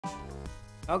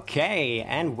Okay,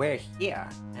 and we're here,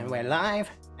 and we're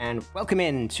live, and welcome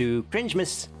in to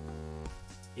Cringemas.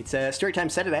 It's a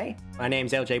Storytime Saturday. My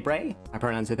name's LJ Bray, my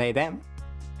pronouns are they, them,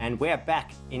 and we're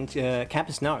back into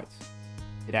Campus Notes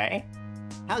today.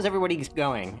 How's everybody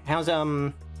going? How's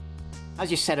your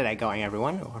Saturday going,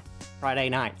 everyone? Or Friday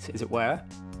night, as it were,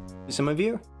 for some of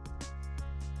you?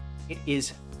 It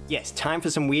is, yes, time for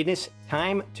some weirdness,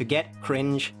 time to get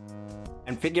cringe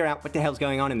and figure out what the hell's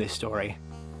going on in this story.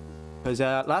 Because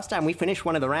last time we finished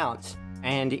one of the routes,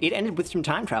 and it ended with some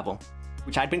time travel,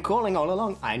 which I'd been calling all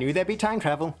along. I knew there'd be time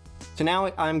travel. So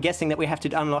now I'm guessing that we have to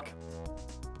unlock,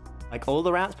 like, all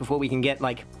the routes before we can get,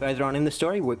 like, further on in the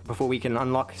story, before we can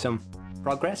unlock some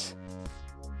progress.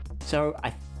 So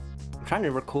I'm trying to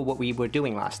recall what we were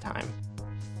doing last time.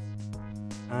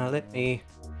 Let me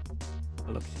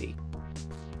look-see.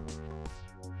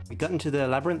 We got into the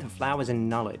Labyrinth of Flowers and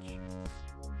Knowledge,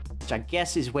 which I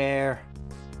guess is where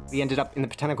we ended up in the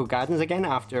Botanical Gardens again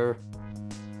after...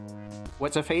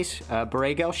 What's-her-face?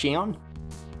 Beret Girl, Shion?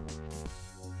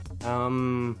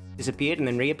 Disappeared and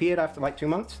then reappeared after like 2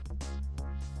 months?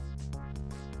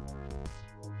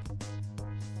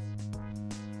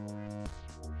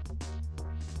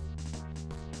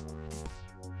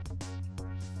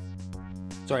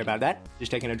 Sorry about that,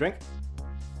 just taking a drink.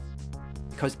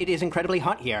 Because it is incredibly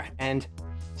hot here, and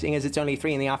seeing as it's only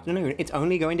 3 in the afternoon, it's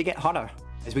only going to get hotter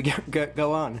as we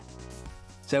go on.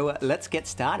 So let's get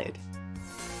started.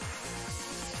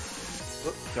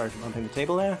 Oops, sorry for bumping the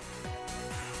table there.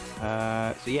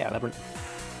 So yeah, Labyrinth.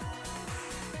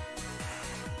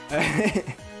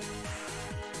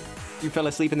 You fell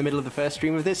asleep in the middle of the first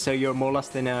stream of this, so you're more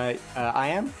lost than I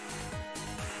am.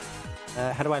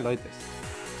 How do I load this?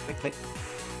 Click, click.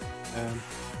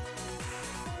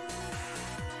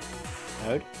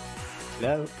 Load.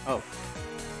 Hello? Oh.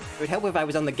 It would help if I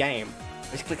was on the game.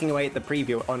 I was clicking away at the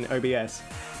preview on OBS.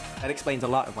 That explains a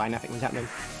lot of why nothing was happening.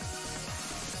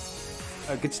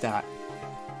 Oh, good start.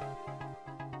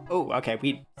 Oh, okay,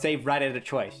 we saved right at a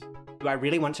choice. Do I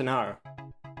really want to know?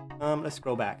 Let's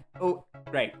scroll back. Oh,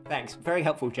 great, thanks. Very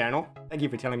helpful, channel. Thank you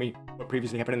for telling me what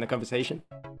previously happened in the conversation.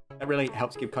 That really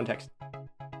helps give context.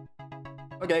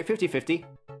 Okay, 50-50.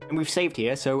 And we've saved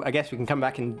here, so I guess we can come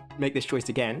back and make this choice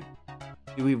again.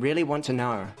 Do we really want to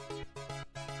know?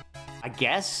 I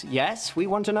guess, yes, we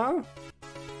want to know.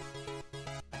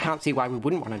 I can't see why we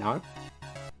wouldn't want to know.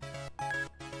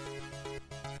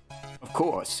 Of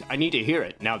course, I need to hear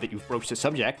it now that you've broached the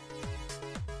subject.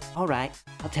 Alright,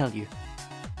 I'll tell you.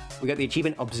 We got the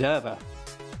achievement Observer.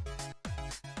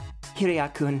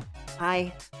 Kiriya-kun,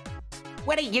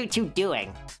 What are you two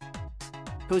doing?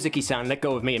 Kozuki-san let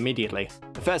go of me immediately.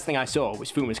 The first thing I saw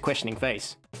was Fuma's questioning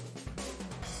face.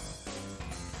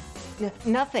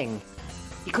 Nothing.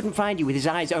 He couldn't find you with his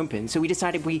eyes open, so we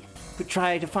decided we could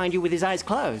try to find you with his eyes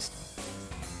closed.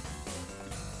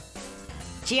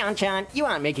 Shion-chan, you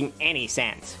aren't making any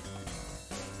sense.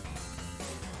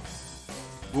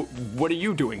 What are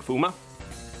you doing, Fuma?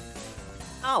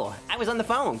 Oh, I was on the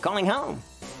phone, calling home.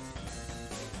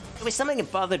 There was something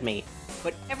that bothered me,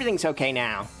 but everything's okay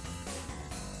now.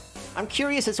 I'm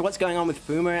curious as to what's going on with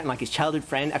Fuma and, like, his childhood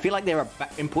friend. I feel like there are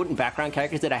important background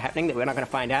characters that are happening that we're not going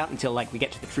to find out until, like, we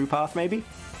get to the true path, maybe?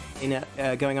 In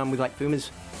going on with, like,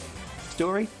 Fuma's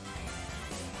story?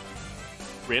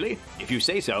 Really? If you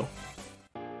say so.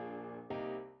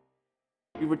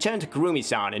 We returned to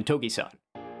Kurumi-san and Togi-san.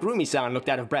 Kurumi-san looked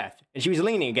out of breath, and she was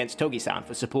leaning against Togi-san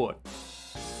for support.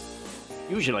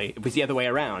 Usually, it was the other way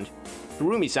around.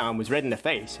 Kurumi-san was red in the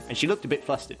face, and she looked a bit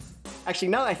flustered. Actually,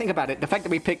 now that I think about it, the fact that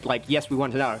we picked, like, yes, we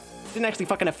want to know, didn't actually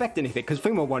fucking affect anything, because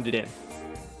Fuma wandered in.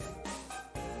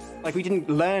 Like, we didn't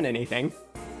learn anything.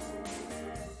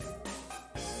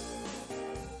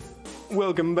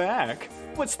 Welcome back.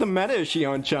 What's the matter,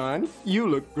 Shion-chan? You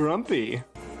look grumpy.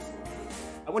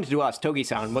 I wanted to ask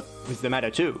Togi-san what was the matter,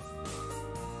 too.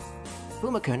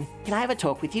 Fuma-kun, can I have a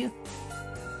talk with you?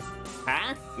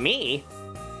 Huh? Me?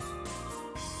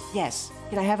 Yes,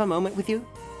 can I have a moment with you?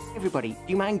 Everybody, do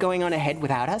you mind going on ahead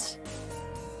without us?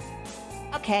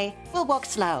 Okay, we'll walk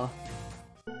slow.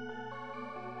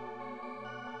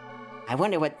 I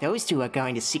wonder what those two are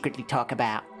going to secretly talk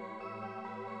about.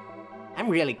 I'm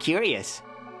really curious.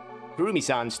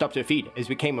 Kurumi-san stopped her feet as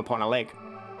we came upon a lake.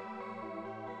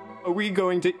 Are we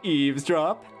going to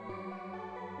eavesdrop?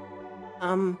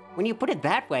 When you put it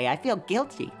that way, I feel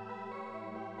guilty.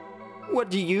 What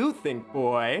do you think,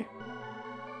 boy?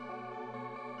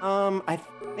 I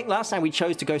think last time we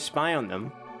chose to go spy on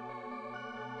them.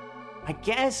 I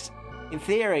guess, in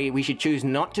theory, we should choose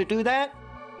not to do that,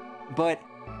 but,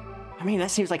 I mean, that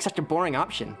seems like such a boring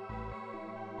option.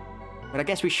 But I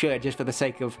guess we should, just for the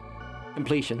sake of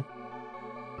completion.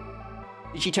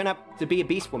 Did she turn up to be a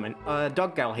beast woman?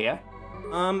 Dog girl here.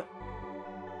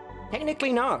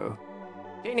 Technically, no.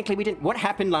 Technically, we didn't. What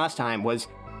happened last time was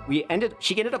she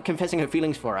ended up confessing her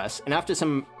feelings for us, and after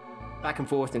some back and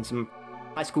forth and some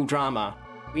high school drama,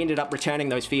 we ended up returning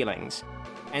those feelings.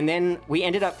 And then we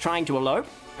ended up trying to elope,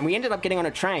 and we ended up getting on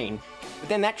a train. But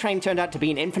then that train turned out to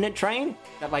be an infinite train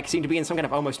that like seemed to be in some kind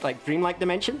of almost like dreamlike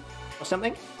dimension or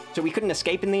something. So we couldn't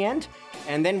escape in the end.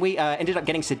 And then we ended up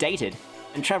getting sedated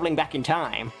and traveling back in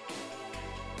time.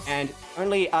 And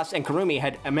only us and Kurumi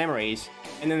had memories.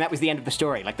 And then that was the end of the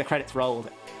story. Like the credits rolled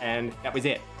and that was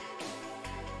it.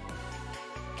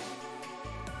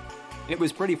 It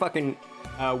was pretty fucking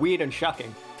weird and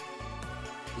shocking,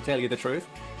 to tell you the truth.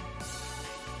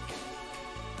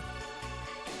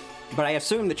 But I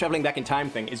assume the traveling back in time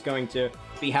thing is going to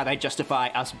be how they justify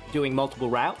us doing multiple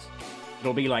routes.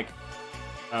 It'll be like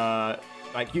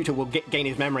Yuta will gain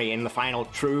his memory in the final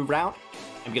true route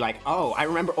and be like, oh, I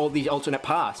remember all these alternate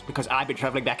paths because I've been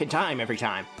traveling back in time every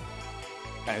time.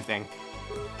 Kind of thing.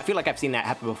 I feel like I've seen that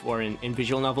happen before in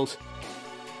visual novels.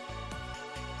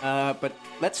 But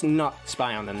let's not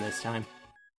spy on them this time.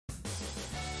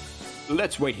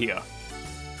 Let's wait here.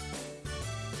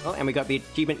 Oh, and we got the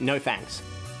achievement, no thanks.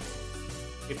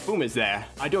 If Fuma's there,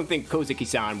 I don't think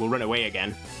Kozuki-san will run away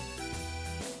again.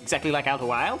 Exactly like Outer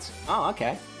Wilds? Oh,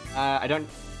 okay. I don't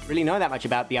really know that much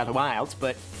about the Outer Wilds,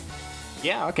 but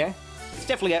yeah, okay. It's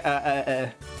definitely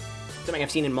something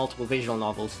I've seen in multiple visual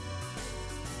novels.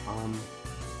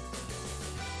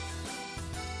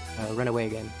 Run away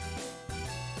again.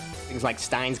 Things like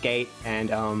Steins Gate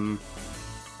and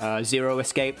Zero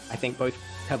Escape, I think both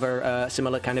cover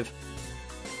similar kind of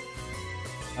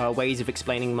ways of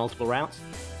explaining multiple routes.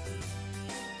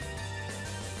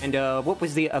 And what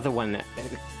was the other one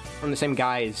from the same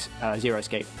guy as Zero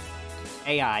Escape?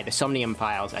 AI, the Somnium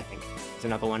Files, I think, is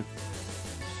another one.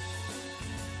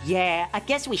 Yeah, I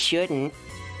guess we shouldn't.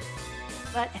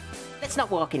 But let's not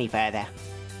walk any further.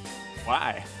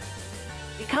 Why?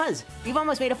 Because we've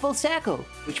almost made a full circle,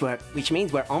 which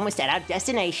means we're almost at our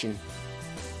destination.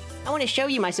 I want to show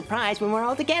you my surprise when we're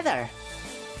all together.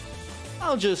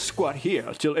 I'll just squat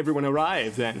here till everyone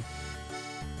arrives then.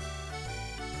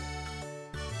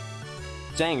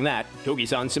 Saying that,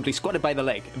 Togi-san simply squatted by the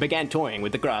lake and began toying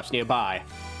with the grass nearby.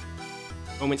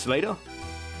 Moments later...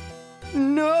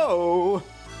 No!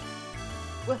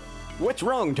 What's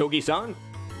wrong, Togi-san?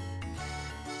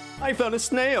 I found a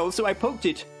snail, so I poked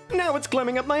it. Now it's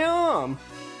climbing up my arm.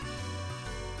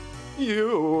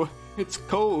 Ew, it's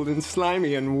cold and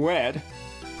slimy and wet.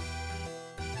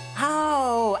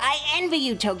 Oh, I envy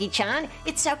you, Togi-chan.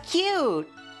 It's so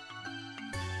cute.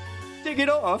 Take it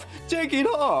off! Take it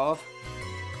off!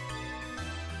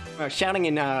 Shouting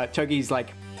in Togi's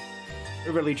like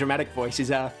overly dramatic voice is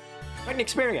quite an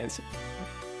experience.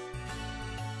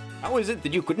 How is it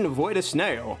that you couldn't avoid a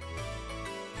snail?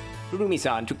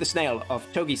 Kurumi-san took the snail off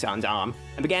Togi-san's arm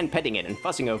and began petting it and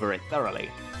fussing over it thoroughly.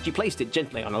 She placed it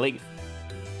gently on a leaf.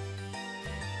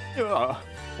 Ugh,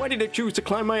 why did it choose to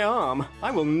climb my arm?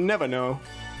 I will never know.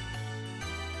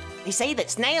 They say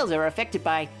that snails are affected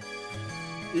by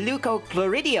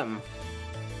leucochloridium.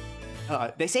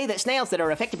 They say that snails that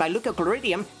are affected by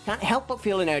leucochloridium can't help but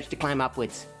feel an urge to climb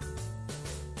upwards.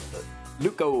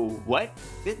 Leuco what?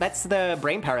 That's the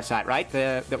brain parasite, right?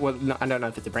 Well, no, I don't know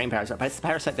if it's a brain parasite, but it's the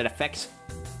parasite that affects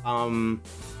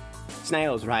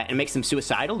snails, right? And makes them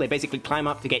suicidal. They basically climb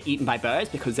up to get eaten by birds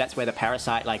because that's where the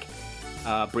parasite like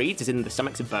breeds, is in the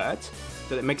stomachs of birds.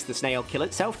 So it makes the snail kill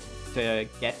itself to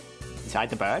get inside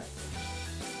the bird.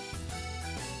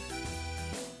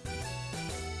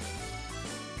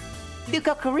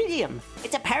 Leucochloridium.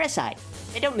 It's a parasite.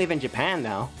 They don't live in Japan,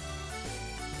 though.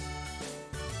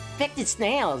 Infected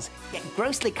snails get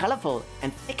grossly colorful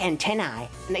and thick antennae,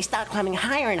 and they start climbing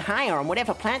higher and higher on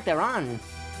whatever plant they're on.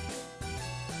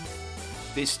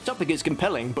 This topic is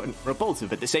compelling, but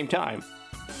repulsive at the same time.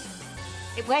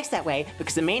 It works that way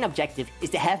because the main objective is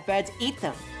to have birds eat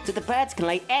them, so the birds can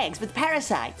lay eggs with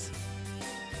parasites.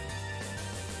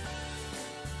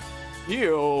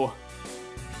 Ew.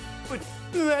 But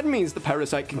that means the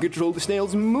parasite can control the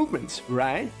snail's movements,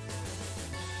 right?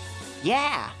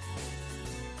 Yeah.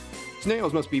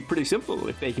 Snails must be pretty simple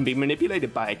if they can be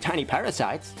manipulated by tiny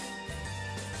parasites.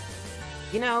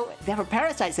 You know, there are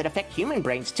parasites that affect human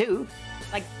brains too,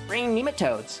 like brain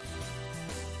nematodes.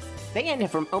 They enter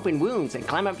from open wounds and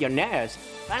climb up your nerves,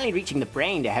 finally reaching the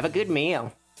brain to have a good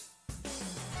meal.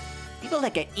 People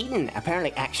that get eaten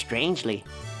apparently act strangely.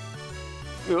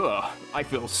 Ugh, I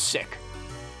feel sick.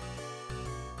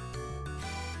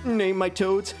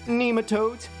 Nematodes,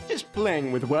 nematodes, just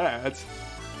playing with words.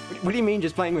 What do you mean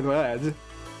just playing with words?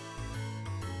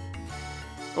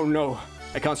 Oh no,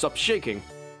 I can't stop shaking.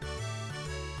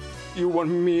 You want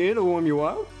me to warm you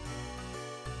up?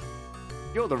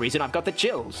 You're the reason I've got the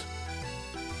chills.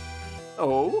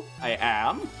 Oh, I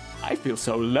am? I feel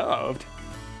so loved.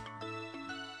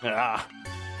 Ah.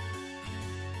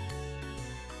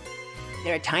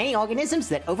 There are tiny organisms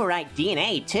that overwrite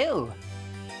DNA, too.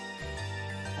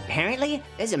 Apparently,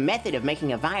 there's a method of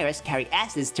making a virus carry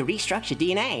acids to restructure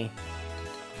DNA.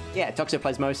 Yeah,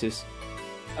 toxoplasmosis.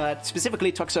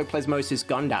 Specifically Toxoplasmosis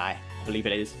gondii, I believe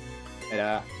it is.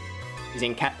 It is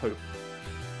in cat poop.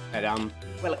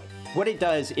 Well, what it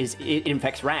does is it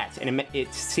infects rats, and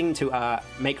it seemed to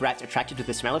make rats attracted to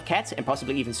the smell of cats, and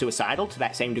possibly even suicidal to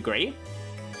that same degree.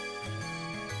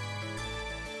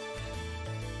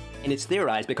 And it's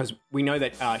theorized, because we know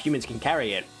that humans can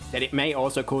carry it, that it may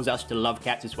also cause us to love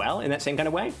cats as well, in that same kind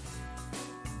of way.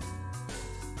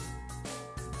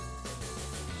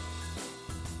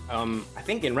 I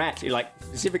think in rats, it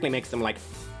specifically makes them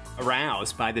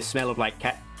aroused by the smell of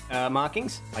cat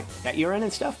markings, like cat urine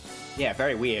and stuff. Yeah,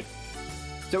 very weird.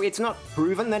 So it's not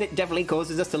proven that it definitely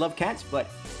causes us to love cats, but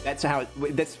that's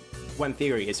that's one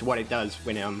theory is what it does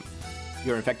when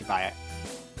you're infected by it.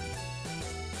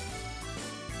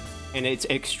 And it's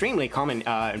an extremely common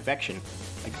infection.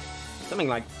 Something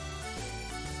like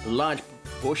a large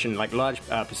portion, large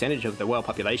percentage of the world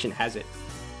population has it.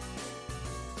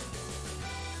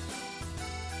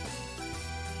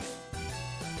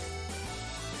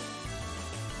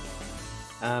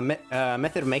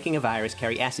 Method of making a virus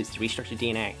carry acids to restructure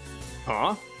DNA.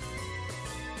 Huh?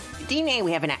 The DNA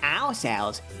we have in our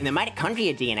cells and the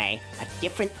mitochondria DNA are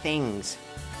different things.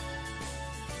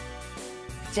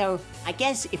 So, I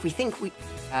guess if we think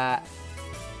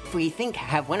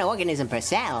have one organism per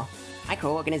cell,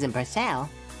 microorganism per cell.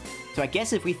 So I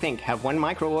guess if we think have one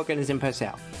microorganism per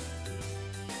cell.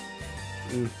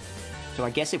 So I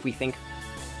guess if we think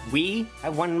we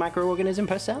have one microorganism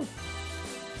per cell.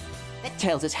 That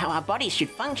tells us how our bodies should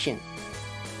function.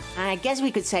 I guess we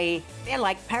could say they're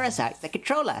like parasites that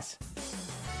control us.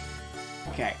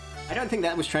 Okay, I don't think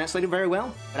that was translated very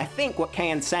well, but I think what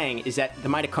Kayan's saying is that the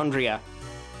mitochondria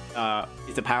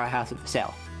is the powerhouse of the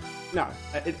cell. No,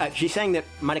 she's saying that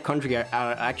mitochondria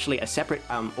are actually a separate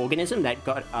organism that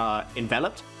got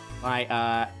enveloped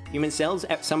by human cells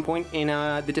at some point in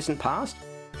the distant past.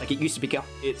 It used to become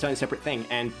its own separate thing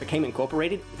and became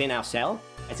incorporated within our cell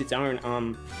as its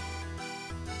own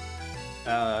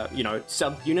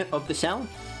sub-unit of the cell,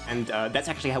 and that's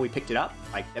actually how we picked it up.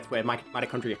 That's where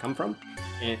mitochondria come from,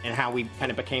 and how we kind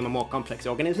of became a more complex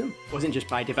organism. It wasn't just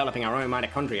by developing our own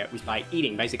mitochondria, it was by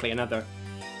eating basically another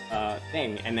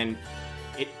thing, and then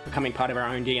it becoming part of our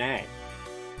own DNA.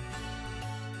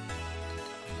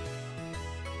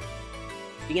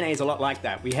 DNA is a lot like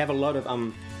that. We have a lot of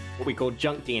what we call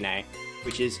junk DNA,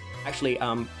 which is actually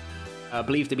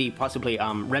believed to be possibly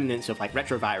remnants of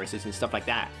retroviruses and stuff like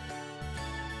that.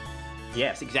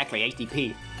 Yes, exactly,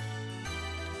 ATP.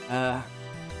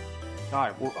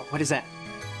 God, what is that?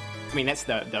 I mean, that's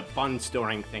the bond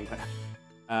storing thing, but...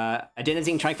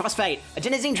 adenosine triphosphate!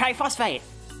 Adenosine triphosphate!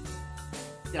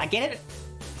 Did I get it?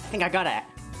 I think I got it.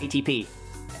 ATP.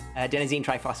 Adenosine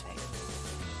triphosphate.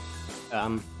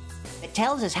 It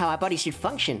tells us how our bodies should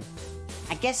function.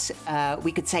 I guess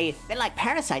we could say they're like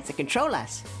parasites that control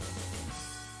us.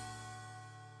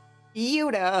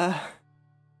 Yuta!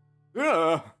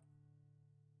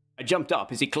 I jumped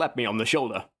up as he clapped me on the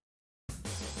shoulder.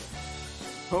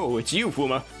 Oh, it's you,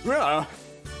 Fuma.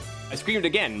 I screamed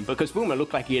again because Fuma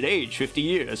looked like he had aged 50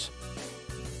 years.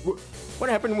 What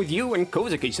happened with you and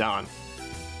Kozuki-san?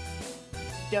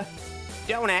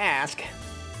 Don't ask.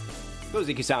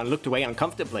 Kozuki-san looked away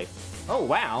uncomfortably. Oh,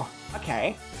 wow.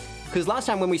 Okay. Because last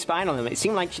time when we spied on them, it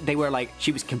seemed like they were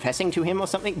she was confessing to him or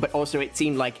something, but also it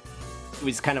seemed like it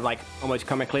was kind of almost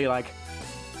comically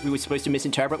we were supposed to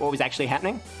misinterpret what was actually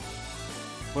happening.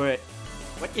 What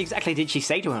exactly did she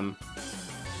say to him?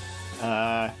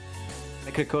 That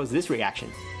could cause this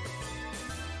reaction.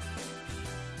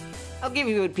 I'll give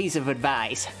you a piece of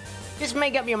advice. Just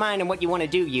make up your mind on what you want to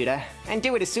do, Yuta, and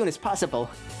do it as soon as possible.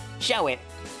 Show it.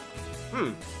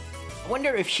 I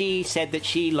wonder if she said that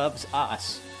she loves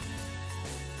us.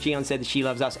 Shion said that she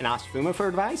loves us and asked Fuma for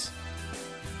advice?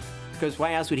 Because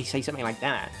why else would he say something like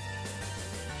that?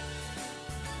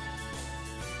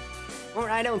 Or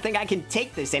I don't think I can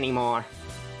take this anymore.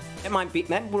 That might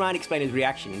explain his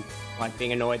reaction,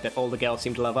 being annoyed that all the girls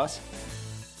seem to love us.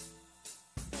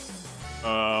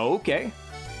 Okay.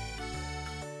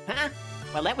 Huh?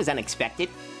 Well, that was unexpected.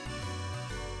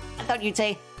 I thought you'd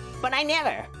say, but I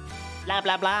never. Blah,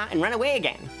 blah, blah, and run away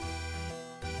again.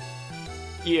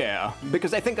 Yeah,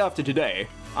 because I think after today,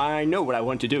 I know what I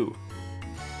want to do.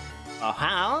 Oh,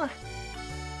 how?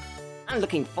 I'm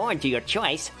looking forward to your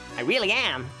choice. I really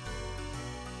am.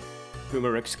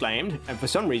 Fuma exclaimed, and for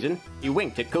some reason, he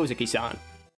winked at Kozuki-san.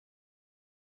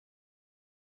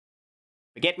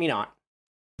 Forget me not.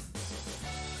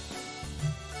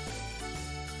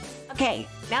 Okay,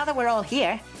 now that we're all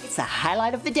here, it's the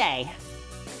highlight of the day.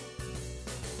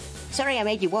 Sorry I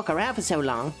made you walk around for so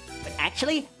long, but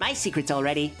actually, my secret's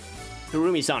already.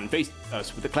 Kurumi-san faced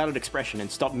us with a clouded expression and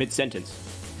stopped mid-sentence.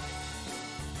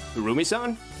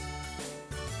 Kurumi-san?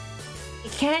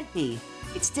 It can't be.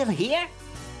 It's still here?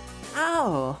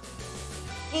 Oh.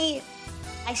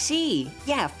 I see.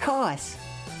 Yeah, of course.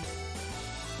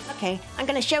 Okay, I'm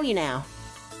gonna show you now.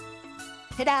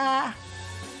 Ta-da!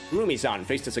 Kurumi-san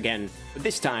faced us again, but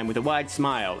this time with a wide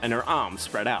smile and her arms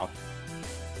spread out.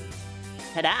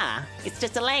 Ta-da! It's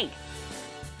just a lake.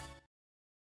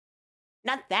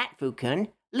 Not that, Fukun.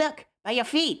 Look, by your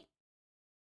feet.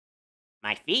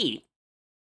 My feet?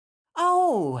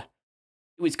 Oh!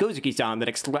 It was Kozuki-san that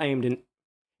exclaimed in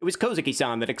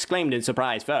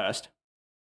surprise first.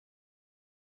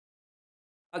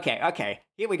 Okay,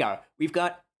 here we go. We've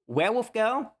got Werewolf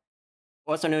Girl,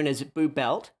 also known as Boob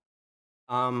Belt,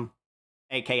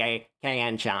 aka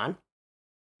Kayan-chan.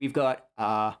 We've got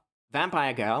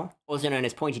Vampire Girl, also known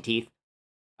as Pointy Teeth,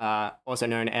 also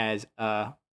known as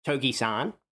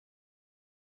Togi-san.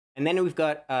 And then we've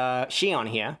got Shion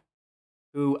here,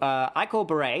 who I call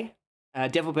Beret,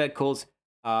 Devilbird calls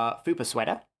Fupa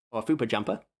Sweater, or Fupa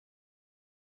Jumper,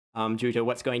 due to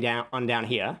what's going on down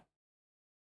here.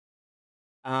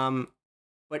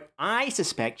 But I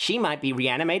suspect she might be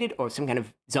reanimated or some kind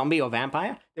of zombie or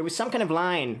vampire. There was some kind of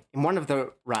line in one of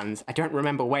the runs, I don't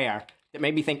remember where, that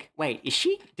made me think, wait,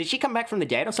 did she come back from the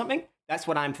dead or something? That's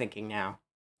what I'm thinking now.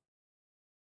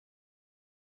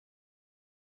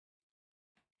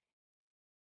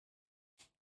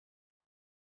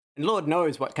 And Lord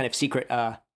knows what kind of secret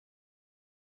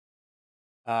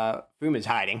Fuma's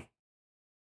hiding.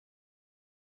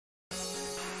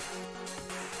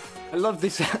 I love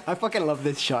this. I fucking love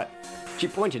this shot. She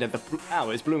pointed at the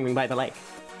flowers blooming by the lake.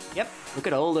 Yep, look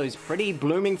at all those pretty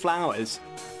blooming flowers.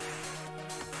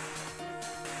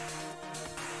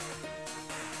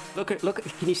 Look,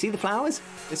 can you see the flowers?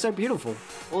 They're so beautiful.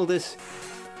 All these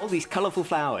colorful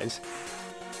flowers.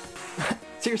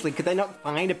 Seriously, could they not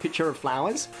find a picture of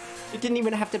flowers? It didn't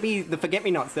even have to be the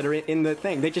forget-me-nots that are in the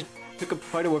thing. They just took a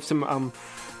photo of some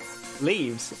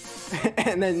leaves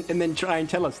and then try and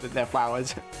tell us that they're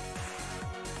flowers.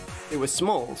 They were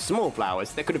small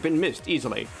flowers that could have been missed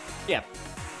easily. Yeah,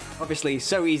 obviously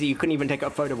so easy you couldn't even take a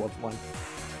photo of one.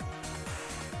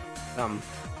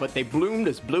 But they bloomed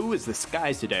as blue as the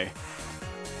skies today.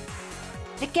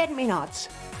 Forget-me-nots.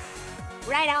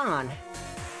 Right on.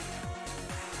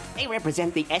 They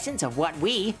represent the essence of what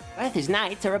we, Earth's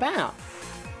Knights, are about.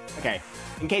 Okay,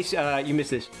 in case you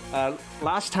missed this,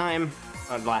 last time,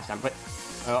 but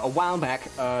a while back,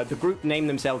 the group named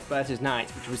themselves Bertha's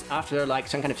Knights, which was after like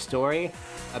some kind of story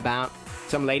about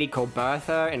some lady called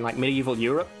Bertha in like medieval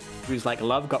Europe, whose like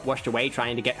love got washed away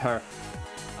trying to get her a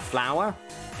flower,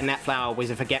 and that flower was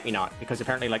a forget-me-not, because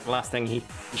apparently like the last thing he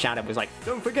shouted was like,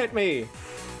 "Don't forget me!"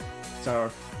 So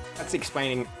that's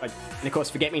explaining, like, and of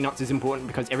course forget-me-nots is important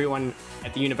because everyone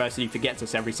at the university forgets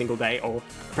us every single day, or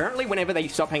apparently whenever they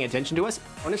stop paying attention to us.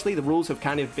 Honestly, the rules have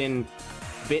kind of been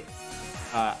a bit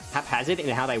haphazard in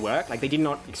how they work. Like, they did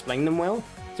not explain them well.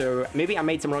 So maybe I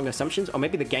made some wrong assumptions, or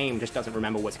maybe the game just doesn't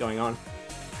remember what's going on.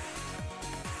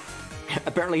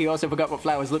 Apparently he also forgot what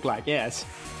flowers look like, yes.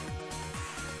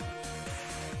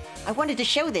 I wanted to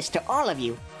show this to all of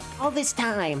you, all this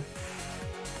time.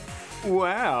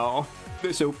 Wow,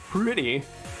 they're so pretty.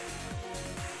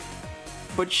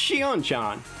 But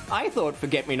Shion-chan, I thought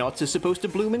forget-me-nots are supposed to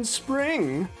bloom in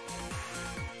spring.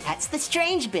 That's the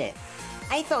strange bit.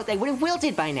 I thought they would have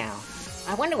wilted by now.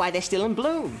 I wonder why they're still in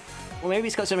bloom. Well, maybe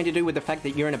it's got something to do with the fact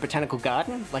that you're in a botanical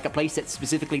garden, like a place that's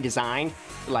specifically designed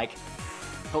to, like,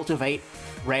 cultivate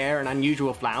rare and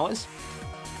unusual flowers.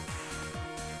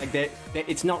 Like,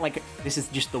 it's not like this is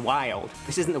just the wild.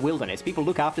 This isn't the wilderness. People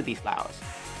look after these flowers.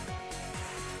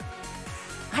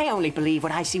 I only believe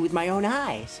what I see with my own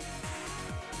eyes.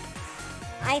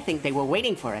 I think they were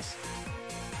waiting for us.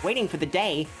 Waiting for the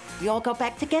day we all got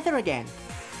back together again.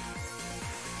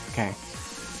 Okay.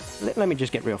 Let me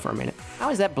just get real for a minute. How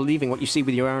is that believing what you see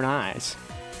with your own eyes?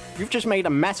 You've just made a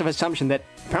massive assumption that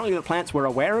apparently the plants were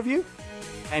aware of you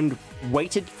and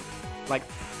waited, like,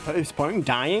 postponed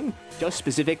dying just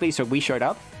specifically so we showed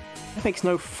up? That makes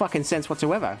no fucking sense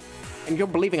whatsoever. And you're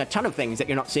believing a ton of things that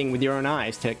you're not seeing with your own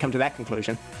eyes to come to that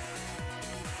conclusion.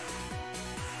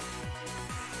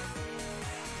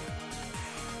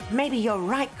 Maybe you're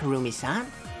right, Kurumi-san.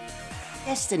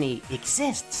 Destiny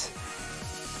exists.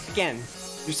 Again,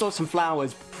 you saw some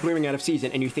flowers blooming out of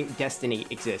season and you think destiny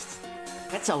exists.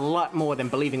 That's a lot more than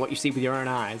believing what you see with your own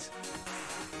eyes.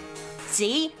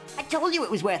 See? I told you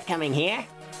it was worth coming here.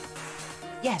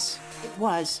 Yes, it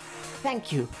was.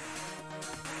 Thank you.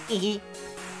 Hehe.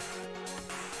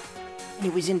 And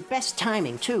it was in best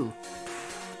timing, too.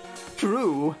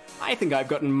 True. I think I've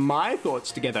gotten my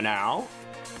thoughts together now.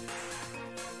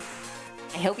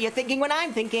 I hope you're thinking what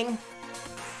I'm thinking.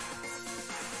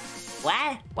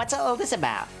 What? What's all this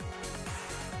about?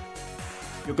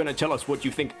 You're gonna tell us what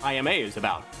you think IMA is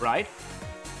about, right?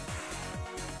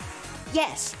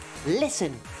 Yes,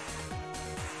 listen.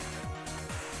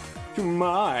 To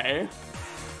my...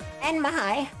 And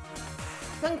my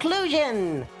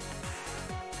conclusion.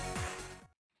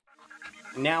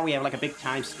 Now we have like a big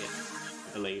time skip,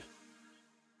 I believe.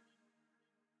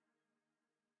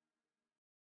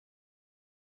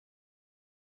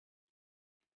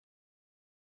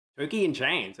 Togi in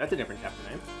Chains, that's a different chapter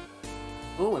name.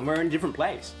 Oh, and we're in a different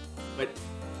place. But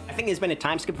I think there's been a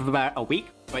time skip of about a week,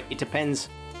 but it depends.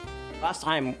 Last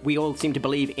time we all seemed to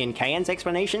believe in Kayen's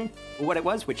explanation for what it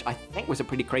was, which I think was a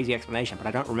pretty crazy explanation, but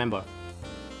I don't remember.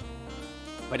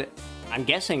 But I'm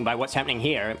guessing by what's happening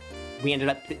here, we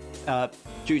ended up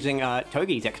choosing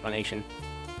Togi's explanation.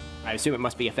 I assume it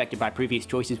must be affected by previous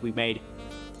choices we made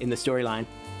in the storyline.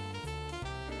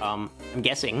 I'm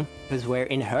guessing, because we're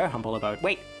in her humble abode.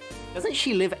 Wait, doesn't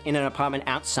she live in an apartment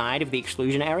outside of the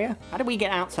exclusion area? How did we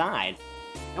get outside?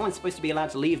 No one's supposed to be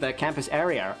allowed to leave the campus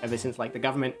area ever since, like, the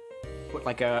government put,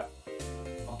 like, a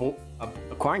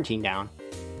quarantine down.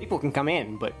 People can come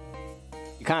in, but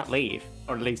you can't leave.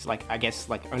 Or at least, like, I guess,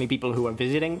 like, only people who are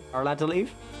visiting are allowed to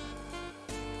leave.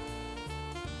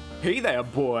 Hey there,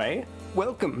 boy!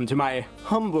 Welcome to my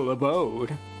humble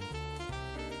abode.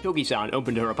 Togi-san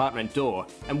opened her apartment door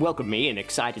and welcomed me in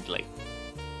excitedly.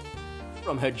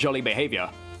 From her jolly behavior,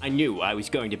 I knew I was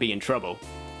going to be in trouble.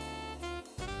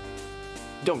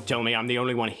 Don't tell me I'm the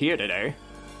only one here today.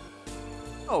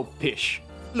 Oh, pish.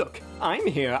 Look, I'm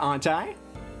here, aren't I?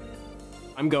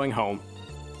 I'm going home.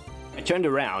 I turned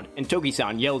around and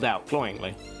Togi-san yelled out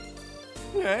cloyingly.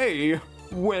 Hey,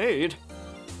 wait!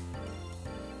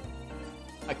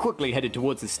 I quickly headed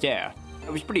towards the stair.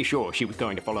 I was pretty sure she was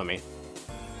going to follow me.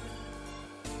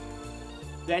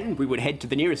 Then we would head to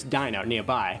the nearest diner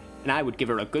nearby, and I would give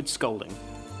her a good scolding.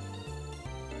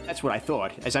 That's what I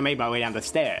thought as I made my way down the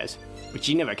stairs, but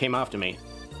she never came after me.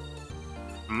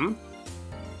 Hmm?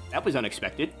 That was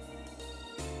unexpected.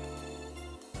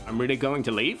 I'm really going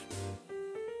to leave?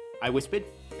 I whispered,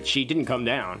 but she didn't come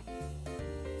down.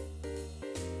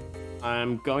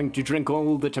 I'm going to drink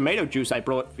all the tomato juice I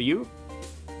brought for you.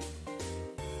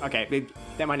 Okay,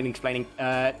 that might need explaining.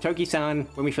 Togi-san,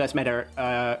 when we first met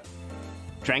her,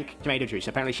 drank tomato juice.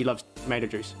 Apparently she loves tomato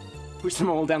juice. Pushed them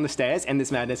all down the stairs, and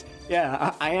this madness.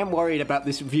 Yeah, I am worried about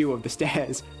this view of the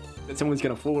stairs. That someone's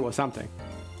gonna fall or something.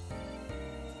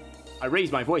 I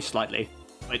raised my voice slightly,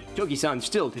 but Togi-san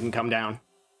still didn't come down.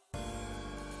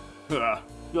 Ugh,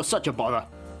 you're such a bother.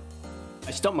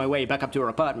 I stomped my way back up to her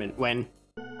apartment when...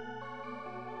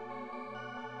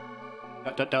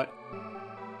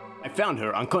 I found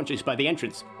her unconscious by the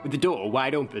entrance, with the door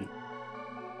wide open.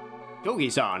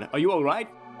 Togi-san, are you alright?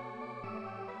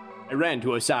 I ran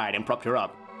to her side and propped her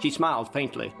up. She smiled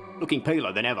faintly, looking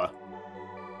paler than ever.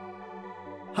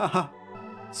 Haha,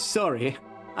 sorry.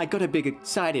 I got a bit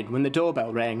excited when the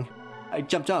doorbell rang. I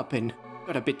jumped up and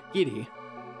got a bit giddy.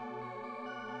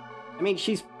 I mean,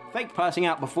 she's faked passing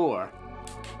out before.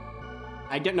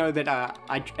 I don't know that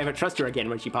I'd ever trust her again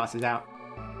when she passes out.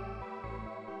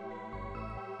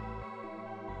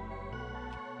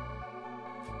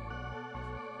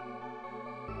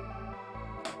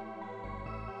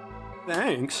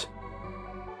 Thanks.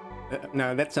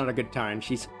 No, that's not a good tone.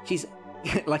 She's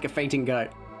like a fainting goat.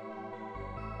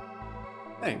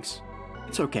 Thanks.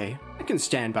 It's okay. I can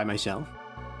stand by myself.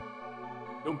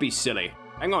 Don't be silly.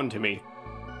 Hang on to me.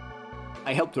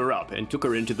 I helped her up and took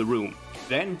her into the room.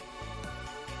 Then...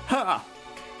 Ha!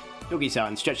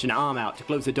 Togi-san stretched an arm out to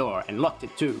close the door and locked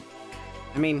it too.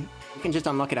 I mean, we can just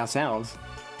unlock it ourselves.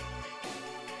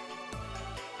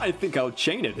 I think I'll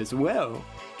chain it as well.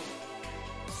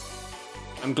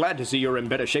 I'm glad to see you're in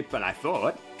better shape than I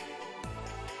thought.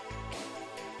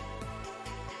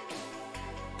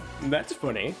 That's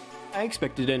funny. I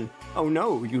expected an, "Oh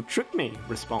no, you tricked me"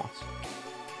 response.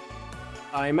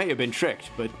 I may have been tricked,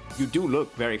 but you do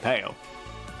look very pale.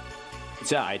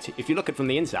 Besides, if you look it from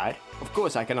the inside, of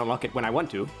course I can unlock it when I want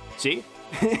to. See?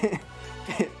 Yeah,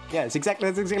 that's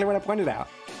exactly what I pointed out.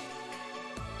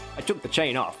 I took the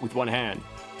chain off with one hand.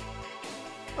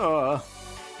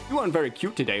 You aren't very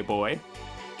cute today, boy.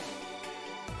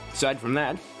 Aside from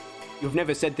that, you've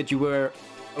never said that you were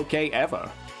okay ever,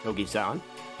 Togi-san.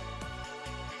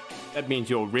 That means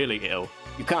you're really ill.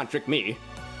 You can't trick me.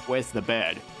 Where's the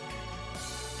bed?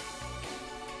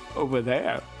 Over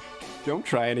there. Don't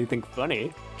try anything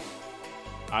funny.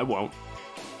 I won't.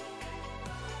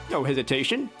 No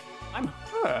hesitation. I'm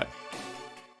hurt.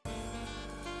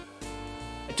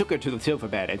 I took her to the sofa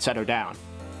bed and sat her down.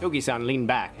 Togi-san leaned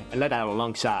back and let out a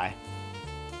long sigh.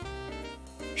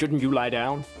 Shouldn't you lie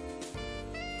down?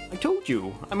 I told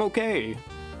you, I'm okay.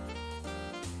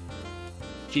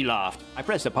 She laughed. I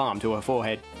pressed a palm to her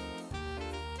forehead.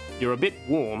 You're a bit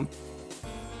warm.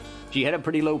 She had a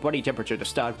pretty low body temperature to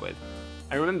start with.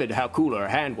 I remembered how cool her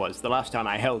hand was the last time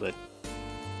I held it.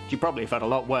 She probably felt a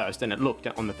lot worse than it looked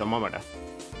on the thermometer.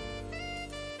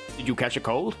 Did you catch a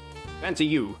cold? Fancy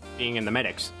you, being in the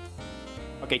medics.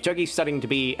 Okay, Togi's studying to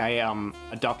be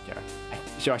a doctor.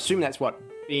 So I assume that's what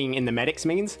being in the medics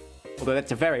means? Although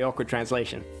that's a very awkward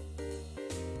translation.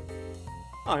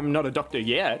 I'm not a doctor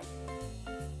yet.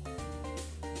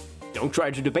 Don't try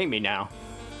to debate me now.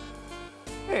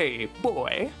 Hey,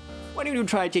 boy. Why don't you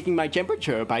try taking my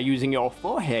temperature by using your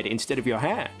forehead instead of your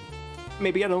hand?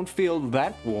 Maybe I don't feel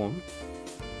that warm.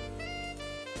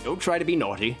 Don't try to be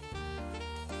naughty.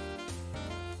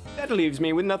 That leaves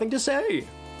me with nothing to say.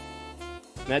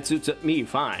 That suits me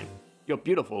fine. You're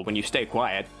beautiful when you stay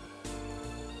quiet.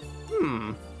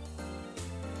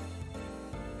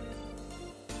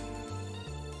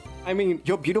 I mean,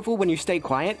 you're beautiful when you stay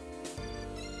quiet?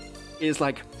 Is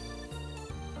like...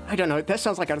 I don't know, that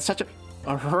sounds like such a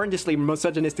horrendously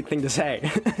misogynistic thing to say.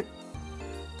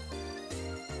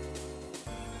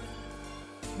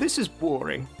 This is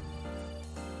boring.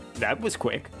 That was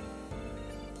quick.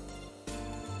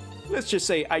 Let's just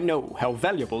say I know how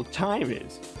valuable time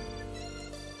is.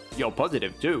 You're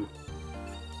positive too.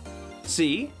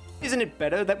 See? Isn't it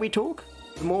better that we talk?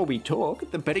 The more we talk,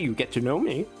 the better you get to know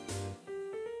me.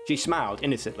 She smiled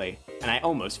innocently, and I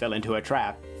almost fell into a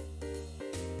trap.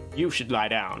 You should lie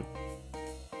down.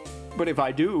 But if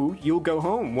I do, you'll go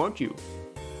home, won't you?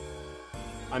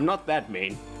 I'm not that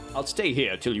mean. I'll stay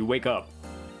here till you wake up.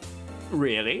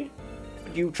 Really?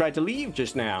 But you tried to leave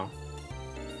just now.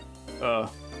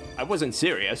 I wasn't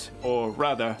serious, or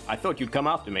rather, I thought you'd come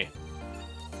after me.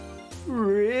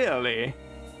 Really?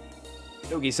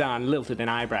 Togi-san lifted an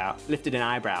eyebrow,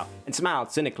 and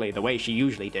smiled cynically the way she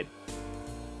usually did.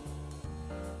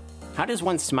 How does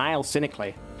one smile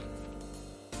cynically?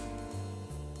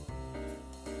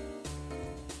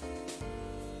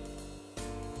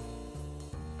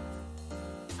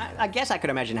 I guess I could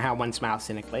imagine how one smiles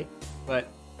cynically, but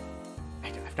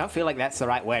I don't feel like that's the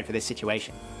right word for this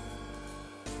situation.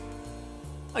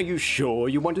 Are you sure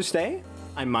you want to stay?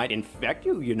 I might infect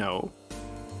you, you know.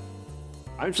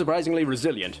 I'm surprisingly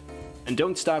resilient, and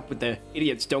don't start with the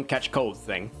idiots don't catch colds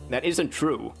thing. That isn't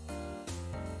true.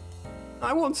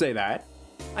 I won't say that.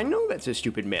 I know that's a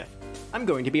stupid myth. I'm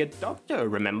going to be a doctor,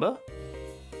 remember?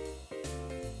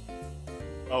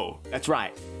 Oh, that's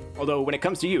right. Although when it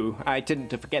comes to you, I tend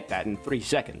to forget that in 3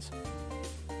 seconds.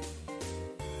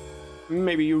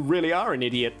 Maybe you really are an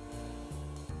idiot.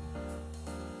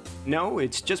 No,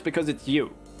 it's just because it's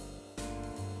you.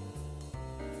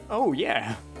 Oh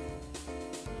yeah.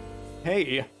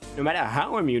 Hey, no matter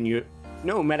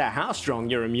how strong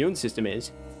your immune system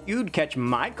is, you'd catch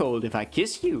my cold if I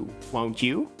kiss you, won't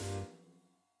you?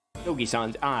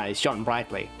 Togi-san's eyes shone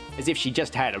brightly, as if she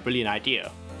just had a brilliant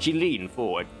idea. She leaned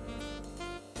forward.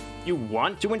 You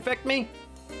want to infect me?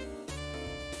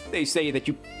 They say that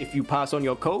if you pass on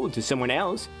your cold to someone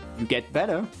else, you get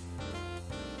better.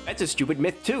 That's a stupid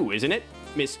myth too, isn't it,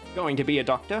 Miss going to be a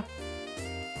doctor?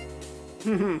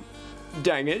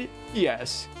 Dang it,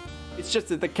 yes. It's just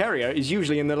that the carrier is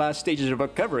usually in the last stages of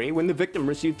recovery when the victim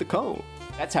received the cold.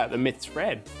 That's how the myth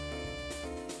spread.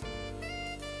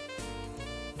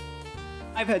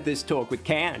 I've had this talk with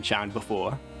Kan-chan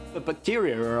before, but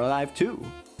bacteria are alive too.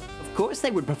 Of course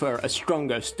they would prefer a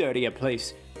stronger, sturdier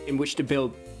place in which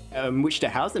to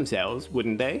house themselves,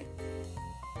 wouldn't they?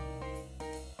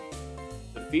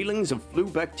 The feelings of flu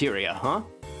bacteria, huh?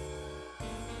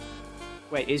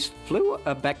 Wait, is flu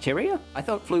a bacteria? I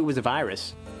thought flu was a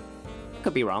virus.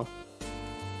 Could be wrong.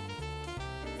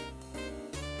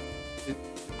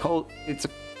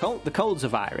 The cold's a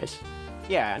virus.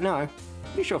 Yeah, no,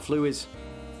 pretty sure flu is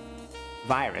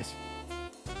virus.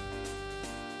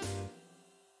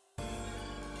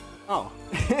 Oh,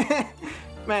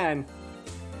 man.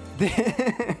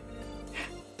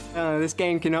 This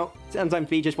game can sometimes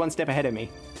be just one step ahead of me.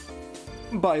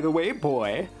 By the way,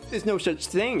 boy, there's no such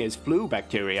thing as flu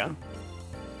bacteria.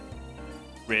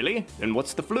 Really? Then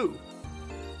what's the flu?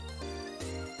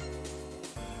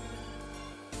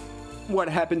 What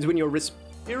happens when your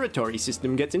respiratory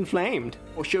system gets inflamed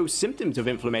or shows symptoms of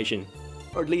inflammation?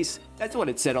 Or at least, that's what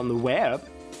it said on the web.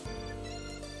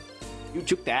 You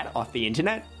took that off the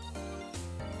internet?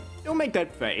 Don't make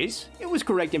that face. It was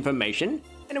correct information,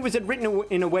 and it was written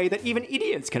in a way that even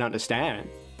idiots can understand.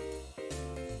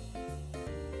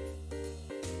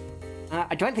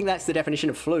 I don't think that's the definition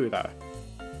of flu, though.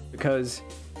 Because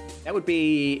that would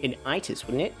be an itis,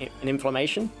 wouldn't it? An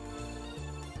inflammation?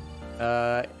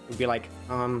 It would be like,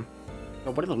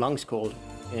 what are the lungs called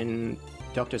in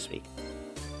doctor speak?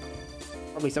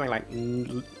 Probably something like,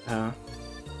 no,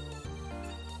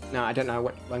 I don't know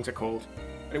what lungs are called.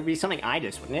 But it would be something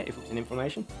itis, wouldn't it, if it was an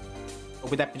inflammation? Or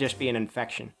would that just be an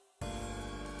infection?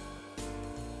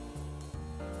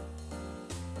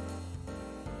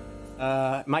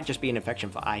 It might just be an infection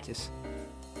for itis.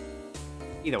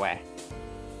 Either way.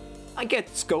 I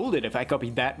get scolded if I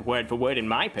copied that word for word in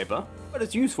my paper, but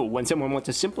it's useful when someone wants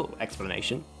a simple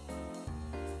explanation.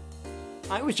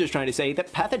 I was just trying to say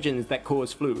that pathogens that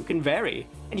cause flu can vary,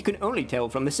 and you can only tell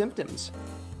from the symptoms.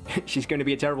 She's going to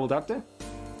be a terrible doctor?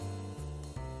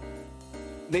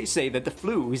 They say that the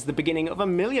flu is the beginning of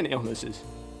 1,000,000 illnesses,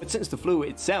 but since the flu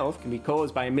itself can be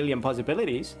caused by 1,000,000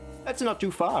 possibilities, that's not too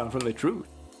far from the truth.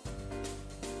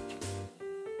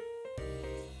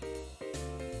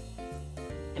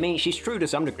 I mean, she's true to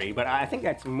some degree, but I think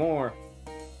that's more...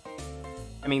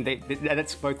 I mean,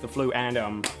 that's both the flu and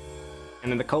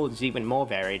then the cold is even more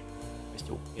varied as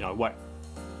to, you know, what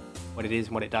it is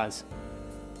and what it does.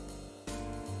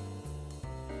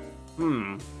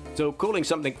 So calling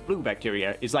something flu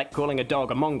bacteria is like calling a dog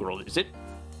a mongrel, is it?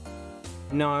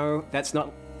 No, that's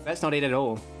not it at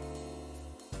all.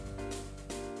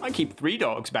 I keep 3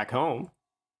 dogs back home.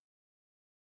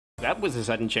 That was a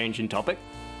sudden change in topic.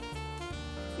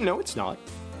 No, it's not.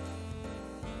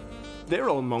 They're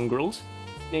all mongrels,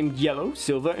 named Yellow,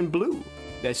 Silver, and Blue.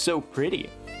 They're so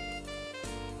pretty.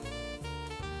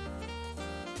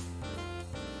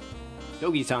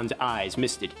 Togi-san's eyes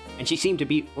misted, and she seemed to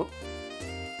be...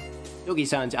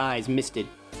 Togi-san's eyes misted.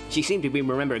 She seemed to be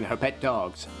remembering her pet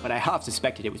dogs, but I half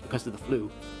suspected it was because of the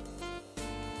flu.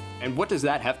 And what does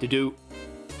that have to do...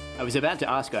 I was about to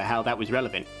ask her how that was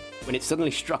relevant, when it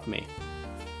suddenly struck me.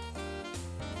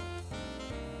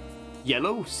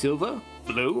 Yellow, silver,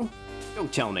 blue?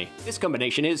 Don't tell me. This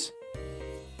combination is...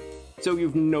 So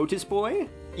you've noticed, boy?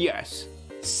 Yes.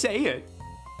 Say it.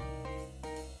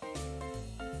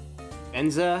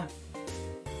 Benza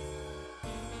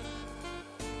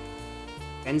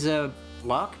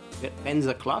block?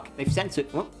 Benza clock? They've censored...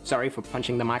 Oh, sorry for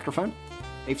punching the microphone.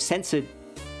 They've censored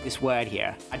this word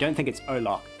here. I don't think it's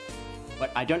Olok.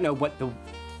 But I don't know what the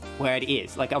word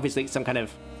is. Like, obviously it's some kind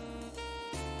of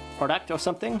product or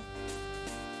something.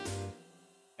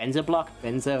 Benza block?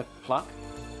 Benza clock?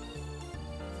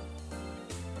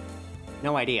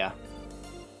 No idea.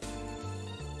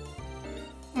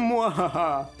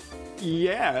 Mwahaha.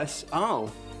 Yes.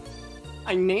 Oh.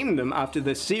 I named them after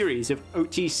the series of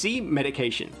OTC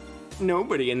medication.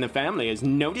 Nobody in the family has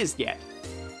noticed yet.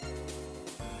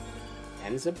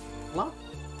 Benza block?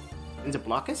 Benza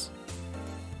blockers?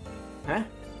 Huh?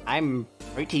 I'm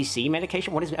OTC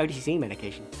medication? What is OTC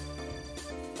medication?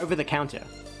 Over the counter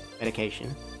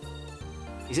medication.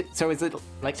 Is it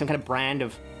like some kind of brand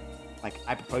of like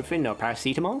ibuprofen or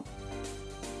paracetamol?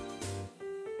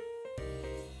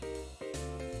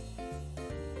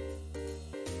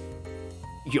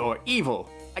 You're evil!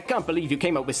 I can't believe you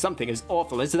came up with something as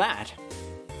awful as that!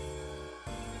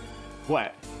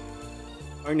 What?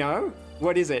 Oh no?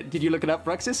 What is it? Did you look it up,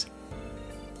 Bruxus?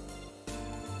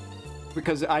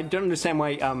 Because I don't understand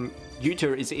why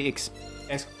Yuta is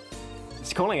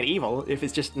calling it evil if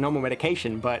it's just normal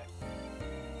medication, but...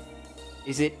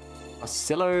 Is it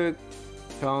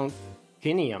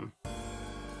oscilloconcinium?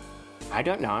 I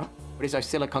don't know. What is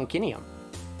oscilloconcinium?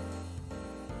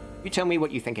 You tell me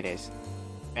what you think it is.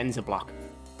 Benza block.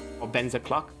 Or benza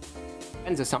clock.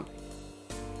 Benza something.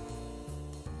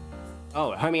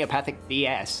 Oh, homeopathic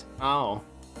BS. Oh.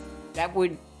 That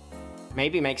would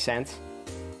maybe make sense.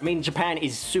 I mean, Japan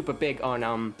is super big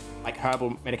on like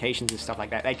herbal medications and stuff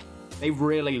like that. They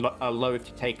really are loath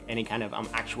to take any kind of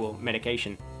actual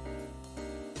medication.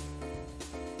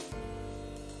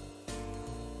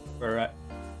 For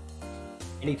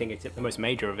anything except the most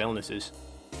major of illnesses.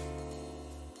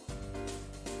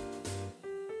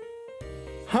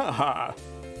 Ha ha!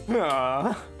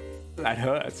 Ah, that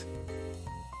hurts.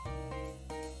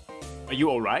 Are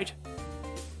you alright?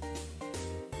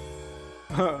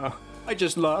 I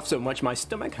just laughed so much my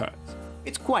stomach hurts.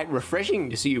 It's quite refreshing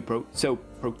to see you so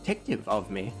protective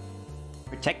of me.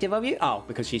 Protective of you? Oh,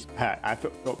 because she's hurt. I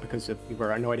thought because of you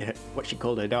were annoyed at what she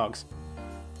called her dogs.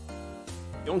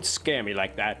 Don't scare me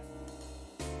like that.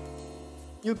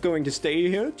 You're going to stay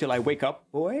here till I wake up,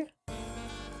 boy?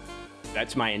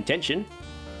 That's my intention.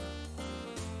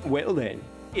 Well then,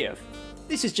 if.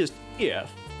 This is just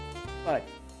if. But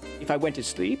if I went to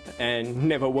sleep and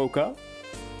never woke up,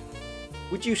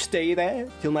 would you stay there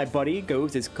till my body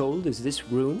goes as cold as this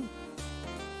room?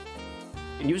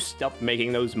 Can you stop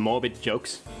making those morbid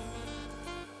jokes?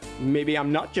 Maybe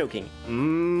I'm not joking.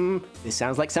 This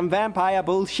sounds like some vampire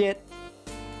bullshit.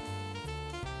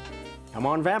 Come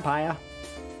on, vampire.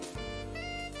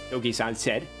 Togi-san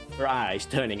said, her eyes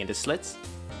turning into slits.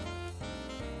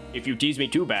 If you tease me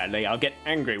too badly, I'll get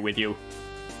angry with you.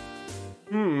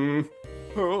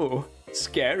 Oh,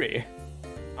 scary.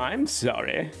 I'm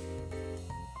sorry.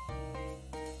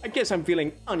 I guess I'm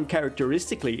feeling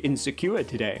uncharacteristically insecure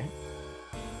today.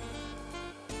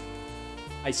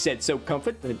 I said so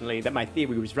confidently that my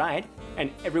theory was right,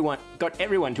 and got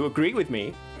everyone to agree with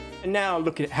me. And now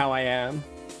look at how I am.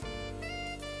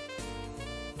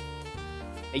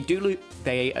 They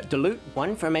dilute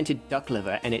one fermented duck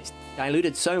liver, and it's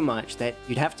diluted so much that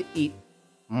you'd have to eat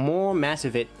more mass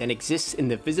of it than exists in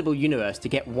the visible universe to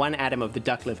get one atom of the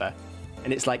duck liver.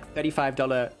 And it's like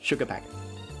 $35 sugar packet.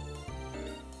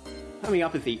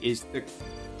 Homeopathy is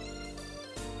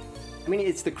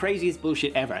it's the craziest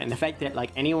bullshit ever, and the fact that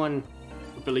like anyone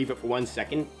would believe it for 1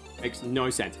 second makes no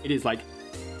sense. It is like,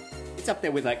 it's up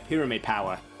there with like pyramid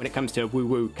power when it comes to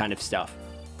woo-woo kind of stuff.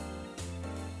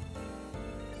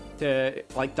 To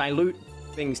like dilute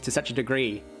things to such a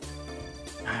degree.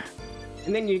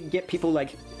 And then you get people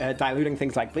like diluting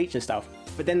things like bleach and stuff,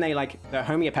 but then they like, the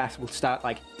homeopaths will start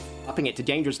like upping it to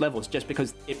dangerous levels just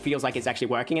because it feels like it's actually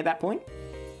working at that point.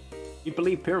 You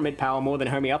believe pyramid power more than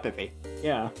homeopathy.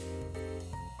 Yeah.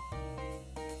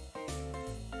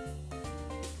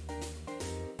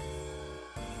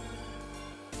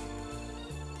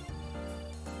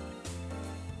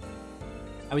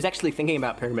 I was actually thinking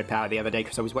about pyramid power the other day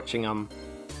because I was watching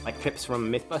like clips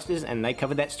from Mythbusters, and they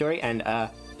covered that story, and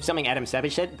something Adam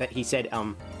Savage said, that he said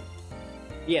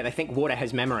yeah, they think water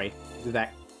has memory.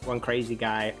 That one crazy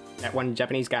guy, that one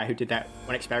Japanese guy who did that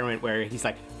one experiment where he's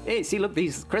like, hey, see, look,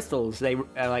 these crystals, they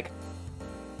like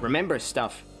remember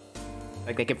stuff,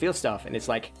 like they can feel stuff, and it's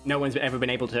like no one's ever been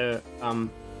able to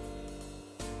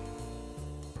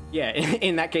yeah,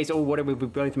 in that case all water would be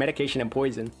both medication and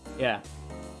poison. Yeah,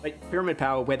 like pyramid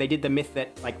power, where they did the myth that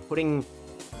like putting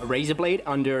a razor blade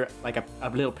under like a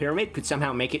little pyramid could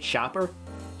somehow make it sharper,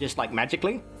 just like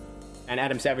magically. And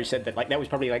Adam Savage said that like that was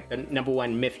probably like the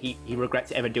 #1 myth he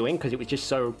regrets ever doing, because it was just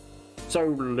so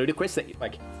ludicrous that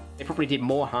like they probably did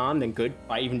more harm than good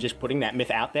by even just putting that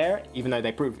myth out there, even though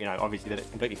they proved, you know, obviously that it's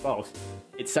completely false.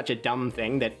 It's such a dumb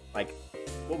thing that like,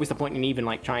 what was the point in even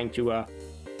like trying to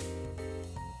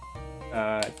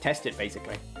test it,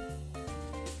 basically?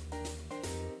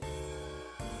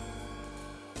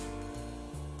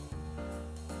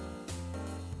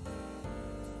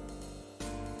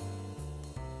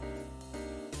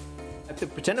 At the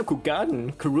Botanical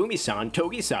Garden, Kurumi-san,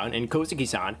 Togi-san, and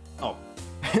Kozuki-san. Oh.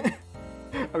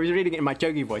 I was reading it in my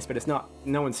Togi voice, but it's not.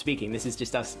 No one's speaking. This is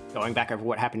just us going back over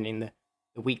what happened in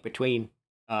the week between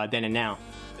then and now.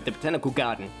 At the Botanical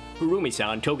Garden,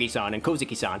 Kurumi-san, Togi-san, and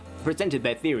Kozuki-san presented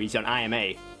their theories on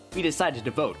IMA. We decided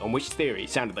to vote on which theory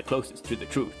sounded the closest to the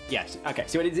truth. Yes, okay,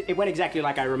 so it went exactly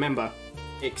like I remember,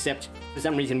 except for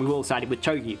some reason we all sided with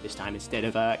Togi this time instead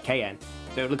of KN.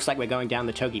 So it looks like we're going down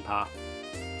the Togi path.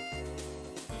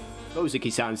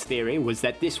 Kozuki-san's theory was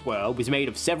that this world was made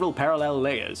of several parallel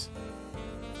layers.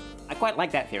 I quite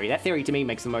like that theory. That theory to me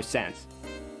makes the most sense.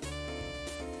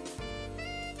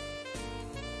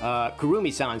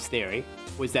 Kurumi-san's theory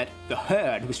was that the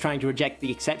herd was trying to reject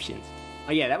the exceptions.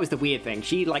 Oh yeah, that was the weird thing.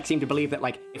 She like seemed to believe that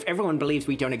like, if everyone believes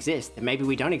we don't exist, then maybe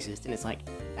we don't exist. And it's like,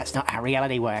 that's not how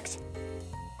reality works.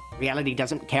 Reality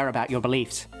doesn't care about your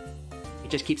beliefs. It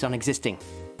just keeps on existing.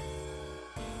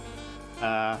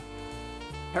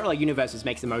 Parallel universes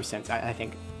makes the most sense, I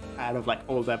think, out of like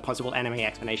all the possible anime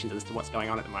explanations as to what's going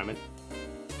on at the moment.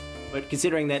 But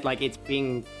considering that like it's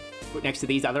being put next to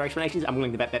these other explanations, I'm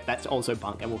willing to bet that that's also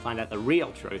bunk, and we'll find out the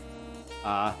real truth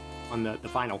on the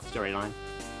final storyline.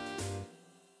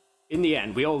 In the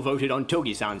end, we all voted on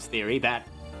Togi-san's theory that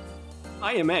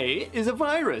IMA is a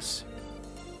virus.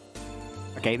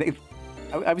 Okay,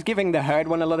 I was giving the herd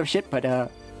one a lot of shit, but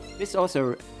this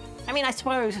also, I mean, I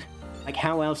suppose, like,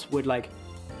 how else would, like,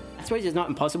 I suppose it's not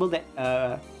impossible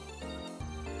that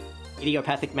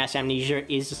idiopathic mass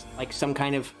amnesia is like some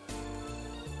kind of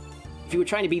if you were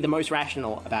trying to be the most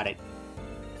rational about it.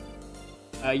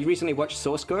 You recently watched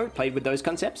Source Code, played with those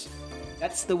concepts?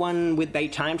 That's the one with they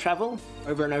time travel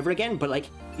over and over again, but like,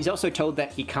 he's also told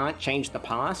that he can't change the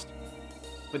past,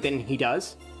 but then he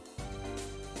does.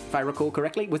 If I recall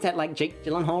correctly, was that like Jake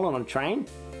Gyllenhaal on a train?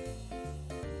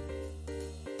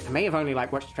 I may have only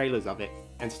like watched trailers of it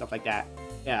and stuff like that.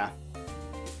 Yeah.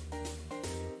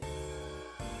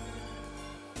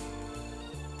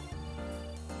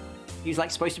 He's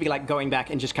like supposed to be like going back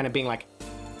and just kind of being like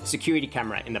a security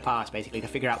camera in the past, basically, to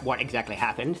figure out what exactly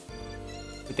happened.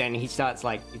 But then he starts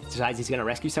like, he decides he's gonna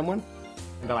rescue someone.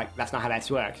 And they're like, that's not how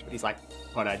this works. But he's like,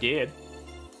 but I did.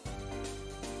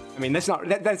 I mean,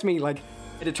 that's me like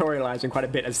editorializing quite a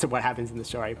bit as to what happens in the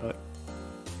story, but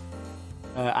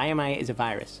IMA is a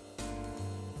virus.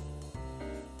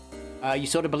 You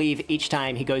sort of believe each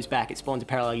time he goes back, it spawns a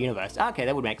parallel universe. Okay,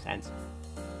 that would make sense.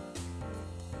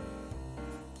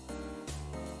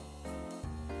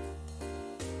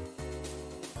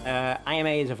 IMA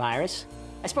is a virus.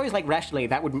 I suppose, like, rationally,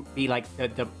 that would be, like,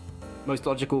 the most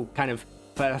logical kind of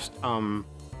first,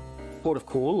 port of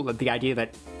call. The idea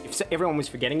that if everyone was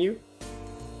forgetting you,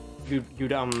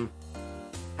 you'd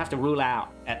have to rule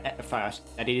out at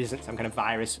first that it isn't some kind of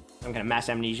virus, some kind of mass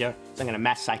amnesia, some kind of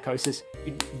mass psychosis.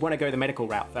 You'd want to go the medical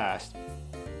route first,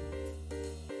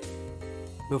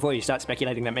 before you start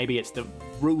speculating that maybe it's the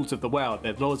rules of the world,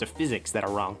 the laws of physics that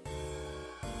are wrong.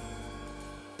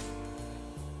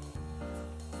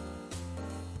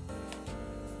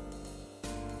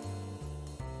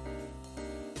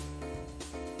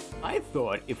 I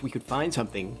thought we could find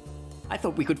something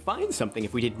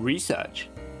if we did research.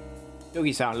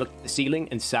 Togi-san looked at the ceiling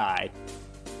and sighed.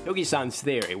 Togi-san's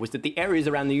theory was that the areas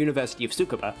around the University of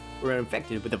Tsukuba were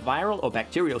infected with a viral or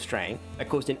bacterial strain that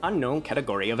caused an unknown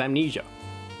category of amnesia.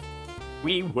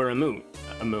 We were immune.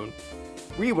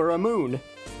 We were immune.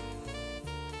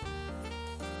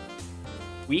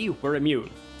 We were immune.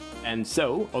 And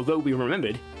so, although we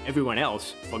remembered, everyone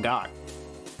else forgot.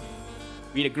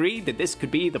 We'd agreed that this could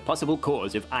be the possible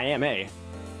cause of IMA.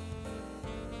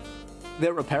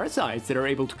 There are parasites that are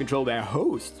able to control their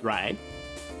hosts, right?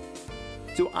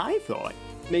 So I thought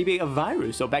maybe a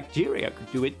virus or bacteria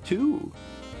could do it too.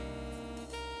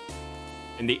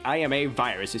 And the IMA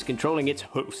virus is controlling its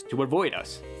host to avoid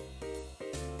us.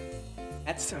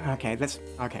 That's okay.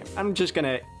 I'm just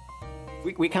gonna.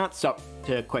 We can't stop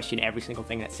to question every single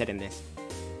thing that's said in this.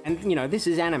 And you know, this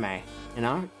is anime. You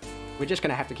know, we're just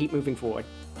gonna have to keep moving forward.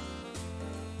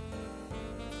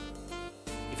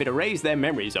 If it erased their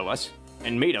memories of us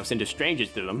and made us into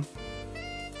strangers to them,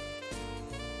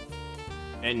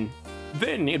 and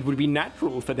then it would be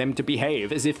natural for them to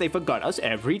behave as if they forgot us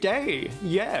every day.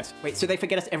 Yes. Wait, so they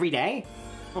forget us every day?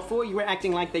 Before you were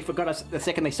acting like they forgot us the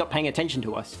second they stopped paying attention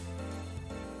to us.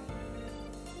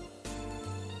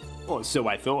 Or so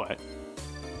I thought.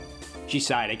 She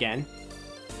sighed again.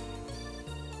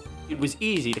 It was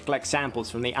easy to collect samples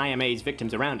from the IMA's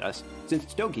victims around us,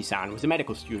 since Togi-san was a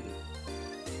medical student.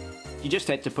 She just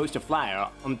had to post a flyer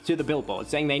onto the billboard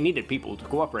saying they needed people to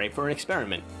cooperate for an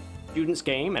experiment. Students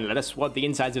came and let us swab the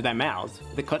insides of their mouths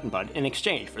with a cotton bud in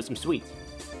exchange for some sweets.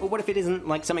 Well, what if it isn't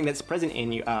like something that's present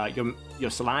in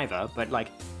your saliva, but like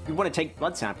you want to take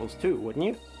blood samples too, wouldn't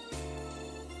you?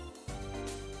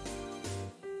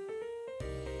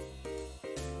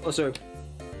 Also,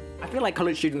 I feel like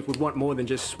college students would want more than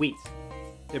just sweets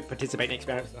to participate in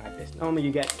experiments like this. Normally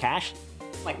you get cash,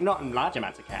 like not in large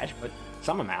amounts of cash, but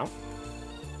some amount.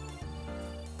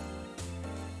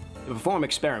 To perform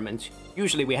experiments,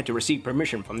 usually we had to receive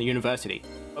permission from the university,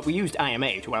 but we used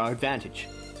IMA to our advantage.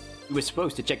 We were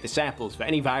supposed to check the samples for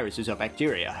any viruses or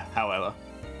bacteria, however.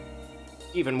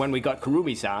 Even when we got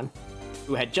Kurumi-san,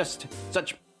 who had just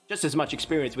as much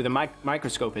experience with a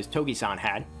microscope as Togi-san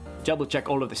had, to double-check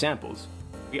all of the samples,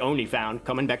 we only found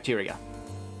common bacteria.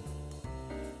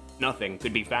 Nothing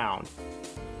could be found.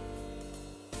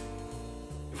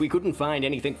 If we couldn't find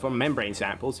anything from membrane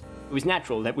samples, it was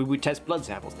natural that we would test blood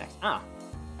samples next.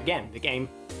 Again, the game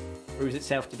proves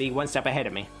itself to be one step ahead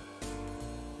of me.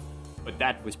 But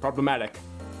that was problematic.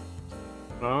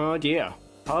 Oh dear,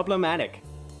 problematic.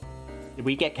 Did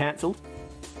we get cancelled?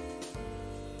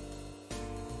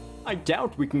 I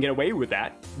doubt we can get away with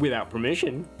that without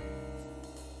permission.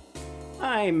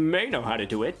 I may know how to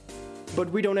do it, but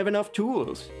we don't have enough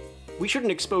tools. We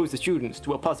shouldn't expose the students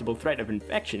to a possible threat of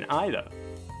infection either.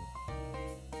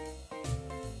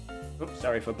 Oops,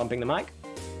 sorry for bumping the mic.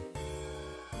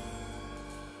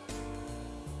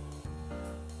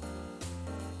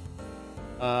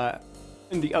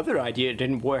 And the other idea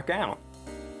didn't work out.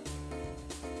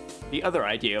 The other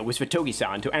idea was for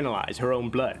Togi-san to analyze her own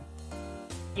blood.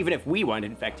 Even if we weren't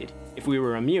infected, if we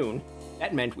were immune,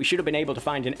 that meant we should have been able to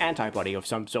find an antibody of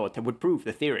some sort that would prove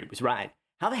the theory was right.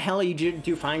 How the hell do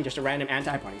you find just a random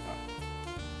antibody,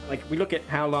 though? Like, we look at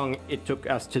how long it took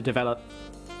us to develop,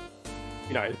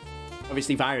 you know,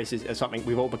 obviously viruses are something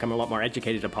we've all become a lot more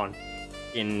educated upon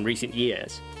in recent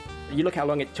years. You look how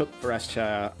long it took for us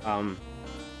to,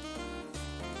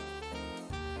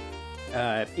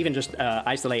 even just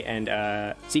isolate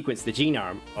and sequence the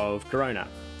genome of corona,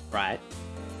 right?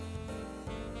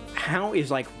 How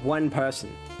is like one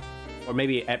person, or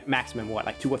maybe at maximum, what,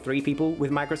 like 2 or 3 people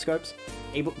with microscopes,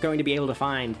 going to be able to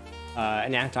find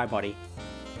an antibody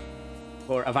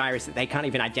for a virus that they can't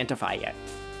even identify yet?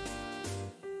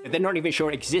 That they're not even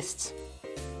sure exists.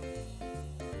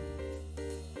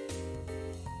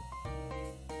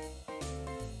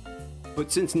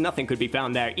 But since nothing could be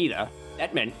found there either,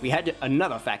 that meant we had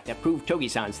another fact that proved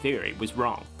Togi-san's theory was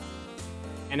wrong.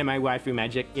 And my waifu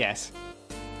magic, yes.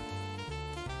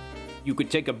 You could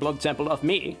take a blood sample of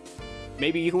me.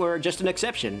 Maybe you were just an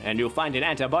exception, and you'll find an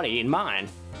antibody in mine.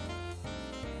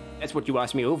 That's what you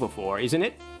asked me over for, isn't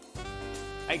it?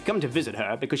 I'd come to visit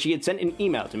her because she had sent an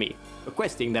email to me,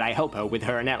 requesting that I help her with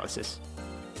her analysis.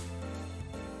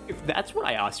 If that's what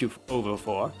I asked you over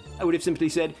for, I would have simply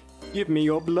said, give me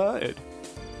your blood.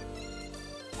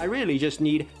 I really just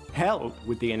need help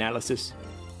with the analysis.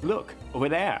 Look, over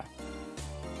there.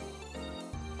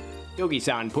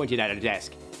 Togi-san pointed at a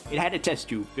desk. It had a test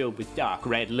tube filled with dark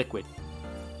red liquid.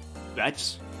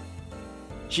 That's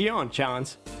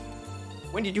Shion-chan's.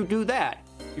 When did you do that?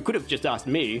 You could have just asked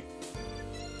me.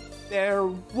 There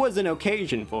was an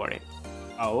occasion for it.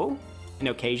 Oh? An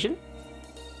occasion?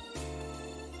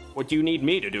 What do you need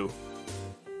me to do?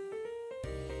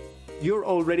 You're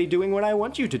already doing what I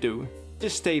want you to do.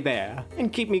 Just stay there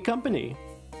and keep me company.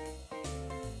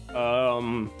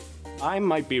 I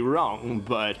might be wrong,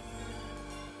 but...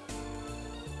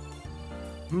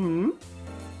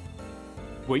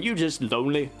 Were you just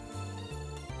lonely?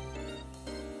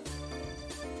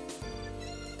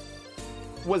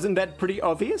 Wasn't that pretty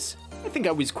obvious? I think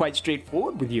I was quite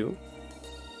straightforward with you.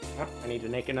 Oh, I need to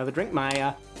make another drink.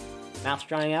 My mouth's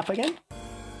drying up again.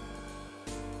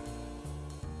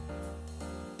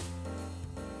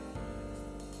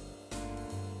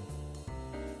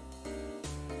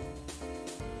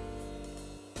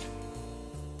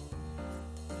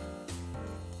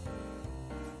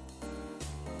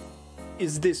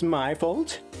 Is this my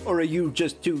fault? Or are you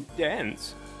just too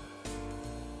dense?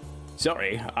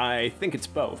 Sorry, I think it's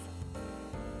both.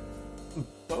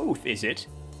 Both, is it?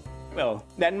 Well,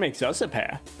 that makes us a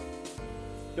pair.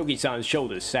 Togi-san's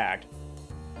shoulders sagged.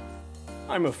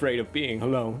 I'm afraid of being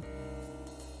alone.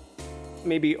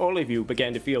 Maybe all of you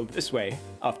began to feel this way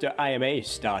after IMA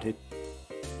started.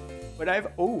 But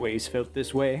I've always felt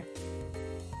this way.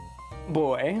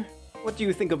 Boy, what do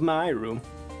you think of my room?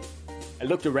 I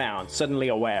looked around, suddenly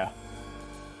aware.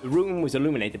 The room was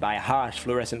illuminated by a harsh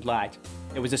fluorescent light.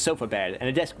 There was a sofa bed and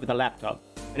a desk with a laptop,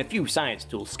 and a few science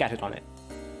tools scattered on it.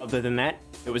 Other than that,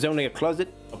 there was only a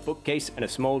closet, a bookcase, and a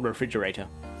small refrigerator.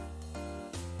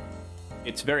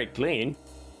 It's very clean.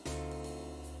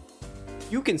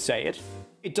 You can say it.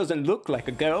 It doesn't look like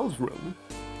a girl's room.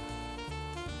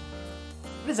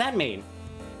 What does that mean?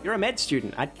 You're a med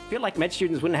student. I feel like med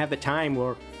students wouldn't have the time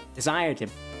or desire to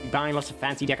be buying lots of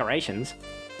fancy decorations.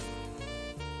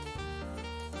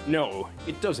 No,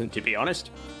 it doesn't, to be honest.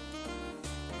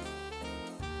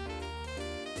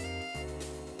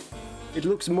 It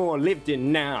looks more lived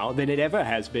in now than it ever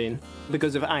has been.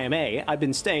 Because of IMA, I've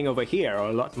been staying over here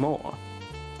a lot more.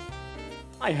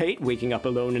 I hate waking up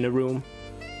alone in a room.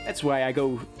 That's why I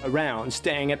go around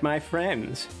staying at my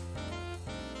friends'.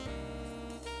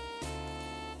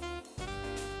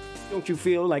 Don't you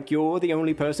feel like you're the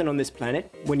only person on this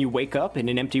planet when you wake up in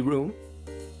an empty room?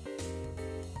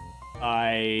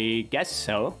 I guess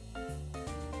so.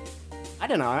 I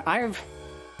don't know, I've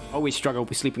always struggled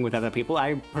with sleeping with other people.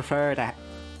 I prefer to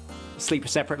sleep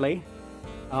separately.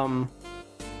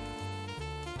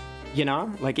 You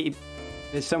know, like,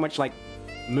 there's so much, like,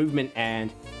 movement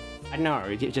and, I don't know,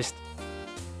 it just...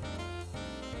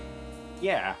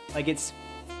 Yeah, like, it's...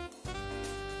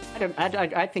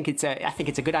 I think it's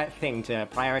a good thing to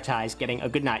prioritize getting a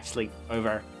good night's sleep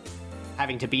over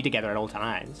having to be together at all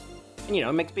times. And, you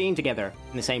know, it makes being together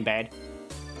in the same bed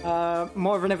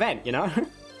more of an event, you know?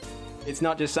 It's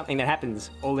not just something that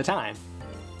happens all the time.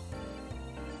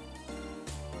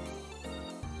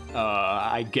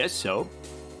 I guess so.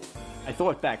 I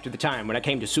thought back to the time when I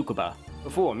came to Tsukuba,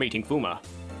 before meeting Fuma.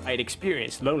 I had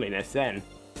experienced loneliness then.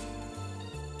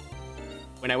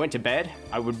 When I went to bed,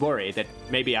 I would worry that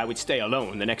maybe I would stay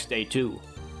alone the next day too.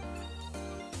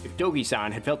 If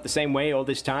Togi-san had felt the same way all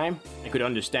this time, I could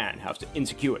understand how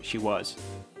insecure she was.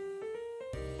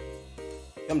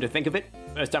 Come to think of it,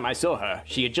 first time I saw her,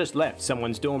 she had just left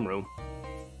someone's dorm room.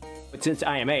 But since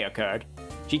IMA occurred,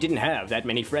 she didn't have that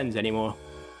many friends anymore.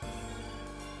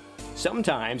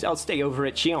 Sometimes I'll stay over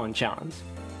at Shion-chan's.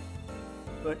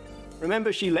 But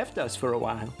remember, she left us for a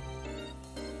while.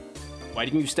 Why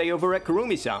didn't you stay over at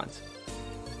Kurumi-san's?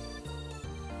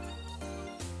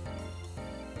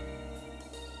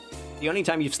 The only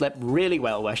time you've slept really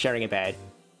well while sharing a bed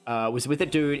was with a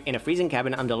dude in a freezing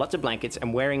cabin under lots of blankets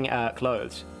and wearing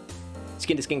clothes.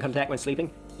 Skin to skin contact when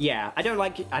sleeping. Yeah, I don't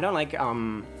like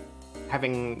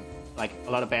having like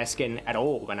a lot of bare skin at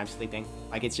all when I'm sleeping.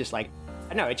 Like it's just like,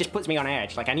 I don't know, it just puts me on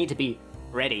edge. Like I need to be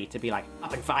ready to be like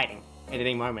up and fighting at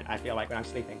any moment. I feel like when I'm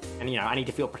sleeping, and you know, I need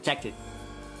to feel protected.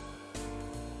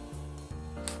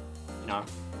 You know,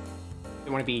 I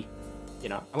want to be, you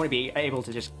know, I want to be able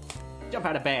to just jump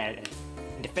out of bed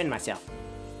and defend myself.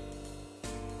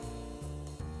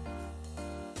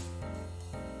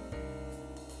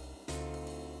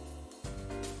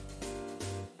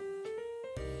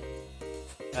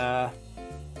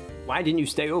 Why didn't you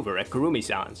stay over at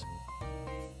Kurumi-san's?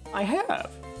 I have.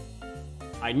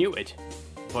 I knew it.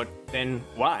 But then,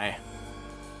 why?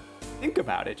 Think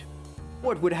about it.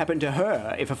 What would happen to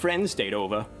her if a friend stayed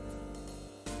over?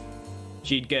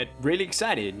 She'd get really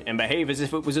excited and behave as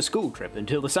if it was a school trip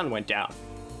until the sun went down.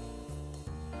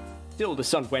 Till the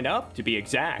sun went up, to be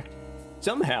exact.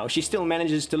 Somehow, she still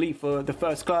manages to leave for the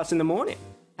first class in the morning.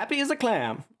 Happy as a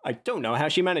clam. I don't know how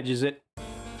she manages it.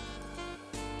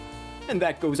 And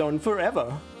that goes on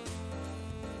forever.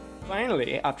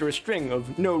 Finally, after a string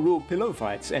of no-rule pillow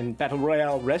fights and battle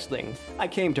royale wrestling, I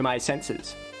came to my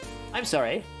senses. I'm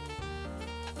sorry.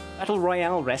 Battle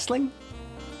royale wrestling?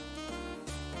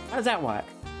 How does that work?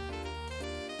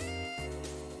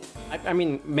 I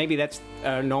mean, maybe that's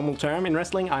a normal term in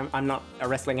wrestling. I'm not a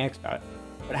wrestling expert.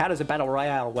 But how does a battle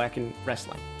royale work in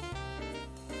wrestling?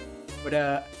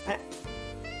 But,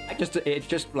 it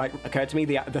just like occurred to me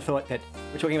the thought that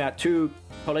we're talking about two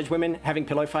college women having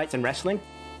pillow fights and wrestling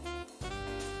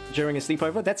during a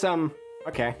sleepover. That's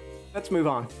okay. Let's move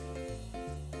on.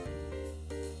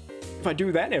 If I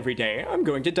do that every day, I'm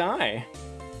going to die.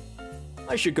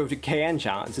 I should go to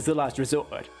Keian-chan's as the last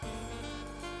resort.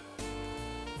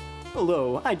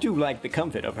 Although I do like the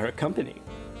comfort of her company.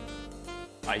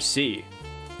 I see.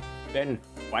 Then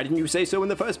why didn't you say so in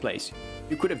the first place?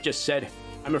 You could have just said,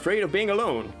 I'm afraid of being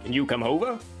alone. Can you come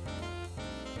over?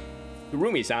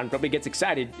 Kurumi-san probably gets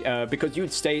excited because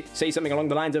you'd say something along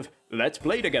the lines of, let's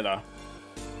play together.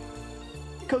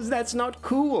 Because that's not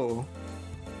cool.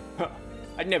 Huh.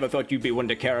 I never thought you'd be one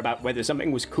to care about whether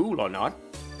something was cool or not.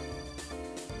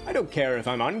 I don't care if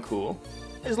I'm uncool,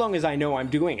 as long as I know I'm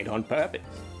doing it on purpose.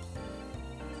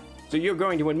 So you're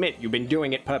going to admit you've been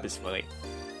doing it purposefully?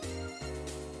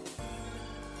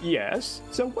 Yes,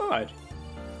 so what?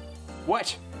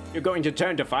 What? You're going to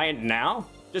turn defiant now?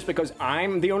 Just because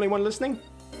I'm the only one listening?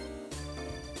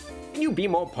 Can you be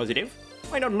more positive?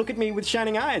 Why not look at me with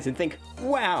shining eyes and think,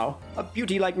 wow, a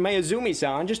beauty like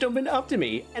Mayuzumi-san just opened up to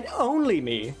me, and only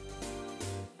me.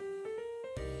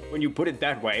 When you put it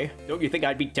that way, don't you think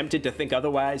I'd be tempted to think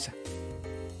otherwise?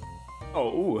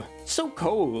 Oh, so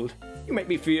cold. You make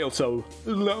me feel so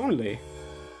lonely.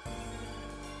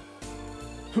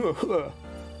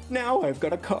 Now I've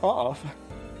got a cough.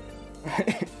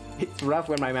 It's rough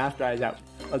when my mouth dries out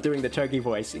while doing the Togi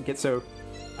voice. It gets so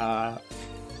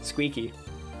squeaky.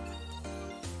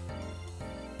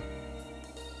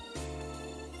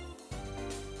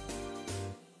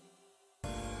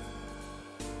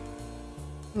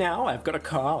 Now I've got a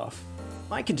cough.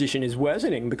 My condition is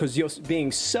worsening because you're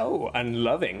being so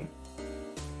unloving.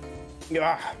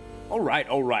 Ah, all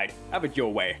right. Have it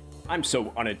your way. I'm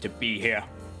so honored to be here.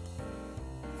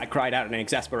 I cried out in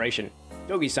exasperation.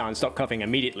 Togi-san stopped coughing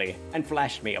immediately and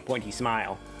flashed me a pointy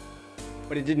smile.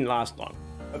 But it didn't last long.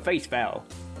 Her face fell,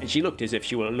 and she looked as if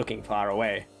she were looking far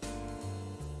away.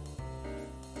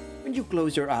 When you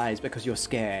close your eyes because you're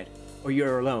scared, or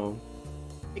you're alone,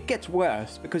 it gets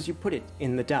worse because you put it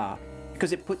in the dark,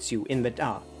 because it puts you in the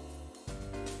dark.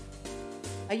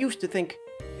 I used to think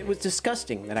it was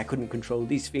disgusting that I couldn't control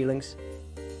these feelings.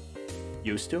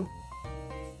 Used to?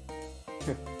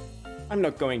 I'm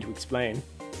not going to explain.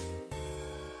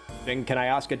 Then can I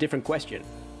ask a different question?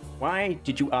 Why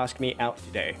did you ask me out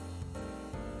today?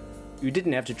 You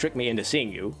didn't have to trick me into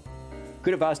seeing you.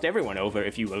 Could have asked everyone over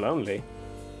if you were lonely.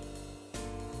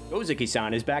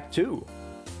 Gozuki-san is back too.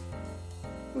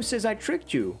 Who says I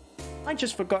tricked you? I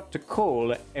just forgot to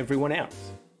call everyone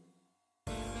else.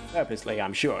 Purposely,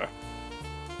 I'm sure.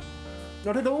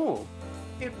 Not at all.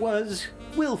 It was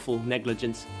willful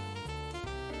negligence.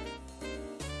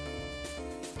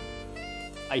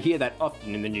 I hear that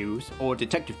often in the news or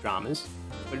detective dramas,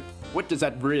 but what does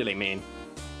that really mean?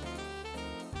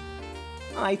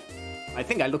 I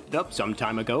think I looked it up some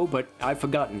time ago, but I've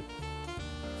forgotten.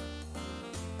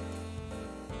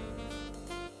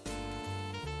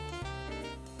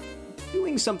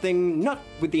 Doing something not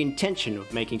with the intention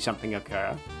of making something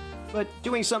occur, but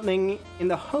doing something in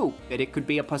the hope that it could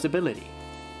be a possibility.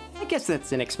 I guess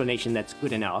that's an explanation that's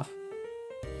good enough.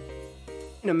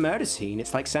 In a murder scene,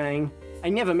 it's like saying, I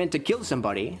never meant to kill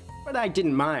somebody, but I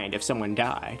didn't mind if someone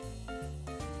died.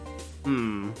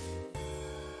 You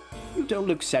don't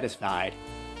look satisfied.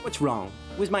 What's wrong?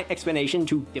 Was my explanation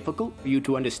too difficult for you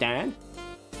to understand?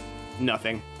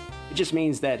 Nothing. It just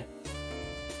means that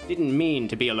didn't mean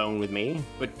to be alone with me,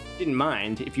 but didn't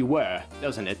mind if you were,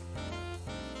 doesn't it?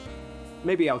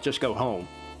 Maybe I'll just go home.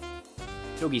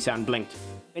 Togi-san blinked,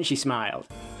 then she smiled.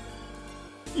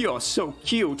 You're so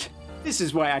cute! This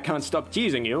is why I can't stop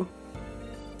teasing you.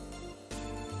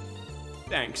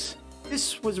 Thanks.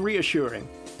 This was reassuring.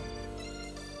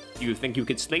 Do you think you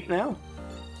could sleep now?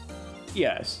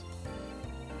 Yes.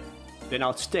 Then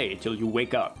I'll stay till you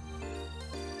wake up.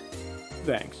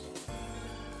 Thanks.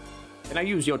 Can I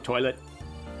use your toilet?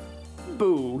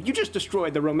 Boo, you just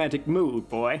destroyed the romantic mood,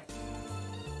 boy.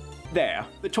 There,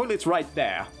 the toilet's right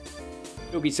there.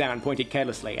 Togi-san pointed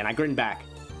carelessly, and I grinned back.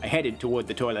 I headed toward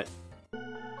the toilet.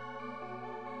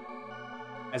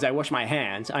 As I washed my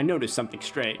hands, I noticed something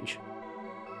strange.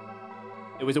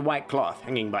 There was a white cloth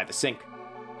hanging by the sink.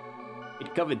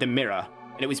 It covered the mirror,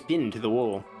 and it was pinned to the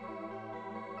wall.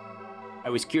 I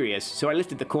was curious, so I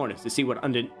lifted the corners to see what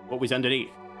was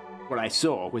underneath. What I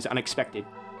saw was unexpected.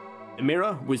 The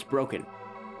mirror was broken.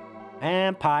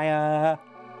 Vampire!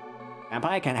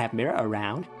 Vampire can't have mirror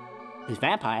around. His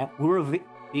vampire will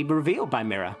be revealed by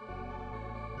mirror.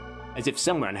 As if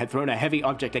someone had thrown a heavy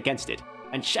object against it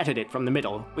and shattered it from the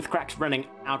middle, with cracks running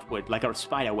outward like a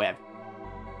spider web.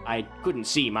 I couldn't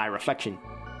see my reflection.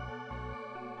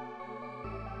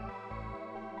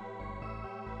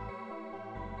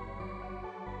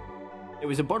 There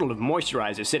was a bottle of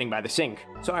moisturizer sitting by the sink,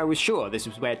 so I was sure this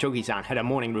was where Togi-san had a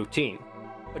morning routine.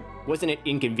 But wasn't it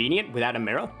inconvenient without a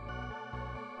mirror?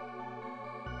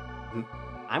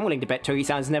 I'm willing to bet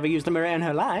Togi-san's never used a mirror in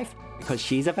her life, because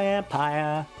she's a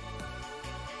vampire.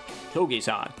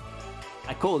 Togi-san.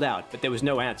 I called out, but there was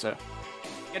no answer.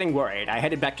 Getting worried, I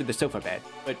headed back to the sofa bed,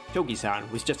 but Togi-san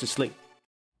was just asleep.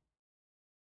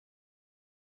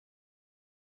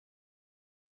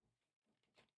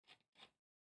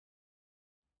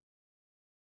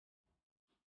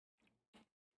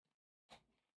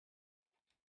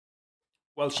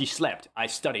 While she slept, I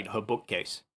studied her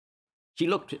bookcase. She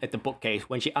looked at the bookcase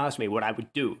when she asked me what I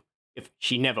would do if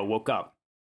she never woke up.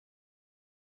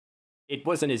 It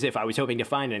wasn't as if I was hoping to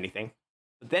find anything,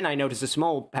 but then I noticed a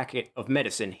small packet of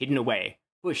medicine hidden away,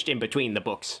 pushed in between the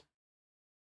books.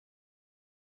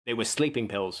 They were sleeping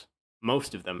pills.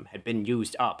 Most of them had been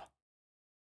used up.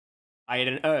 I had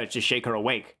an urge to shake her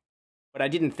awake, but I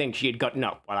didn't think she had gotten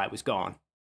up while I was gone.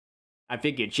 I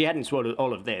figured she hadn't swallowed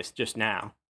all of this just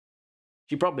now.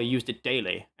 She probably used it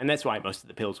daily, and that's why most of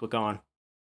the pills were gone.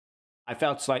 I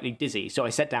felt slightly dizzy, so I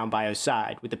sat down by her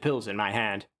side with the pills in my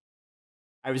hand.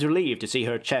 I was relieved to see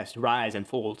her chest rise and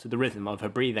fall to the rhythm of her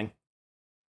breathing.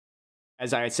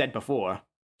 As I had said before,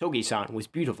 Togi-san was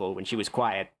beautiful when she was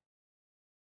quiet.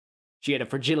 She had a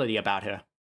fragility about her,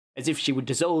 as if she would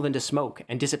dissolve into smoke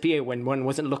and disappear when one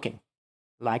wasn't looking.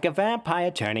 Like a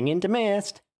vampire turning into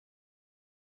mist.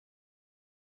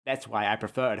 That's why I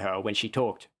preferred her when she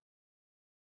talked.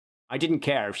 I didn't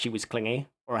care if she was clingy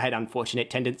or had unfortunate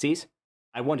tendencies.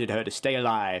 I wanted her to stay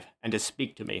alive and to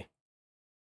speak to me.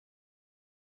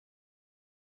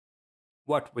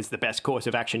 What was the best course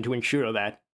of action to ensure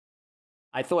that?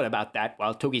 I thought about that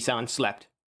while Togi-san slept.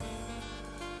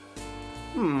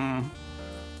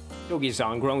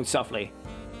 Togi-san groaned softly.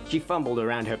 She fumbled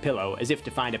around her pillow as if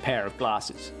to find a pair of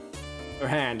glasses. Her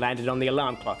hand landed on the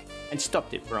alarm clock and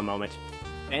stopped it for a moment,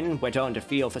 then went on to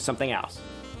feel for something else.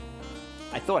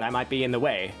 I thought I might be in the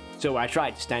way, so I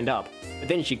tried to stand up, but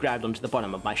then she grabbed onto the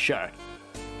bottom of my shirt.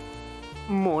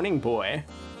 Morning, boy.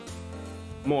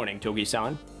 Morning,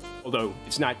 Togi-san. Although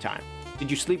it's nighttime. Did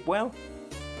you sleep well?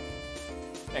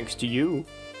 Thanks to you.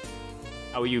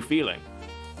 How are you feeling?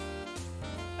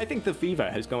 I think the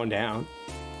fever has gone down.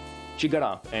 She got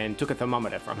up and took a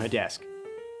thermometer from her desk.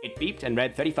 It beeped and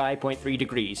read 35.3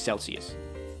 degrees Celsius.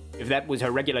 If that was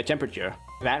her regular temperature,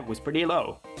 that was pretty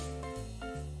low.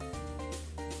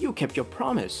 You kept your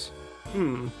promise.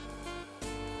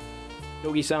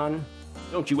 Togi-san,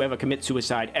 don't you ever commit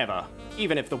suicide ever.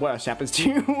 Even if the worst happens to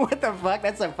you. What the fuck?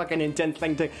 That's a fucking intense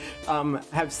thing to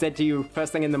have said to you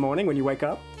first thing in the morning when you wake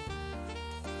up.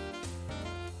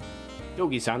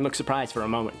 Togi-san looked surprised for a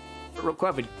moment, but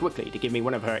recovered quickly to give me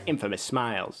one of her infamous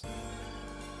smiles.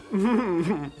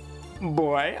 Boy,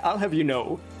 I'll have you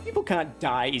know, people can't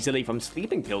die easily from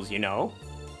sleeping pills, you know.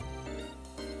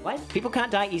 What? People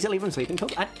can't die easily from sleeping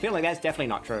pills? I feel like that's definitely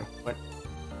not true, but...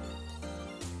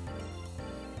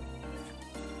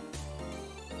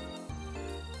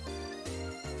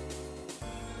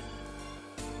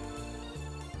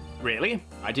 Really?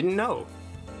 I didn't know.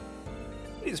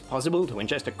 It is possible to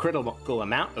ingest a critical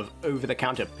amount of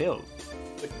over-the-counter pills,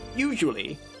 but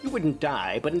usually you wouldn't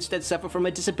die, but instead suffer from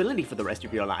a disability for the rest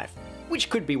of your life,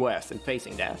 which could be worse than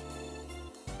facing death.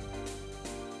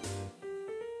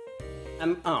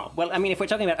 Oh, well, I mean, if we're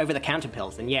talking about over-the-counter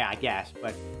pills, then yeah, I guess,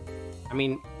 but, I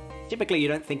mean, typically you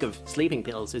don't think of sleeping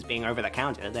pills as being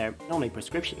over-the-counter, they're normally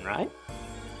prescription, right?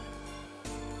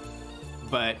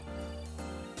 But,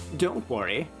 don't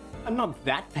worry, I'm not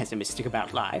that pessimistic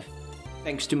about life,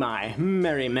 thanks to my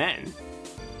merry men.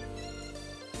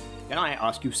 Can I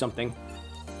ask you something?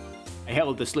 I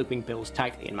held the sleeping pills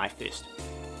tightly in my fist.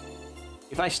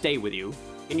 If I stay with you,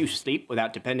 can you sleep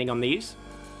without depending on these?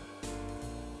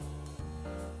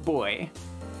 Boy,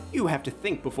 you have to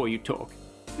think before you talk.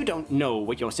 You don't know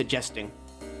what you're suggesting.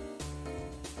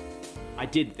 I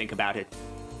did think about it.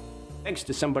 Thanks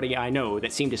to somebody I know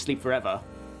that seemed to sleep forever,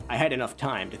 I had enough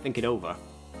time to think it over.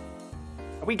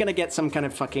 Are we gonna get some kind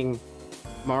of fucking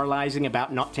moralizing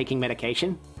about not taking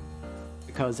medication?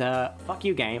 Because, fuck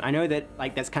you, game. I know that,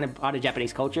 like, that's kind of part of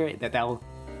Japanese culture, that they'll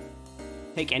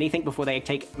take anything before they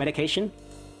take medication,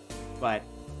 but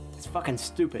it's fucking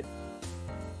stupid.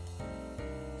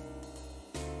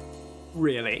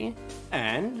 Really?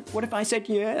 And what if I said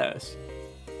yes?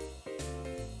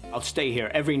 I'll stay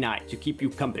here every night to keep you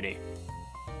company.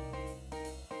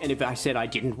 And if I said I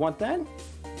didn't want that?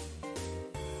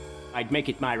 I'd make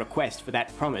it my request for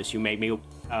that promise you made me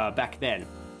back then.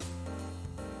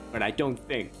 But I don't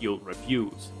think you'll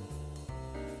refuse.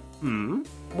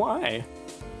 Why?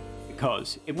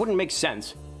 Because it wouldn't make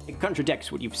sense. It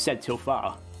contradicts what you've said so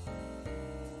far.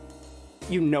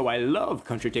 You know I love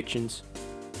contradictions.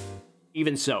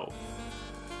 Even so,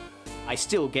 I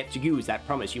still get to use that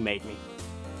promise you made me.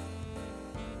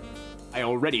 I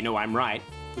already know I'm right.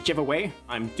 Whichever way,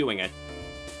 I'm doing it.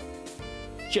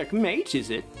 Checkmate, is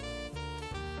it?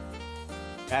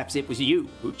 Perhaps it was you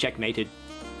who checkmated.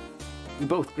 We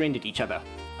both grinned at each other,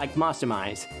 like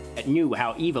masterminds that knew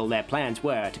how evil their plans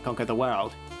were to conquer the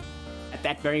world. At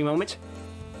that very moment,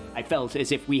 I felt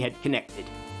as if we had connected.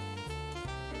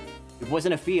 It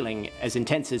wasn't a feeling as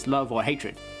intense as love or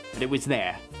hatred, but it was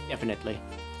there, definitely.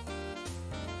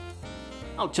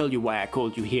 I'll tell you why I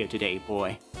called you here today,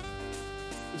 boy.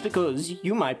 It's because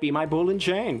you might be my ball and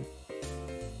chain.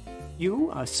 You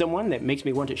are someone that makes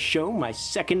me want to show my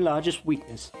second largest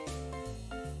weakness.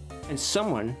 And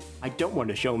someone I don't want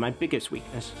to show my biggest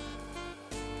weakness.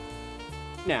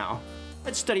 Now,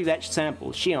 let's study that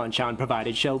sample Shion-chan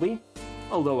provided, shall we?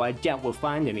 Although I doubt we'll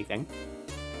find anything.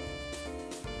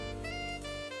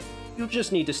 You'll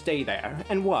just need to stay there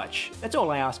and watch. That's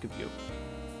all I ask of you.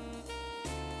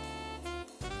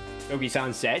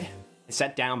 Togi-san said, and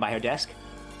sat down by her desk.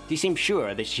 She seemed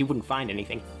sure that she wouldn't find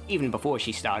anything, even before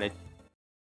she started.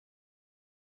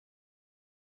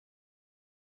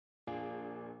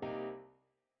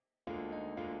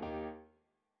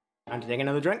 Time to take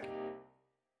another drink.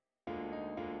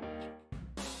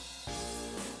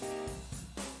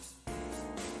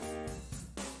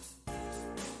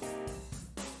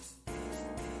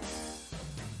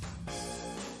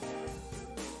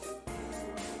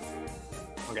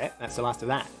 Okay, that's the last of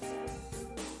that.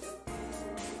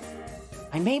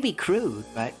 I may be crude,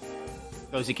 but...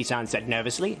 Kozuki-san said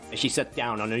nervously, as she sat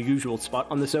down on her usual spot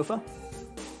on the sofa.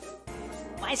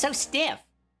 Why so stiff?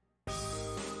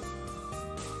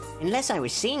 Unless I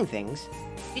was seeing things,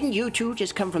 didn't you two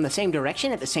just come from the same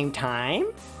direction at the same time?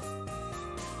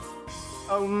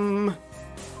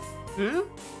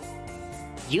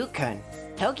 Yukon,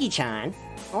 Togi-chan,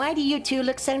 why do you two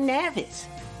look so nervous?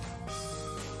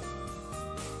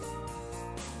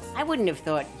 I wouldn't have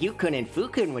thought Yukon and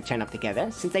Fukun would turn up together,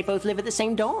 since they both live at the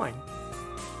same dorm.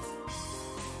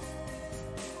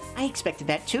 I expected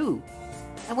that too.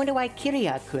 I wonder why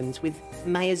Kirya-kun's with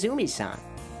Mayuzumi-san.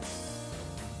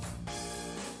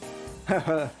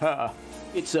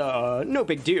 It's, no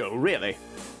big deal, really.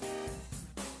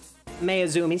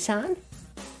 Mayuzumi-san?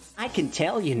 I can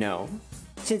tell, you know.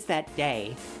 Since that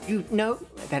day, you know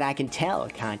that I can tell,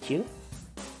 can't you?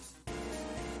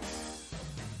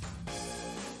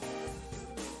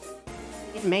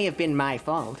 It may have been my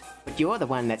fault, but you're the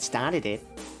one that started it.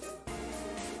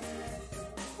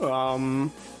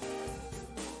 I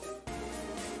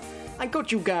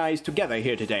got you guys together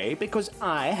here today because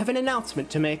I have an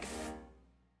announcement to make.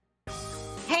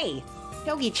 Hey,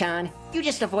 Togi-chan, you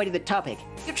just avoided the topic.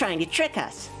 You're trying to trick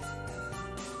us.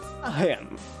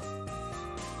 Ahem.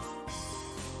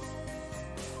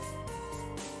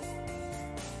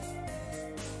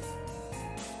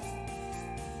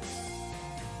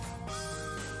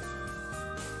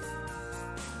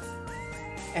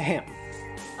 Ahem.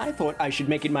 I thought I should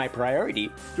make it my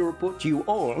priority to report to you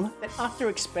all that after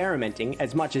experimenting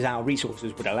as much as our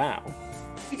resources would allow,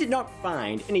 we did not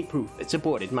find any proof that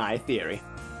supported my theory.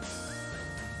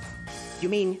 You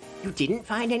mean you didn't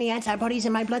find any antibodies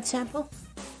in my blood sample?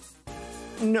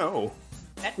 No.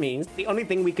 That means the only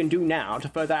thing we can do now to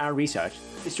further our research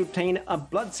is to obtain a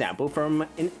blood sample from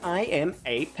an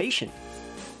IMA patient.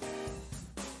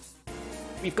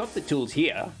 We've got the tools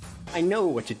here. I know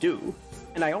what to do.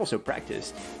 And I also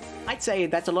practiced. I'd say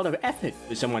that's a lot of effort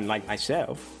for someone like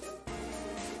myself.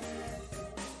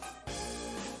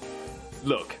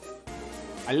 Look,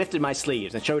 I lifted my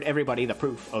sleeves and showed everybody the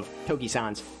proof of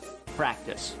Togi-san's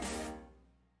practice.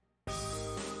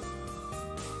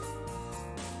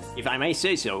 If I may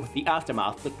say so, the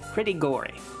aftermath looked pretty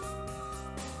gory.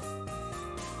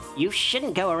 You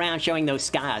shouldn't go around showing those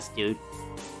scars, dude.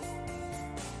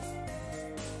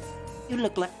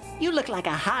 You look like a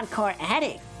hardcore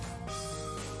addict.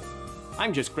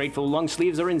 I'm just grateful long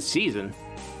sleeves are in season.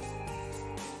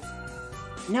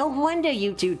 No wonder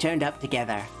you two turned up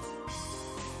together.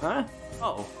 Huh?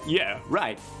 Oh, yeah,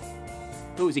 right.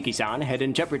 Kozuki-san had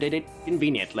interpreted it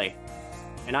conveniently,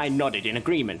 and I nodded in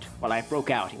agreement while I broke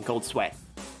out in cold sweat.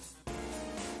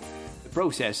 The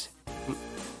process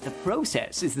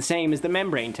is the same as the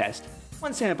membrane test.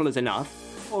 One sample is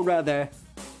enough, or rather,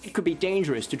 it could be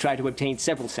dangerous to try to obtain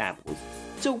several samples,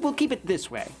 so we'll keep it this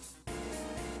way.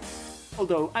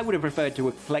 Although I would have preferred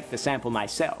to collect the sample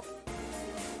myself.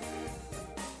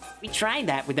 We tried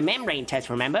that with the membrane test,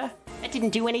 remember? That didn't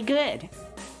do any good.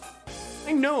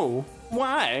 I know.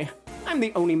 Why? I'm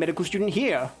the only medical student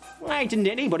here. Why didn't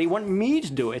anybody want me to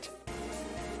do it?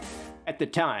 At the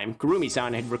time,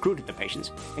 Kurumi-san had recruited the patients,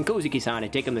 and Kozuki-san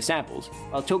had taken the samples,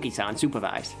 while Togi-san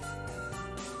supervised.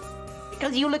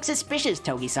 Because you look suspicious,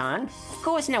 Togi-san. Of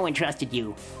course no one trusted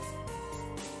you.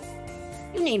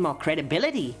 You need more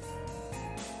credibility.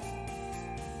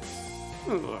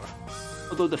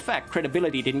 Although the fact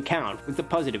credibility didn't count was the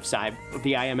positive side of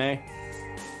the IMA.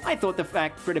 I thought the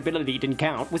fact credibility didn't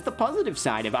count was the positive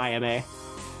side of IMA.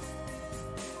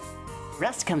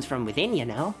 Rust comes from within, you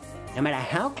know. No matter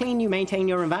how clean you maintain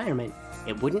your environment,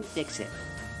 it wouldn't fix it.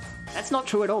 That's not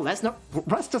true at all.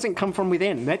 Rust doesn't come from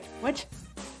within. What?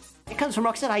 It comes from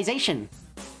oxidization.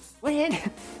 Weird.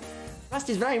 Rust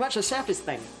is very much a surface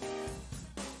thing.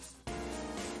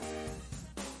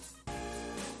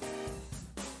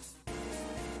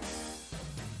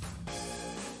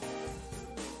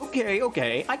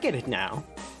 Okay, I get it now.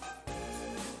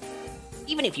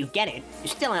 Even if you get it, you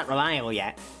still aren't reliable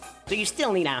yet. So you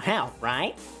still need our help,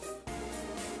 right?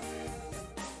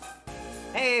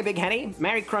 Hey, Big Henny.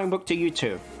 Merry Chromebook to you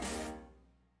too.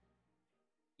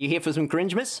 You here for some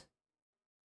Cringemas?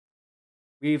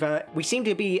 We seem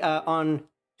to be on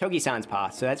Togi-san's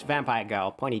path, so that's Vampire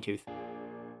Girl, Pointy Tooth.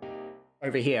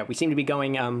 Over here, we seem to be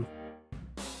going,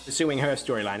 pursuing her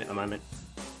storyline at the moment.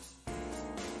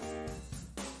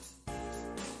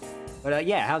 But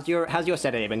yeah, how's your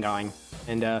Saturday been going?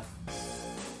 And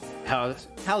how's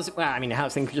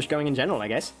things just going in general, I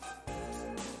guess?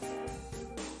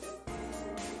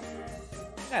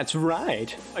 That's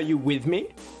right. Are you with me?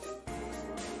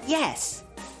 Yes.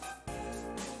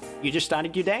 You just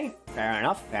started your day? Fair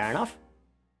enough, fair enough.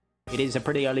 It is a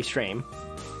pretty early stream.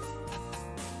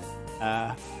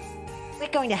 We're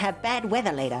going to have bad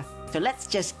weather later, so let's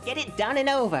just get it done and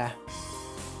over.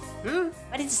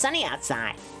 But it's sunny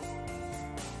outside.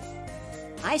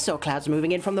 I saw clouds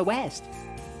moving in from the west.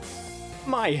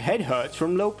 My head hurts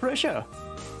from low pressure.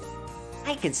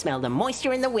 I can smell the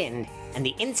moisture in the wind, and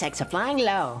the insects are flying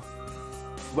low.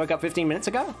 Woke up 15 minutes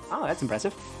ago? Oh, that's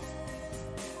impressive.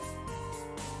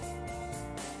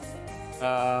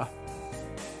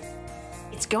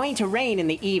 It's going to rain in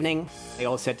the evening. They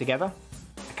all said together.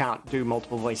 I can't do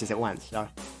multiple voices at once, so...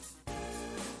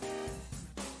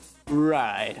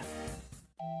 Right.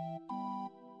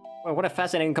 Well, what a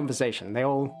fascinating conversation. They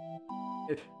all...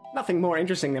 Nothing more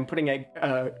interesting than putting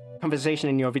a conversation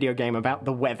in your video game about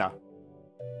the weather.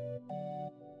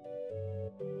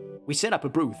 We set up a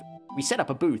booth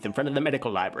in front of the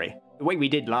medical library, the way we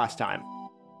did last time.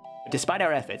 but despite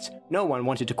our efforts, no one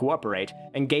wanted to cooperate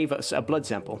and gave us a blood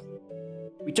sample.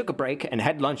 We took a break and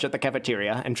had lunch at the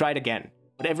cafeteria and tried again,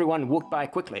 but everyone walked by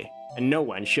quickly, and no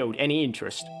one showed any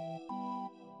interest.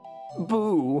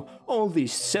 Boo! All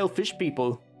these selfish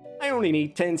people. I only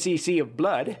need 10 cc of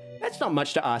blood. That's not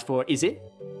much to ask for, is it?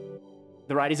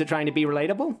 The writers are trying to be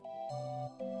relatable?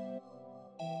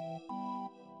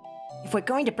 If we're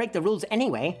going to break the rules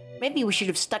anyway, maybe we should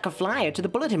have stuck a flyer to the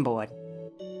bulletin board.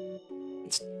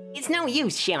 It's no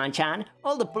use, Xian-chan.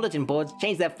 All the bulletin boards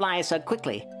change their flyers so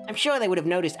quickly. I'm sure they would have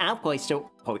noticed our poster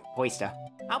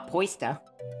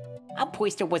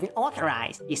wasn't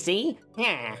authorized, you see?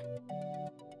 Yeah.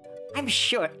 I'm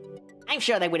sure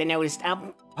they would have noticed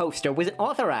our poster wasn't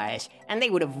authorized, and they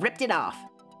would have ripped it off.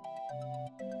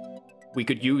 We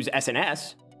could use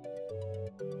SNS.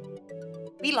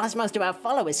 We lost most of our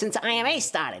followers since IMA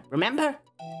started, remember?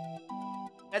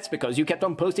 That's because you kept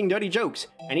on posting dirty jokes,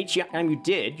 and each time you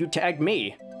did, you tagged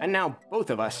me, and now both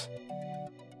of us.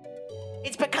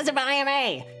 It's because of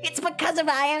IMA! It's because of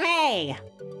IMA!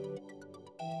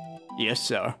 Yes,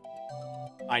 sir.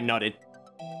 I nodded.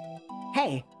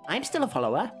 Hey, I'm still a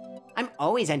follower. I'm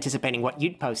always anticipating what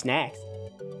you'd post next.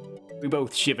 We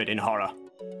both shivered in horror.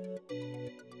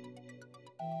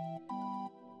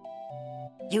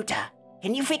 Yuta,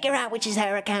 can you figure out which is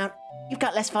her account? You've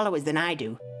got less followers than I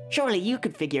do. Surely you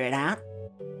could figure it out.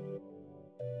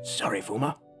 Sorry,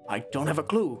 Fuma. I don't have a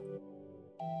clue.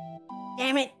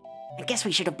 Damn it. I guess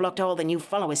we should have blocked all the new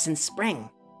followers since spring.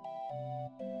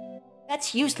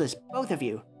 That's useless, both of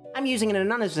you. I'm using an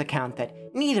anonymous account that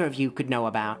neither of you could know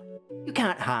about. You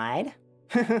can't hide.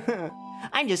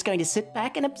 I'm just going to sit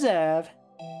back and observe.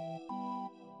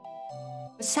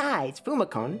 Besides,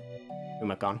 Fuma-kun,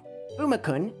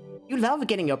 you love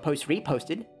getting your posts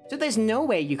reposted, so there's no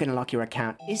way you can unlock your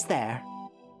account, is there?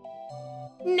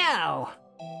 No!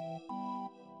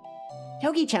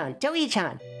 Togi-chan,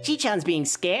 Chi-chan's being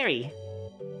scary.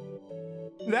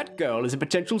 That girl is a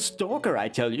potential stalker, I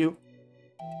tell you.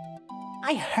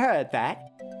 I heard that.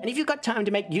 And if you've got time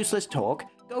to make useless talk,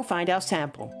 go find our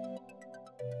sample.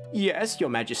 Yes, your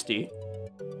majesty.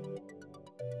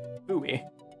 Ooey,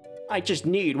 I just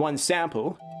need one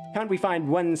sample. Can't we find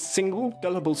one single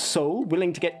gullible soul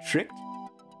willing to get tricked?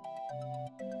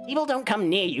 People don't come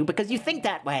near you because you think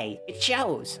that way. It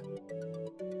shows.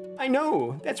 I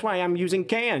know. That's why I'm using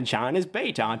Keian-chan as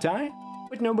bait, aren't I?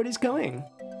 But nobody's coming.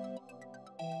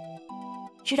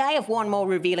 Should I have worn more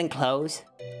revealing clothes?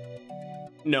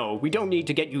 No, we don't need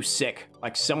to get you sick,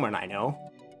 like someone I know.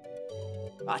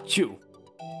 Achoo.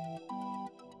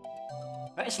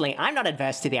 Personally, I'm not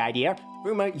adverse to the idea.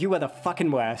 Fuma, you are the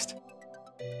fucking worst.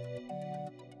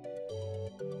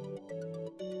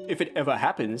 If it ever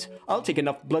happens, I'll take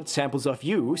enough blood samples off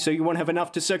you so you won't have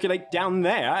enough to circulate down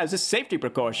there as a safety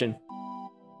precaution.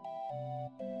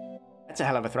 That's a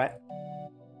hell of a threat.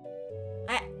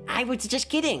 I was just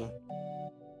kidding.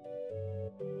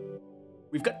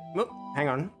 We've got... Oh, hang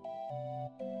on.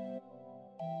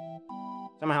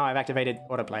 Somehow I've activated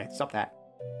autoplay. Stop that.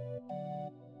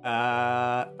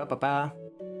 I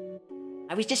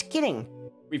was just kidding.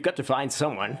 We've got to find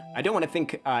someone. I don't want to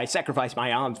think I sacrificed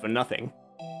my arms for nothing.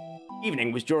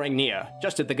 Evening was drawing near,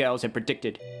 just as the girls had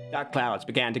predicted. Dark clouds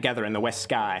began to gather in the west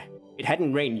sky. It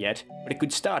hadn't rained yet, but it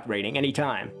could start raining any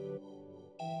time.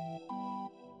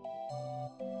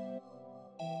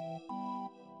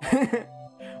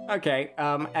 Okay,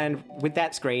 and with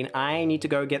that screen, I need to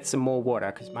go get some more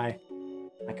water, because my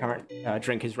current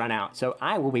drink has run out. So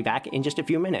I will be back in just a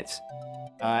few minutes.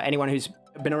 Anyone who's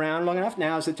been around long enough,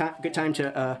 now's the good time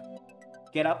to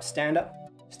get up, stand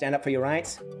up for your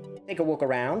rights, take a walk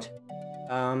around.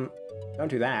 Don't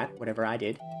do that, whatever I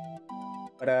did.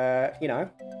 But, you know,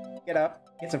 get up,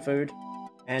 get some food,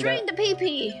 and... Drain the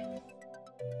pee-pee!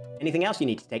 Anything else you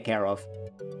need to take care of?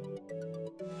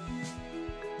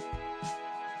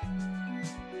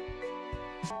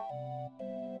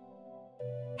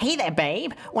 Hey there,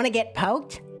 babe. Want to get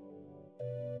poked?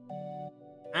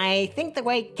 I think the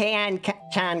way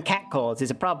Keian-chan catcalls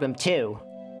is a problem, too.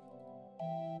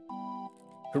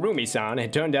 Kurumi-san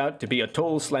had turned out to be a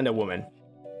tall, slender woman.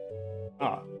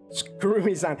 Ah,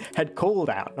 Kurumi-san had called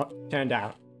out, not turned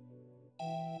out.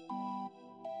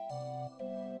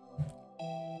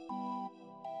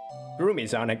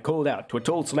 Kurumi-san had called out to a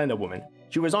tall, slender woman.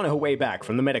 She was on her way back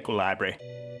from the medical library.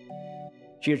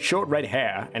 She had short red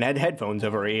hair and had headphones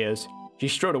over her ears. She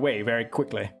strode away very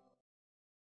quickly.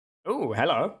 Ooh,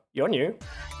 hello. You're new.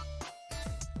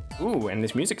 Ooh, and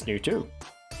this music's new too.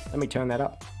 Let me turn that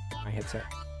up. My headset.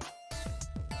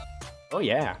 Oh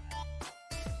yeah.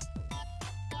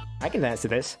 I can dance to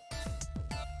this.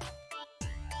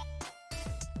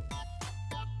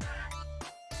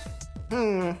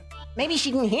 Maybe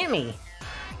she didn't hear me.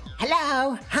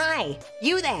 Hello? Hi?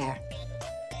 You there?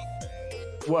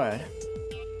 What?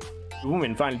 The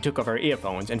woman finally took off her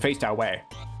earphones and faced our way.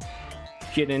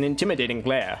 She had an intimidating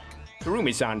glare.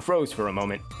 Kurumi-san froze for a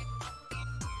moment.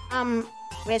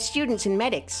 We're students and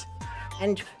medics,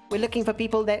 and we're looking for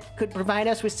people that could provide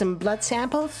us with some blood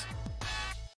samples.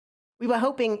 We were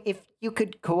hoping if you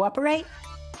could cooperate.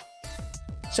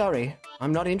 Sorry,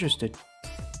 I'm not interested.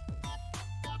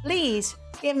 Please,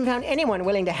 we haven't found anyone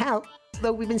willing to help,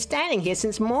 though we've been standing here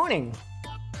since morning.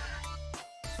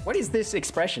 What is this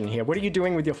expression here? What are you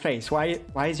doing with your face? Why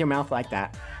is your mouth like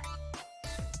that?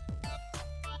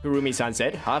 Kurumi-san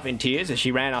said, half in tears as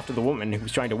she ran after the woman who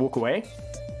was trying to walk away.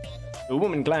 The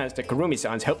woman glanced at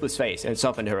Kurumi-san's helpless face and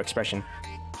softened her expression.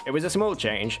 It was a small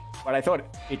change, but I thought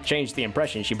it changed the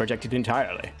impression she projected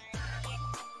entirely.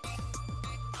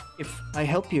 If I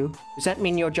help you, does that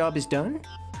mean your job is done?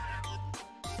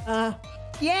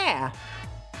 Yeah.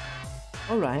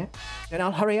 Alright, then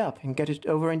I'll hurry up and get it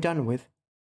over and done with.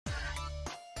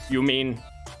 You mean?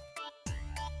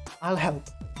 I'll help.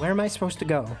 Where am I supposed to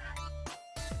go?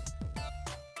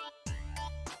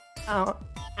 Oh,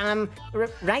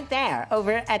 right there,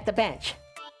 over at the bench.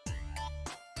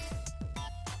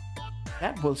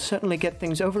 That will certainly get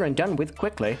things over and done with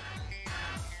quickly.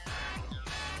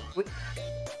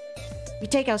 We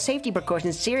take our safety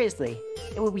precautions seriously.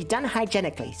 It will be done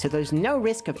hygienically, so there's no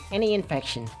risk of any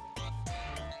infection.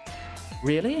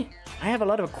 Really? I have a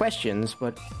lot of questions,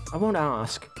 but I won't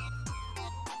ask.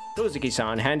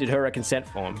 Tozuki-san handed her a consent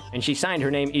form, and she signed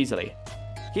her name easily.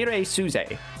 Kirei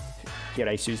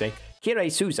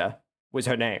Souza was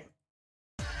her name.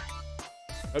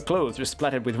 Her clothes were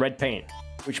splattered with red paint,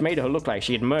 which made her look like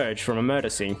she had emerged from a murder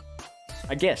scene.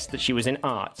 I guessed that she was in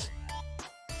arts.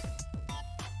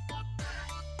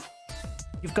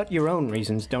 You've got your own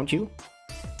reasons, don't you?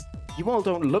 You all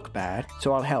don't look bad,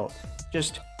 so I'll help.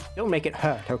 Just don't make it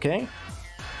hurt, okay?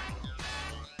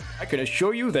 I can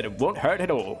assure you that it won't hurt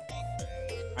at all.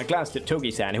 I glanced at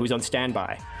Togi-san, who was on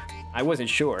standby. I wasn't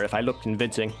sure if I looked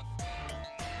convincing.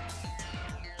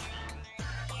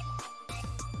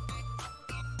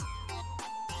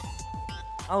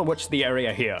 I'll watch the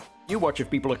area here. You watch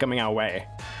if people are coming our way.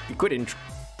 It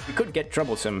could get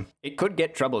troublesome. It could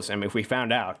get troublesome if we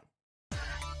found out.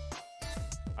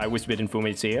 I whispered in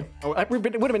Fumi's ear. Oh, it would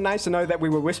have been nice to know that we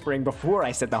were whispering before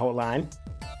I said the whole line.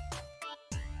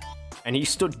 And he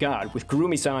stood guard with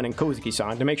Kurumi-san and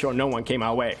Kozuki-san to make sure no one came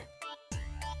our way.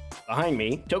 Behind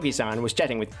me, Togi-san was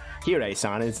chatting with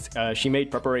Kirei-san as she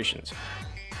made preparations.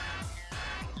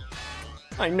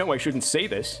 I know I shouldn't say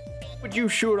this, but you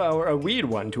sure are a weird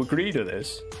one to agree to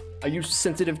this. Are you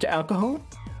sensitive to alcohol?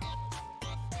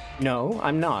 No,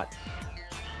 I'm not.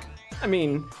 I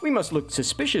mean, we must look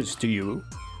suspicious to you.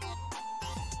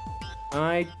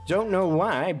 I don't know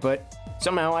why, but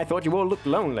somehow I thought you all looked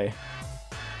lonely.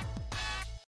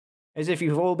 As if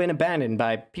you've all been abandoned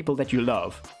by people that you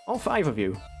love. All 5 of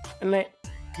you. And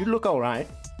you look alright.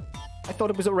 I thought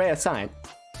it was a rare sight.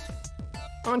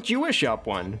 Aren't you a sharp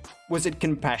one? Was it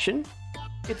compassion?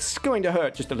 It's going to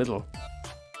hurt just a little.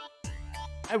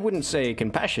 I wouldn't say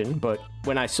compassion, but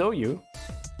when I saw you,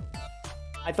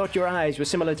 I thought your eyes were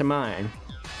similar to mine.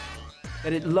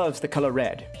 That it loves the color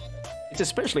red. It's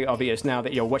especially obvious now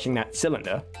that you're watching that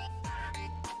cylinder.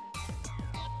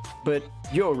 But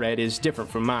your red is different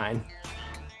from mine.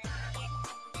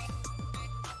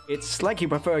 It's like you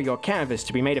prefer your canvas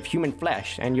to be made of human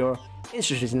flesh, and you're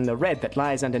interested in the red that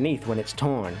lies underneath when it's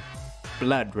torn.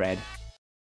 Blood red.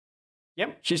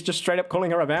 Yep, she's just straight up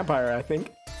calling her a vampire, I think.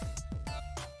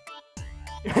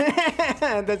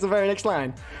 That's the very next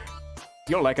line.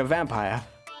 You're like a vampire.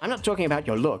 I'm not talking about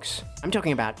your looks. I'm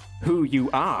talking about who you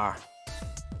are.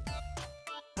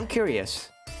 I'm curious.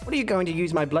 What are you going to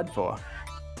use my blood for?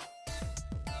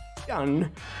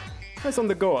 Done. Press on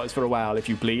the gauze for a while, if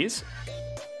you please.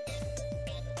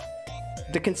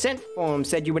 The consent form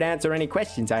said you would answer any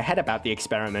questions I had about the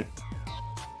experiment.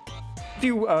 If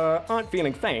you aren't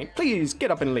feeling faint, please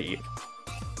get up and leave.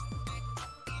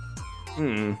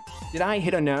 Did I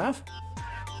hit a nerve?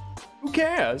 Who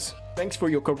cares? Thanks for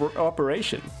your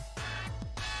cooperation.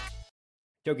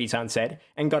 Togi-san said,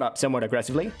 and got up somewhat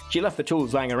aggressively. She left the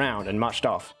tools lying around and marched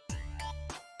off.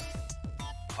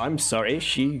 I'm sorry,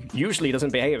 she usually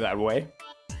doesn't behave that way.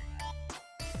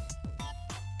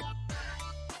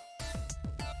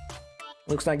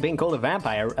 Looks like being called a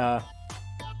vampire,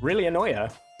 really annoy her.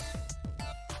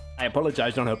 I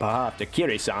apologized on her behalf to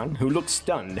Kiri-san, who looked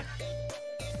stunned.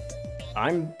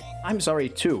 I'm sorry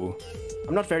too.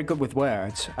 I'm not very good with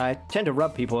words. I tend to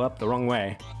rub people up the wrong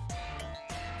way.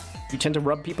 You tend to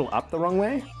rub people up the wrong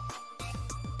way?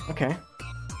 Okay.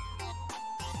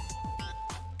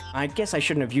 I guess I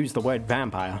shouldn't have used the word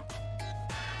vampire.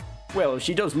 Well,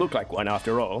 she does look like one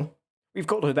after all. We've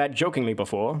called her that jokingly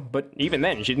before, but even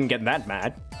then she didn't get that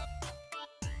mad.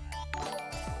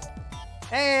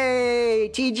 Hey,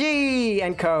 TG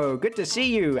and co, good to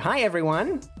see you. Hi,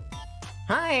 everyone.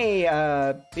 Hi,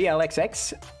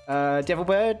 BLXX,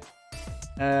 Devilbird,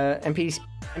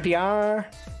 NPR.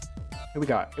 Who we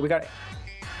got?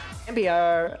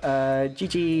 NPR,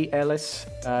 GG Ellis,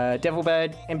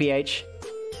 Devilbird, MBH.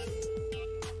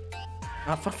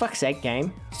 Oh, for fuck's sake,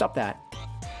 game. Stop that.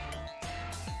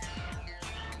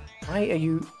 Why are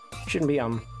you... Shouldn't be,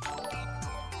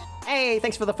 Hey,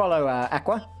 thanks for the follow,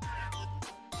 Aqua.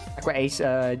 Aqua Ace,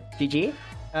 GG.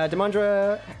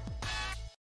 Demondra...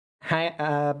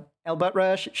 Hi, Albert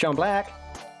Rush, Sean Black.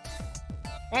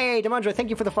 Hey, Demondra, thank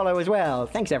you for the follow as well.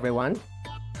 Thanks, everyone.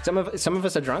 Some of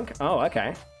us are drunk. Oh,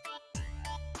 okay.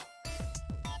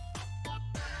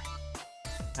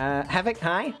 Havoc,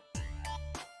 hi.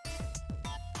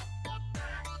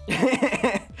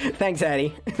 Thanks,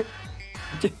 Addy.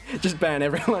 Just ban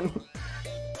everyone.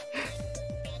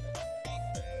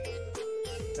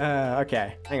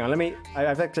 Okay, hang on,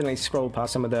 I've accidentally scrolled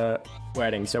past some of the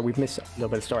wording, so we've missed a little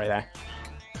bit of story there.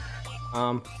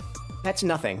 That's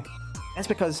nothing. That's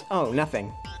because, oh,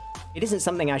 nothing. It isn't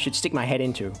something I should stick my head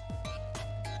into.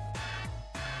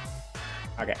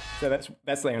 Okay, so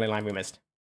that's the only line we missed.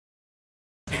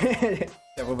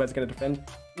 Devilbird's gonna defend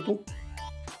people.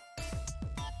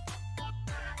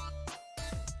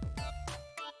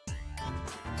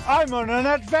 I'm on an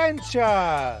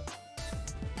adventure!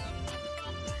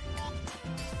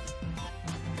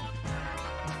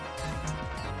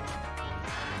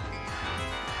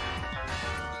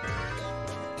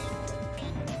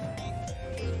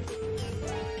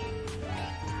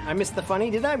 I missed the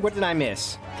funny, did I? What did I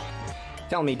miss?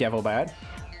 Tell me, Devilbird.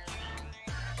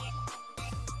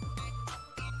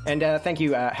 And thank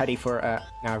you, Hattie, for...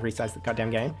 now I've resized the goddamn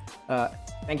game.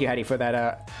 Thank you, Hattie, for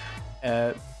that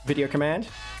video command.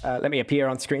 Let me appear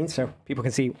on screen so people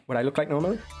can see what I look like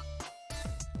normally.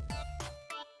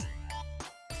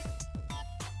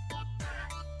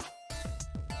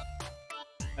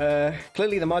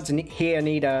 Clearly the mods here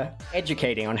need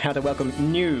educating on how to welcome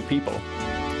new people.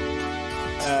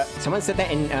 Someone said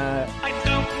that in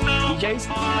TJs?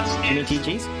 You mean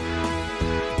TGs?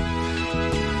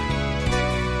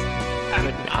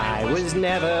 But I was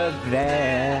never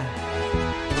there.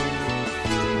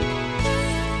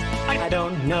 I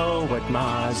don't know what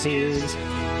Mars is.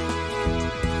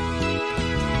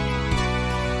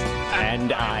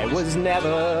 And I was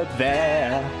never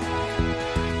there.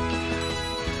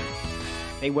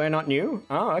 They were not new?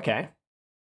 Oh, okay.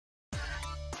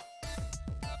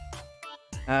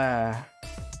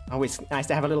 Always nice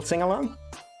to have a little sing-along.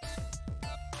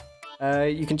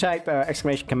 You can type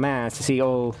exclamation commands to see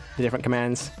all the different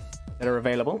commands that are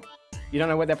available. You don't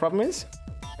know what their problem is?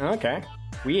 Okay.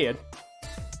 Weird.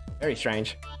 Very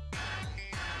strange.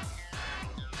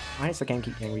 Why does the game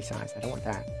keep getting resized? I don't want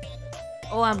that.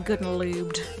 Oh, I'm good and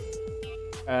lubed.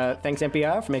 Thanks,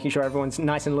 NPR, for making sure everyone's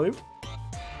nice and lubed.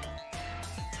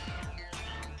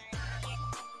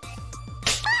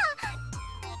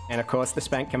 And of course, the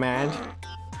spank command.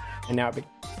 And now it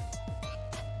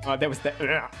oh, there was the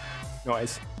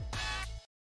noise.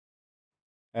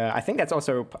 I think that's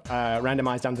also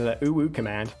randomized under the ooh-woo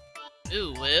command.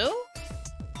 Ooh-woo?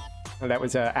 Oh, that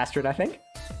was Astrid, I think.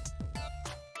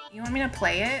 You want me to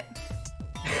play it?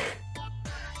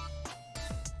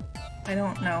 I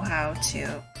don't know how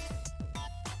to.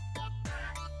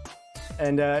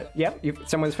 And, yep,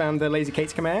 someone's found the Lazy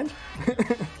Kate's command.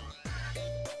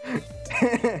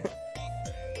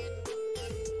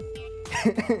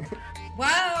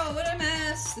 Wow, what a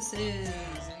mess this is.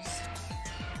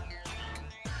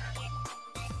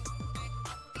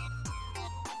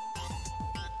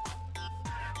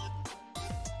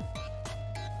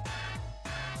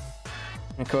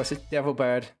 Of course, it's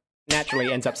Devilbird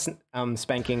naturally ends up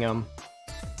spanking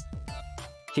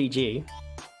TG.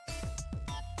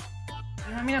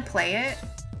 You want me to play it?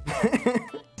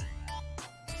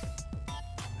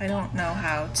 I don't know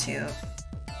how to.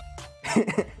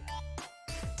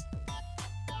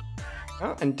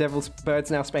 Oh, and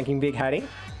Devilbird's now spanking Big Hattie.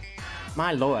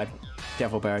 My lord,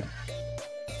 Devilbird.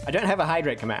 I don't have a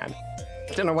hydrate command.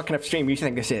 I don't know what kind of stream you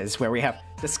think this is, where we have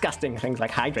disgusting things like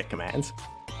hydrate commands.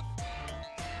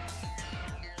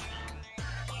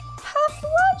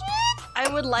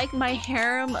 I would like my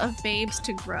harem of babes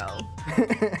to grow.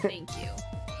 Thank you.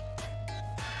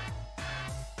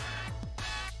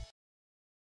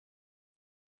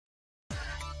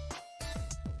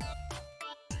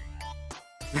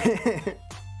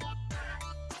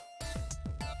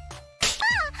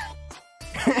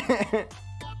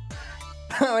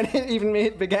 Oh, I didn't even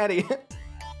hit Big Hattie.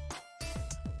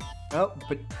 Oh,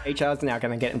 but HR's now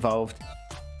gonna get involved.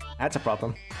 That's a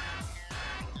problem.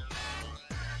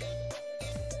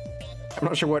 I'm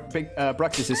not sure what Big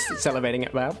Bruxus is salivating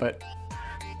about, but...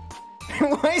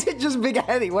 Why is it just Big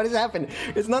Hattie? What has happened?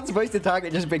 It's not supposed to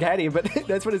target just Big Hattie, but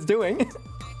that's what it's doing.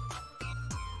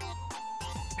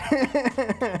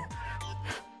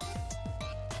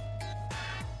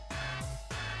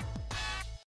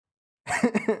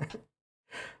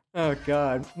 Oh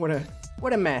god,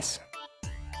 what a mess.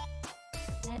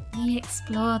 Let me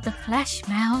explore the flesh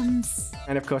mounds.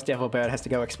 And of course Devilbird has to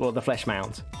go explore the flesh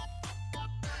mounds.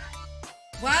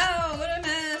 Wow, what a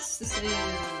mess this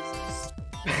is.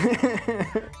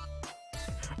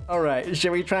 Alright,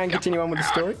 shall we try and continue on with the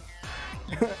story?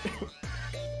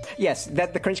 Yes,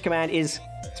 that the cringe command is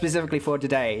specifically for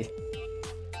today.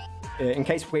 In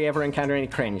case we ever encounter any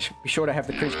cringe, be sure to have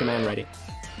the cringe command ready.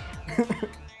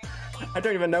 I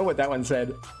don't even know what that one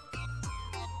said.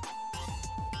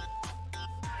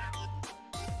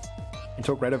 And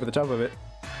talk right over the top of it.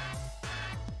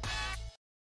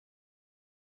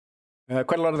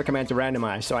 Quite a lot of the commands are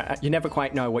randomized, so you never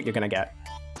quite know what you're gonna get.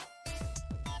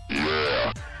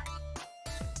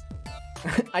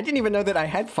 I didn't even know that I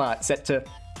had fart set to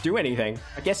do anything.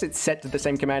 I guess it's set to the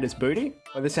same command as booty,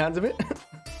 by the sounds of it.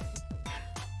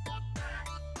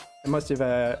 It must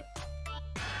have,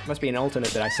 must be an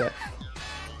alternate that I set.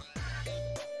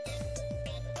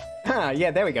 Ah,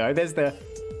 yeah, there we go. There's the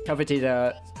coveted,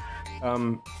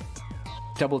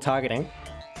 double targeting.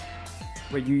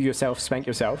 Where you yourself spank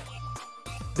yourself.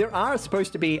 There are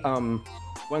supposed to be,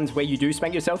 ones where you do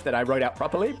spank yourself that I wrote out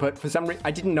properly, but for some reason,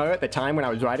 I didn't know at the time when I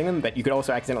was writing them that you could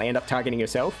also accidentally end up targeting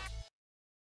yourself.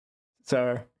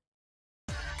 So,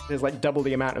 there's like double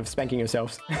the amount of spanking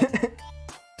yourselves.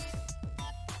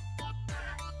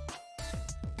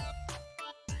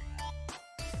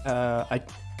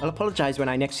 I'll apologize when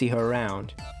I next see her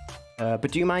around.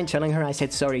 But do you mind telling her I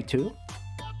said sorry too?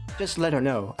 Just let her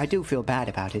know. I do feel bad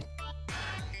about it.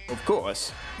 Of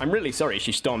course. I'm really sorry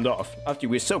she stormed off after you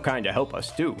were so kind to help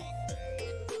us too.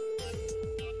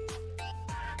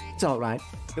 It's alright.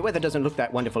 The weather doesn't look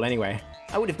that wonderful anyway.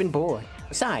 I would have been bored.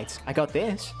 Besides, I got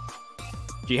this.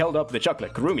 She held up the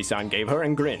chocolate Kurumi-san gave her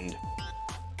and grinned.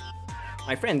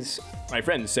 My friends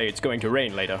say it's going to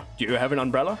rain later. Do you have an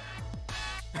umbrella?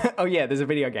 Oh yeah, there's a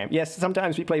video game. Yes,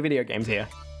 sometimes we play video games here.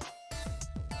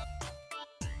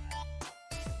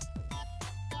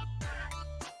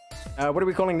 What are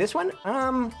we calling this one?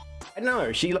 I don't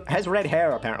know. She has red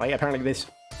hair, apparently. Apparently this,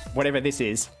 whatever this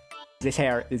is, this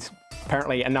hair is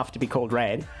apparently enough to be called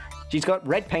red. She's got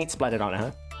red paint splattered on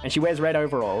her, and she wears red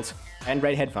overalls and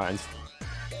red headphones.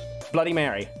 Bloody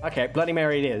Mary. Okay, Bloody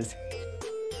Mary it is.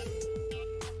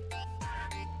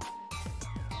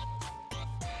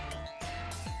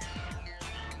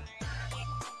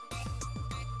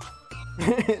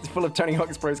 It's full of Tony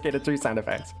Hawk's Pro Skater 2 sound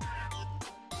effects.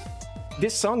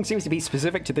 This song seems to be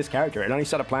specific to this character. It only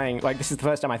started playing, like, this is the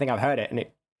first time I think I've heard it, and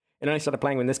it only started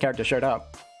playing when this character showed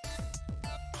up.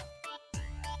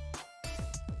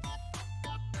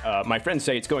 My friends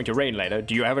say it's going to rain later.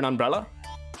 Do you have an umbrella?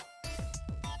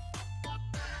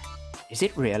 Is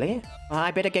it really? Well,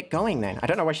 I better get going then. I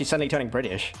don't know why she's suddenly turning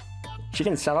British. She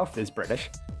didn't start off as British.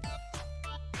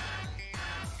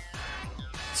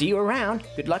 See you around.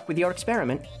 Good luck with your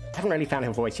experiment. I haven't really found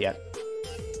her voice yet.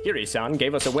 Kiri-san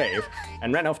gave us a wave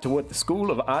and ran off toward the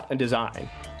School of Art and Design.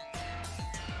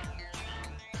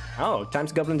 Oh,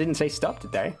 Times Goblin didn't say stop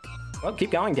today. Well,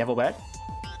 keep going, Devilbird.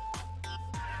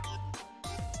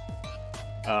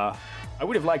 I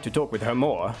would have liked to talk with her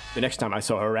more the next time I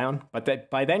saw her around, but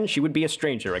that by then she would be a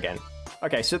stranger again.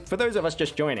 Okay, so for those of us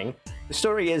just joining, the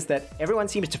story is that everyone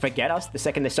seems to forget us the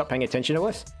second they stop paying attention to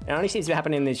us. It only seems to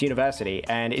happen in this university,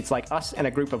 and it's like us and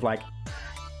a group of like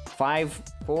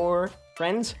 4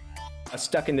 friends are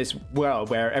stuck in this world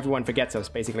where everyone forgets us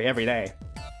basically every day.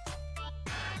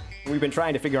 We've been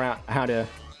trying to figure out how to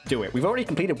do it. We've already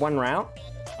completed one route,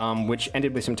 which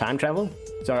ended with some time travel.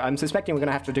 So I'm suspecting we're going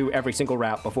to have to do every single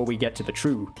route before we get to the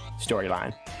true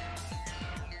storyline.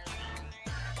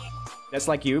 That's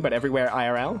like you, but everywhere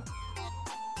IRL.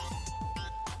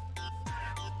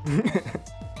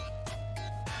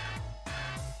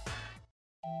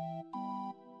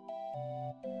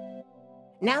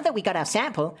 Now that we got our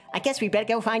sample, I guess we better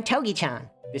go find Togi-chan.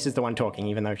 This is the one talking,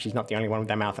 even though she's not the only one with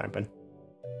their mouth open.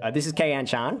 This is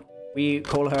Kei-An-chan. We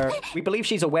call her... We believe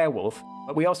she's a werewolf,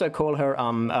 but we also call her,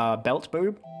 Belt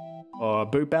Boob. Or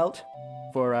Boob Belt,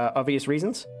 for, obvious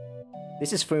reasons.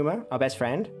 This is Fuma, our best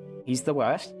friend. He's the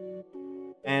worst.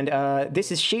 And,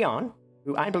 this is Shion,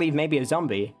 who I believe may be a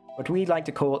zombie, what we like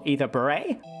to call either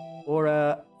beret or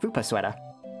a fupa sweater.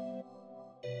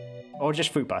 Or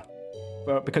just fupa.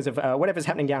 Because of whatever's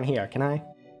happening down here. Can I...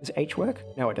 Does H work?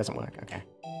 No, it doesn't work. Okay.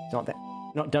 It's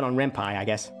not done on Renpai, I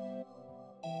guess.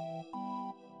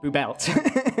 Boo belt.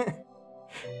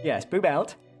 Yes, boo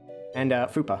belt. And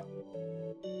fupa.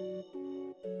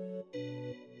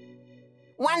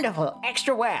 Wonderful!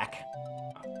 Extra work!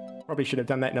 Probably should have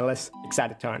done that in a less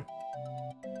excited tone.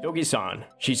 Togi-san,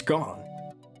 she's gone.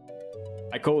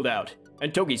 I called out,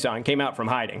 and Togi-san came out from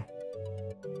hiding.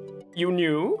 You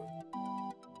knew?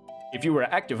 If you were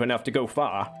active enough to go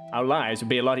far, our lives would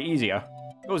be a lot easier.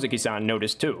 Kozuki-san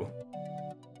noticed too.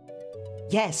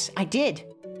 Yes, I did.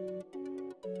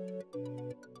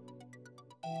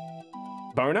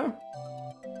 Boner?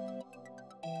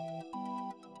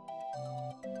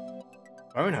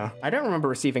 Boner? I don't remember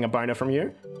receiving a boner from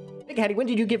you. Big Hattie, when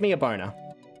did you give me a boner?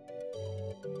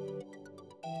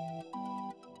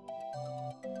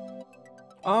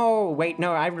 Oh, wait,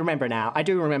 no, I remember now. I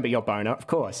do remember your boner, of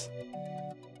course.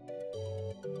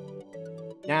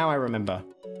 Now I remember.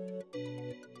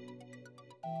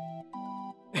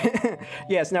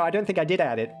 Yes, no, I don't think I did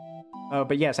add it. Oh,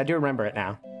 but yes, I do remember it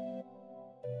now.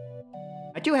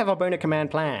 I do have a boner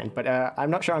command planned, but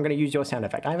I'm not sure I'm going to use your sound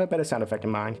effect. I have a better sound effect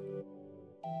in mind.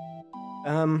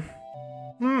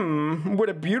 What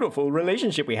a beautiful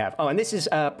relationship we have. Oh, and this is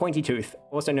Pointy Tooth,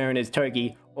 also known as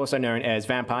Togi, also known as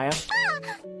Vampire.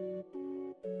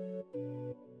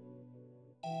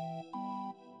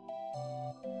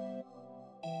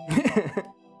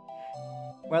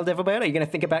 Well, Devilbird, are you going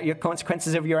to think about your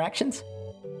consequences of your actions?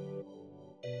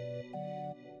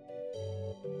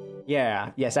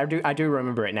 Yeah, yes, I do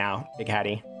remember it now, Big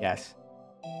Hattie, yes.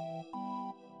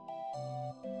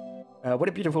 What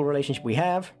a beautiful relationship we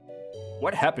have.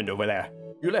 What happened over there?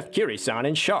 You left Kiri-san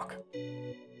in shock.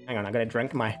 Hang on, I'm going to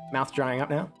drink. My mouth's drying up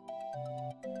now.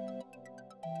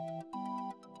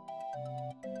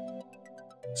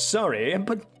 Sorry,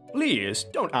 but please,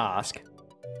 don't ask.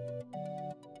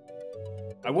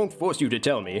 I won't force you to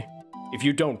tell me, if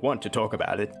you don't want to talk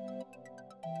about it.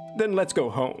 Then let's go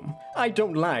home. I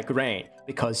don't like rain.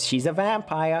 Because she's a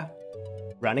vampire.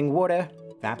 Running water.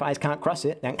 Vampires can't cross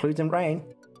it. That includes in rain.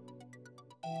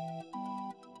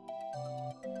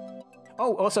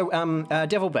 Oh, also,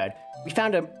 Devilbird.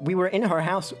 We were in her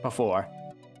house before.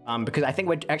 Because I think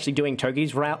we're actually doing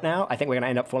Togi's route now. I think we're gonna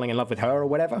end up falling in love with her or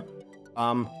whatever.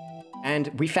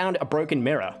 And we found a broken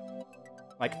mirror.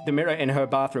 Like, the mirror in her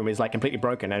bathroom is, like, completely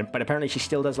broken, but apparently she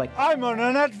still does, like... I'm on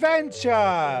an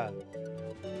adventure!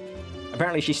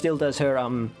 Apparently she still does her,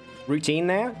 routine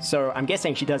there, so I'm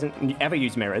guessing she doesn't ever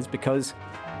use mirrors because,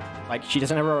 like, she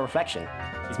doesn't have a reflection,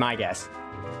 is my guess.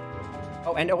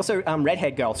 Oh, and also,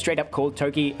 Redhead Girl straight up called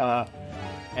Togi, a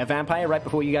vampire right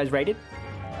before you guys raided.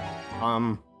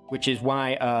 Which is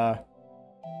why,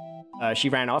 she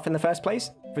ran off in the first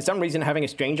place. For some reason, having a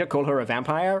stranger call her a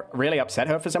vampire really upset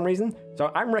her for some reason.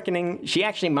 So I'm reckoning she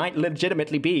actually might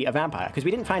legitimately be a vampire, because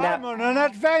we didn't find out... I'm on an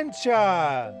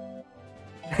adventure!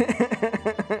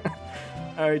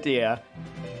 Oh dear.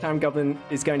 Time Goblin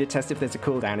is going to test if there's a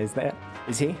cooldown,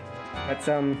 is he? That's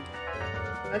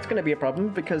going to be a problem,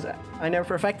 because I know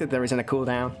for a fact that there isn't a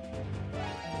cooldown.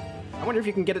 I wonder if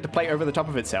you can get it to play over the top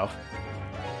of itself.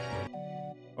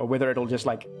 Or whether it'll just,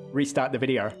 like, restart the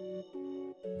video.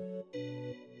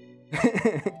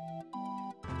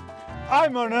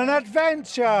 I'm on an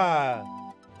adventure!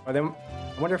 Or then,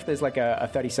 I wonder if there's like a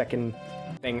 30-second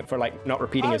thing for like not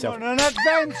repeating yourself. I'm on an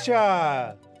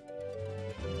adventure!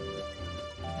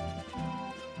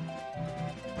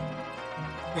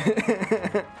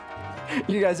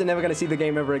 You guys are never going to see the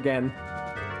game ever again.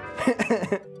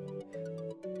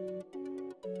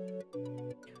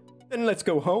 Then let's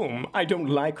go home. I don't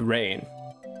like rain.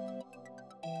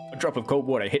 A drop of cold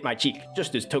water hit my cheek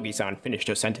just as Togi-san finished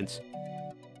her sentence.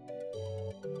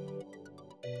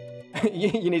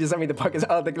 You need to send me the podcast.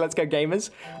 Oh, the Let's Go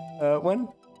Gamers one.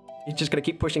 You're just going to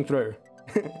keep pushing through.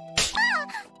 I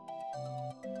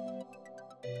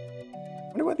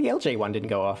wonder why the LJ one didn't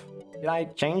go off. Did I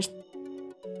change?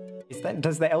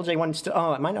 Does the LJ one still...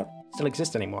 Oh, it might not still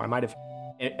exist anymore. I might have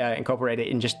incorporated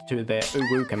it in just to the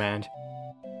uwu command.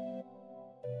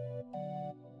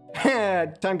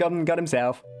 Time Goblin got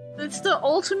himself. It's the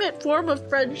ultimate form of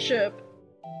friendship.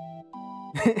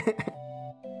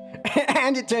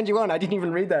 And it turned you on. I didn't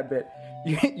even read that bit.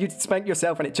 You spanked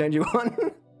yourself and it turned you on.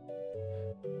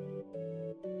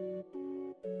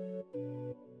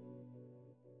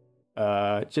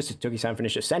 Just as Togi-san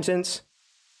finished a sentence.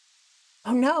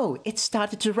 Oh no, it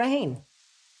started to rain.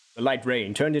 The light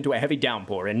rain turned into a heavy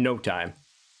downpour in no time.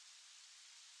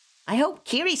 I hope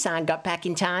Kiri-san got back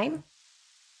in time.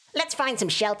 Let's find some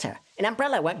shelter. An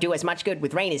umbrella won't do as much good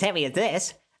with rain as heavy as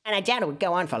this, and I doubt it would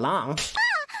go on for long.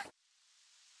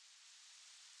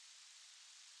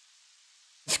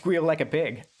 Squeal like a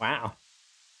pig. Wow.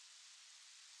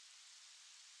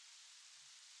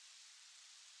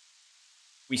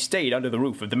 We stayed under the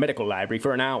roof of the medical library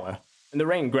for an hour, and the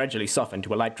rain gradually softened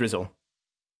to a light drizzle.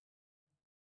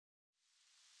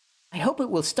 I hope it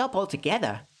will stop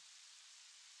altogether.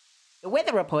 The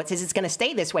weather report says it's going to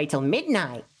stay this way till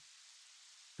midnight.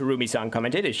 Kurumi-san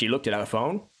commented as she looked at her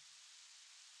phone.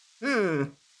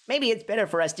 Maybe it's better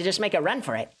for us to just make a run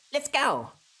for it. Let's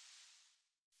go.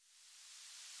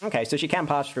 Okay, so she can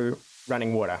pass through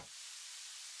running water.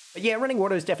 But yeah, running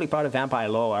water is definitely part of vampire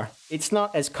lore. It's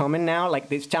not as common now,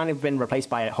 like it's kind of been replaced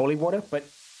by holy water, but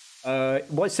it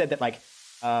was said that like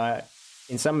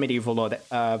in some medieval lore that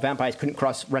vampires couldn't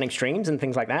cross running streams and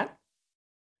things like that.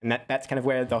 And that's kind of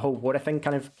where the whole water thing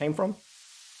kind of came from.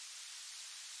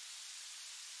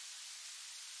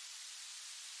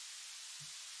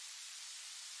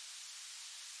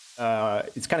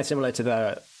 It's kind of similar to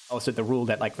the rule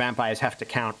that like vampires have to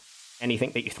count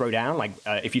anything that you throw down. Like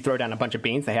if you throw down a bunch of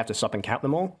beans, they have to stop and count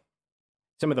them all.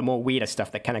 Some of the more weirder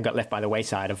stuff that kind of got left by the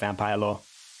wayside of vampire lore.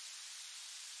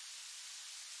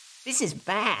 This is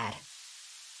bad.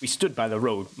 We stood by the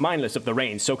road, mindless of the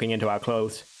rain soaking into our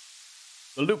clothes.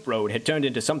 The loop road had turned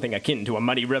into something akin to a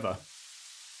muddy river.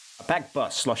 A packed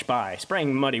bus sloshed by,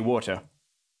 spraying muddy water.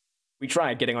 We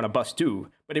tried getting on a bus too,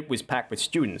 but it was packed with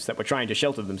students that were trying to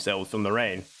shelter themselves from the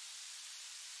rain.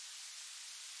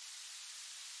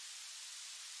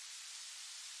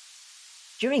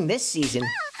 During this season,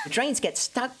 the trains get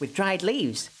stuck with dried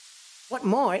leaves. What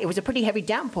more, it was a pretty heavy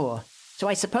downpour, so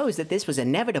I suppose that this was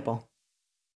inevitable.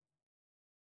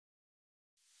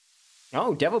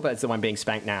 Oh, Devilbird's the one being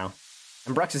spanked now.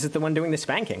 And Bruxus is the one doing the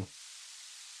spanking.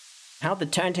 How the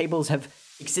turntables have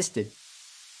existed.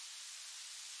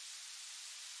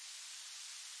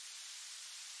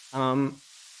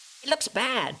 It looks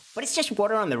bad, but it's just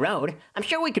water on the road. I'm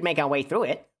sure we could make our way through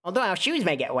it, although our shoes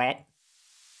may get wet.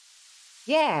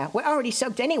 Yeah, we're already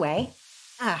soaked anyway.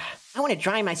 I want to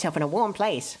dry myself in a warm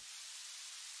place.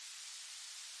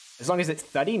 As long as it's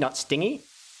thuddy, not stingy?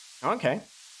 Okay.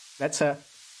 That's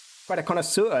quite a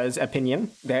connoisseur's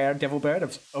opinion there,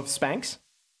 Devilbird, of spanks.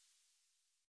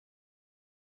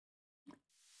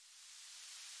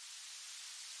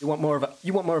 You want more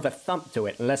of a thump to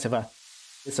it, and less of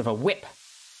a whip.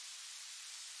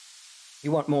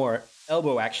 You want more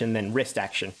elbow action than wrist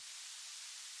action.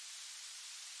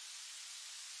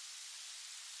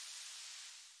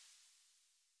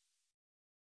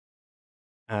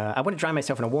 I want to dry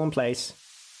myself in a warm place.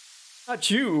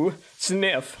 Achoo!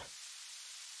 Sniff!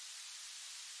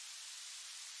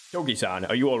 Togi-san,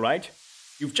 are you alright?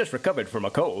 You've just recovered from a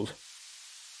cold.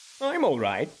 I'm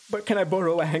alright, but can I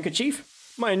borrow a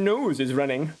handkerchief? My nose is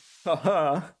running. Ha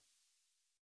ha.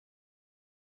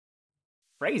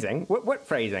 Phrasing? What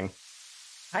phrasing?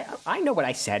 I know what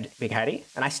I said, Big Hattie,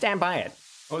 and I stand by it.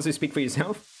 Also, speak for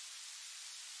yourself.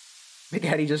 Big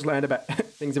Hattie just learned about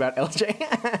things about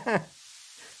LJ.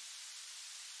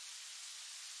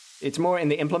 It's more in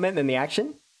the implement than the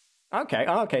action?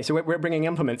 Okay, so we're bringing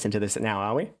implements into this now,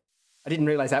 are we? I didn't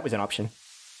realize that was an option.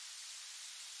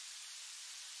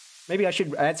 Maybe I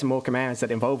should add some more commands that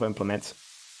involve implements.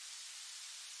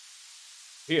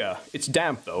 Here, it's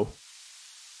damp though.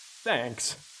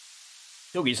 Thanks.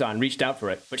 Togi-san reached out for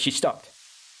it, but she stopped.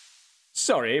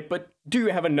 Sorry, but do you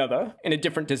have another in a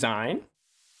different design?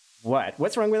 What?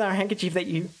 What's wrong with our handkerchief that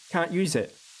you can't use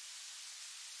it?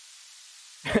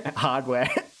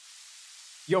 Hardware.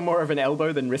 You're more of an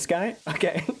elbow than wrist guy?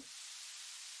 Okay.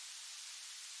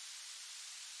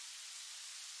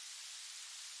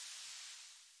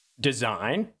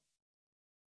 Design?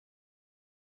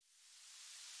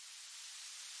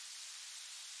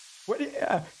 What?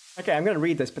 Okay, I'm going to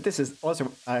read this, but this is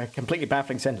also a completely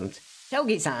baffling sentence.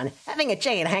 Togi-san, having a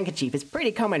jagged handkerchief is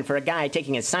pretty common for a guy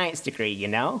taking a science degree, you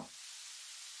know?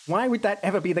 Why would that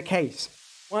ever be the case?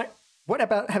 What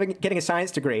about getting a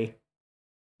science degree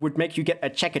would make you get a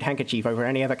checkered handkerchief over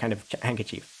any other kind of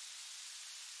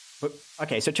handkerchief? But,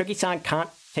 okay, so Togi-san can't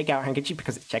take out a handkerchief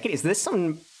because it's checkered? Is this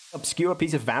some obscure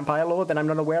piece of vampire lore that I'm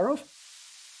not aware of?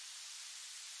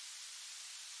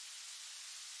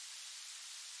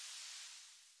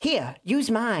 Here,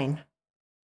 use mine.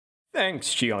 Thanks,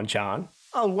 Shion-chan.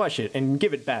 I'll wash it and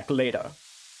give it back later.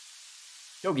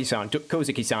 Togi-san took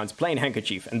Kozuki-san's plain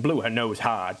handkerchief and blew her nose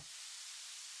hard.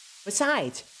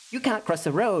 Besides, you can't cross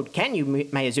the road, can you,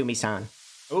 Mayuzumi-san?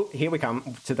 Oh, here we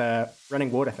come to the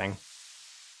running water thing.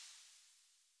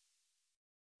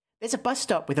 There's a bus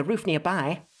stop with a roof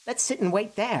nearby. Let's sit and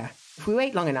wait there. If we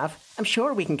wait long enough, I'm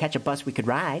sure we can catch a bus we could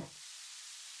ride.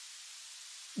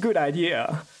 Good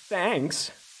idea.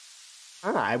 Thanks.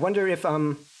 I wonder if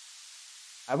we're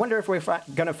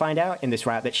gonna find out in this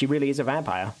route that she really is a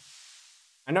vampire.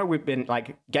 I know we've been,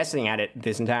 like, guessing at it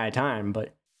this entire time,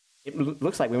 but it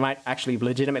looks like we might actually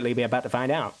legitimately be about to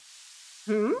find out.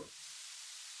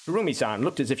 Harumi-san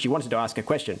looked as if she wanted to ask a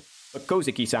question, but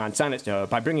Kozuki-san silenced her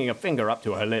by bringing a finger up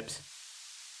to her lips.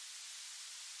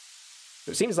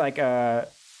 So it seems like,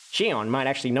 Shion might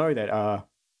actually know that,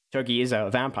 Togi is a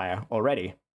vampire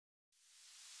already.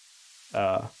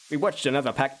 We watched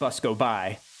another packed bus go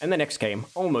by, and the next came,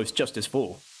 almost just as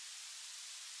full.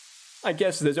 I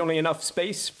guess there's only enough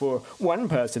space for one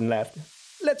person left.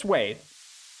 Let's wait.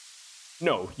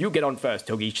 No, you get on first,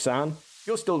 Togi-san.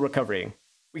 You're still recovering.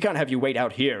 We can't have you wait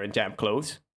out here in damp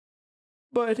clothes.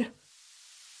 But...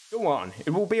 go on, it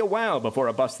will be a while before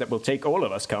a bus that will take all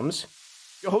of us comes.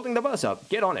 You're holding the bus up,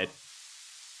 get on it.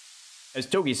 As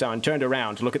Togi-san turned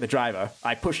around to look at the driver,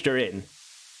 I pushed her in.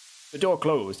 The door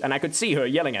closed, and I could see her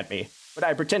yelling at me, but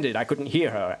I pretended I couldn't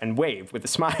hear her and waved with a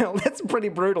smile. That's pretty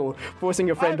brutal, forcing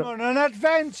your friend... I'm on an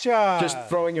adventure! Just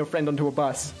throwing your friend onto a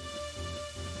bus.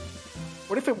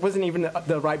 What if it wasn't even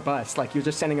the right bus? Like, you're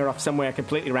just sending her off somewhere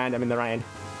completely random in the rain.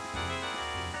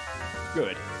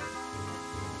 Good.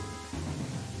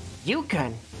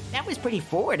 Yukon, that was pretty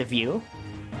forward of you.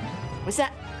 Was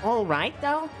that all right,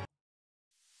 though?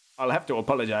 I'll have to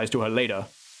apologize to her later,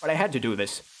 but I had to do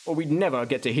this, or we'd never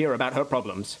get to hear about her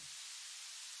problems.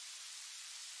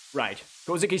 Right,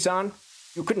 Kozuki-san,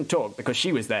 you couldn't talk because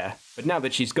she was there, but now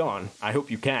that she's gone, I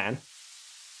hope you can.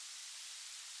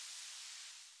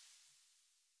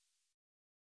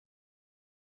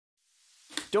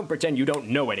 Don't pretend you don't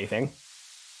know anything.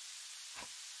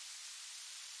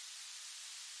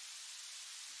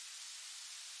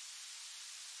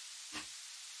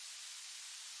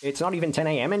 It's not even 10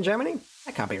 a.m. in Germany?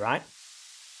 That can't be right.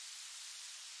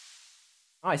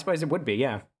 Oh, I suppose it would be,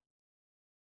 yeah.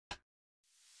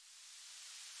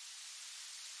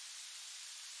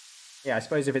 Yeah, I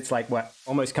suppose if it's like, what,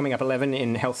 almost coming up 11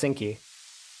 in Helsinki.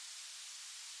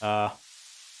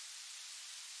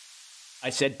 I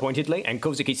said pointedly, and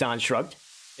Kozuki-san shrugged,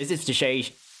 as if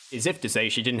to say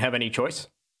she didn't have any choice.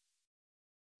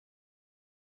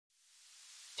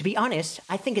 To be honest,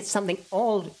 I think it's something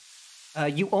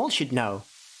you all should know,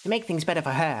 to make things better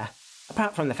for her,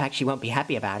 apart from the fact she won't be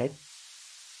happy about it.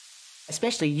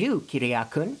 Especially you,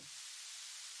 Kiriya-kun.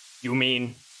 You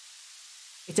mean?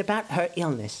 It's about her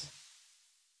illness.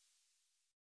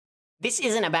 This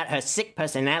isn't about her sick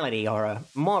personality or her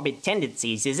morbid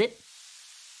tendencies, is it?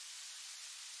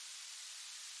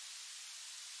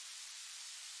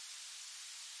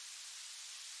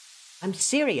 I'm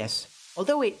serious,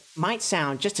 although it might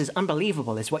sound just as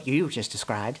unbelievable as what you just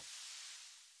described.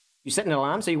 You set an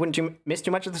alarm so you wouldn't miss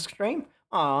too much of the stream?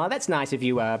 Aw, that's nice of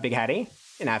you, Big Hattie.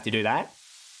 Didn't have to do that.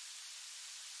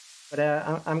 But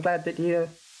I'm glad that you...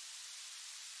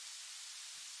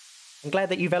 I'm glad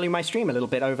that you value my stream a little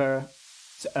bit over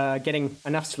getting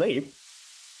enough sleep.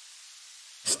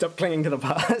 Stop clinging to the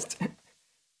past.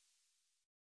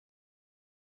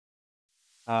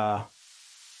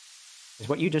 Is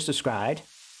what you just described.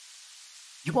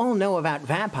 You all know about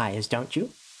vampires, don't you?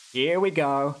 Here we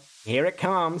go. Here it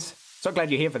comes. So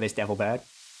glad you're here for this, Devil Bird.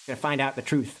 Gonna find out the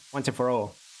truth once and for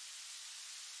all.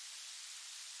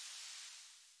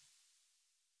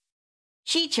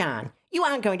 Shi-chan, you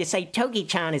aren't going to say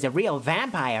Togi-chan is a real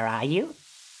vampire, are you?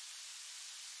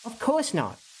 Of course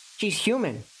not. She's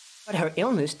human, but her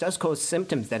illness does cause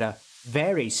symptoms that are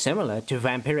very similar to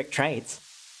vampiric traits.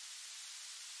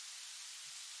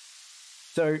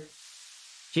 So,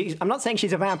 I'm not saying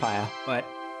she's a vampire, but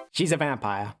she's a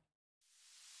vampire.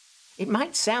 It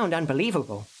might sound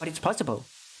unbelievable, but it's possible.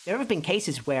 There have been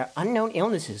cases where unknown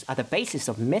illnesses are the basis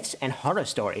of myths and horror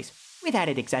stories, with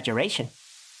added exaggeration.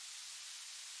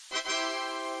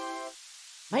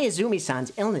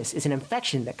 Mayuzumi-san's illness is an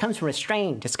infection that comes from a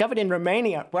strain discovered in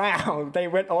Romania. Wow, they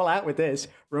went all out with this.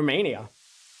 Romania.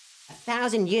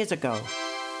 1,000 years ago.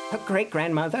 Her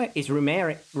great-grandmother is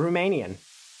Romanian.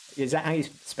 Is that how you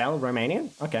spell Romanian?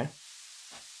 Okay.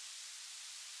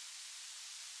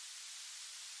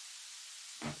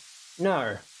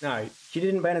 No, she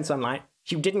didn't burn in sunlight.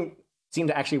 She didn't seem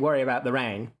to actually worry about the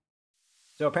rain.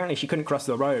 So apparently she couldn't cross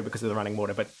the road because of the running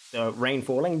water, but the rain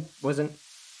falling wasn't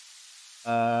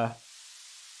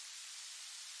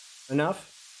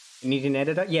enough. You need an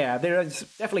editor? Yeah, there is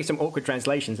definitely some awkward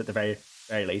translations at the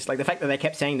very least. Like the fact that they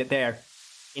kept saying that they're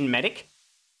in medic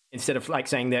instead of like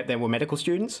saying that they were medical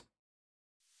students.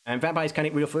 And vampires can't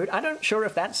eat real food. I'm not sure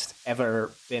if that's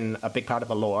ever been a big part of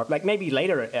the lore. Like maybe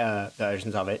later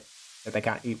versions of it. that they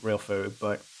can't eat real food,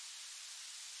 but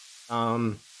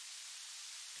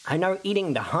I know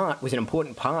eating the heart was an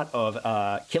important part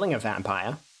of killing a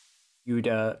vampire. You'd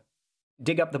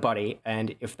dig up the body,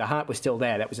 and if the heart was still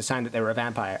there, that was a sign that they were a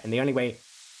vampire. And the only way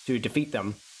to defeat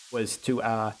them was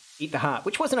to eat the heart,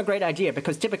 which wasn't a great idea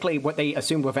because typically what they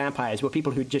assumed were vampires were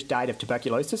people who just died of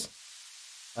tuberculosis.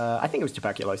 I think it was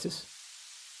tuberculosis.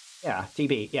 Yeah,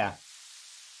 TB, yeah.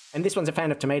 And this one's a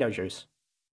fan of tomato juice.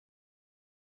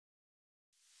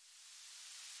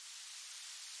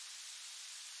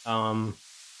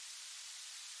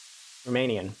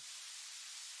 Romanian.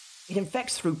 It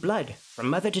infects through blood, from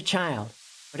mother to child.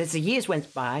 But as the years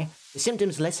went by, the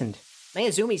symptoms lessened.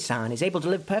 Mayuzumi-san is able to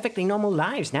live perfectly normal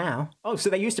lives now. Oh, so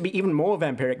they used to be even more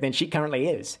vampiric than she currently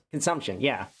is. Consumption,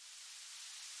 yeah.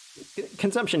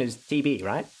 Consumption is TB,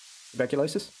 right?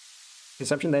 Tuberculosis?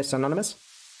 Consumption, they're synonymous?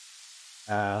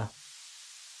 But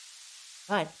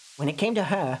when it came to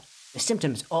her, the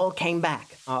symptoms all came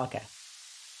back. Oh, okay.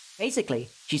 Basically,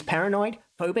 she's paranoid,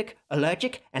 phobic,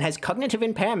 allergic, and has cognitive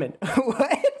impairment.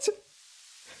 What?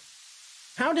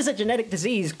 How does a genetic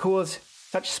disease cause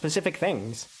such specific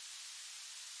things?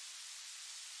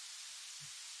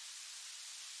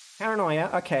 Paranoia,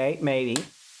 okay, maybe.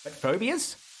 But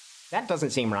phobias? That doesn't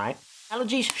seem right.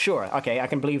 Allergies? Sure, okay, I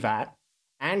can believe that.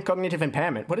 And cognitive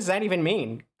impairment. What does that even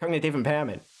mean? Cognitive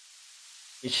impairment.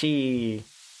 Is it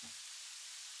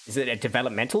a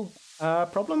developmental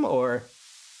problem, or...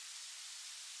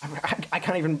 I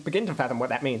can't even begin to fathom what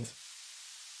that means.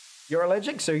 You're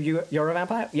allergic, so you're a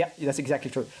vampire? Yep, that's exactly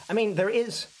true. I mean, there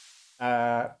is...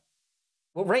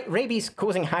 rabies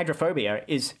causing hydrophobia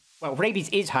is... Well, rabies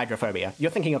is hydrophobia.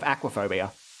 You're thinking of aquaphobia,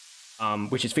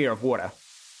 which is fear of water.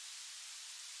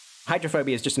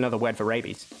 Hydrophobia is just another word for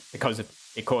rabies, because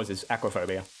it causes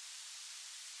aquaphobia.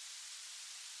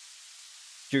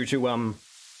 Due to,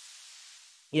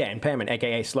 impairment,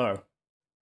 aka slow.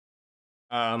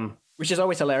 Which is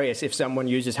always hilarious if someone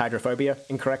uses hydrophobia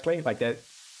incorrectly. Like, I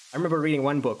remember reading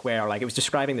one book where, like, it was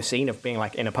describing the scene of being,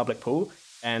 like, in a public pool,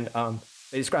 and,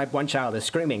 they described one child as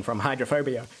screaming from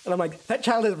hydrophobia. And I'm like, that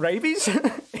child has rabies?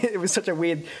 It was such a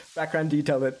weird background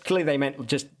detail that clearly they meant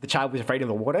just the child was afraid of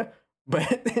the water,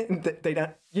 but they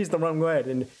used the wrong word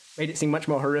and made it seem much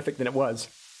more horrific than it was.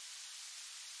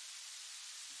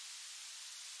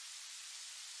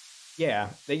 Yeah,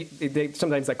 they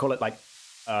sometimes they call it like,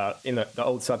 in the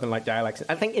old southern like dialects.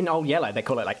 I think in Old Yeller they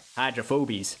call it like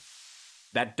hydrophobies.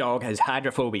 That dog has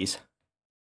hydrophobies.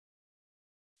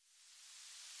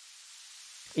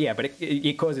 Yeah, but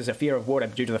it causes a fear of water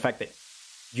due to the fact that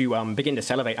you begin to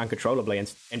salivate uncontrollably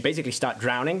and basically start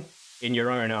drowning in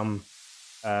your own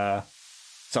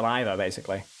saliva,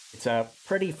 basically. It's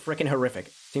pretty freaking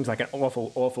horrific. Seems like an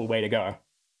awful, awful way to go.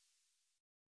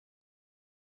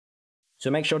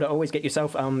 So make sure to always get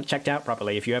yourself checked out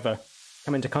properly if you ever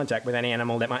come into contact with any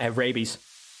animal that might have rabies,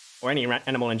 or any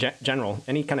animal in general.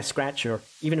 Any kind of scratch, or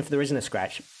even if there isn't a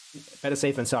scratch, better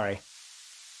safe than sorry.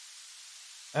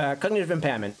 Cognitive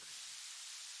impairment.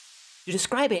 To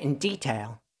describe it in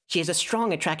detail, she has a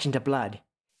strong attraction to blood,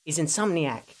 is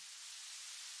insomniac.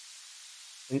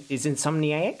 Is an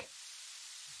insomniac,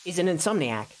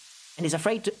 and is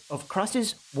afraid of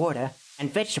crosses, water,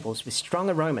 and vegetables with strong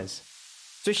aromas.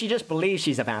 So she just believes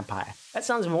she's a vampire. That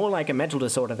sounds more like a mental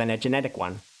disorder than a genetic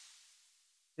one.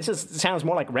 Sounds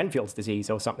more like Renfield's disease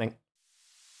or something.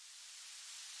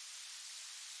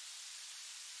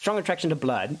 Strong attraction to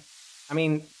blood. I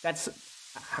mean,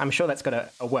 I'm sure that's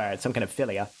got a word, some kind of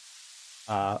philia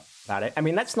about it. I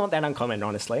mean, that's not that uncommon,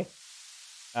 honestly.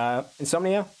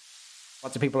 Insomnia.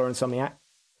 Lots of people are insomniac.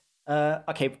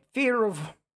 Okay, fear of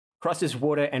crosses,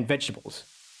 water, and vegetables.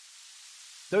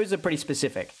 Those are pretty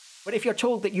specific. But if you're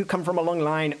told that you come from a long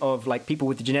line of like people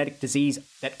with a genetic disease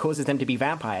that causes them to be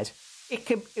vampires,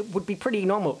 it would be pretty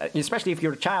normal, especially if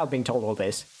you're a child being told all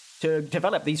this, to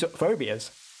develop these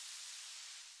phobias.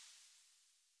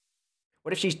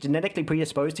 What if she's genetically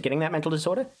predisposed to getting that mental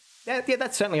disorder? Yeah,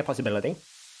 that's certainly a possibility.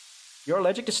 You're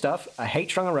allergic to stuff, I hate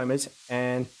strong aromas,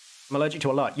 and I'm allergic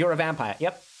to a lot. You're a vampire.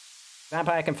 Yep.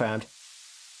 Vampire confirmed.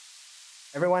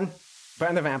 Everyone,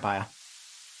 burn the vampire.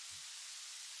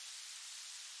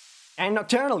 And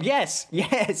nocturnal, yes,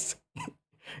 yes.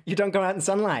 You don't go out in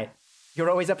sunlight.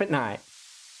 You're always up at night.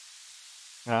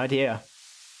 Oh dear.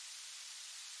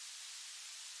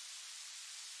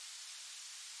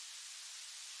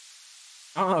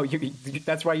 Oh,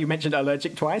 that's why you mentioned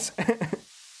allergic twice?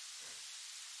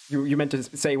 You meant to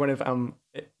say one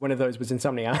of those was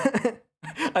insomnia.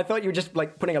 I thought you were just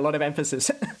like putting a lot of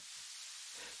emphasis.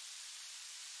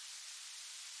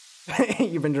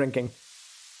 You've been drinking.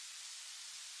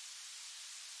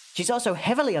 She's also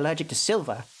heavily allergic to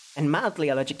silver, and mildly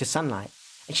allergic to sunlight,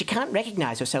 and she can't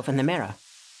recognize herself in the mirror.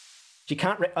 She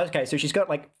can't. Okay, so she's got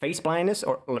like face blindness,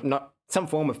 or not some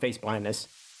form of face blindness.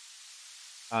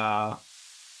 Mildly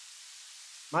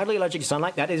allergic to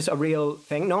sunlight. That is a real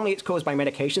thing. Normally, it's caused by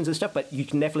medications and stuff, but you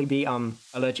can definitely be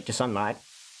allergic to sunlight.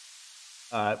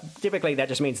 Typically, that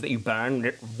just means that you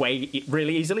burn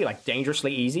really easily, like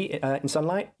dangerously easy in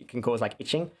sunlight. It can cause like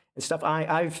itching and stuff.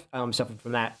 I've suffered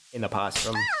from that in the past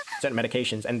from certain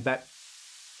medications, and that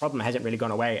problem hasn't really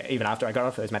gone away even after I got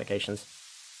off those medications.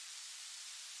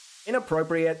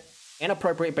 Inappropriate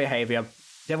behavior.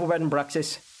 Devilbird and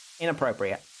Bruxus,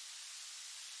 inappropriate.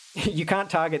 You can't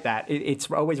target that.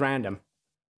 It's always random.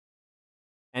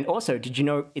 And also, did you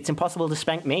know it's impossible to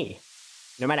spank me?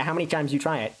 No matter how many times you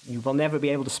try it, you will never be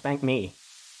able to spank me.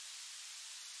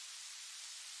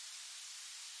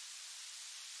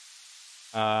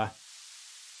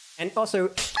 And also,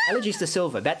 allergies to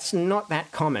silver. That's not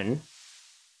that common.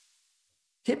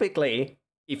 Typically,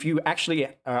 if you actually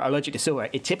are allergic to silver,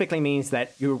 it typically means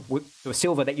that the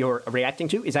silver that you're reacting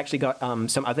to is actually got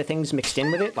some other things mixed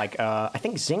in with it. Like, I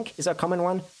think zinc is a common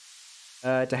one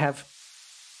to have.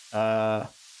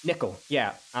 Nickel.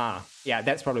 Yeah. Yeah,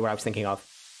 that's probably what I was thinking of.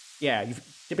 Yeah, you've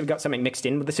typically got something mixed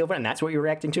in with the silver, and that's what you're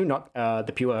reacting to, not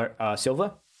the pure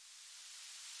silver.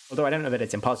 Although I don't know that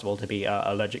it's impossible to be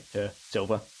allergic to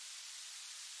silver.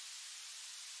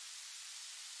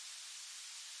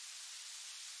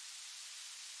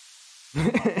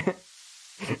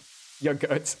 Your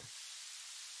goats.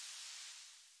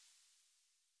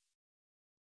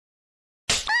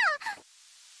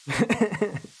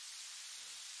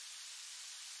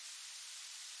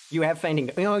 You have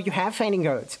fainting. Oh, you have fainting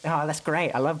goats. Oh, that's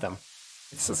great. I love them.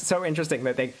 It's so interesting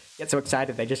that they get so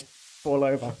excited they just fall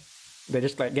over. They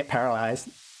just like get paralyzed.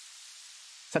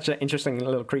 Such an interesting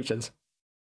little creatures.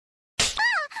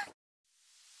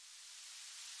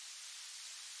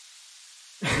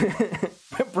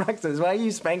 Bruxus, why are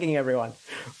you spanking everyone?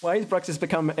 Why has Bruxus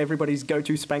become everybody's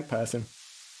go-to spank person?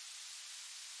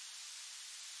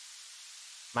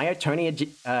 Myotonia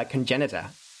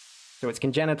congenita. So it's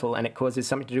congenital, and it causes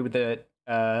something to do with the,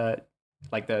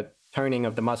 like the toning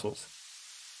of the muscles.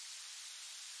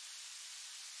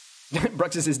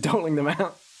 Bruxus is doling them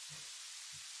out.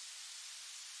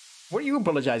 What are you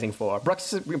apologizing for?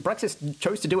 Bruxus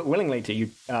chose to do it willingly to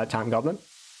you, Time Goblin.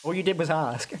 All you did was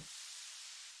ask.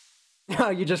 Oh,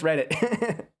 you just read it.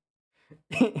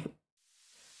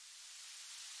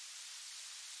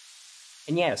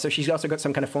 And yeah, so she's also got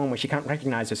some kind of form where she can't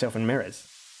recognize herself in mirrors.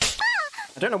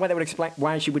 I don't know why they would explain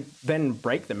why she would then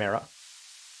break the mirror.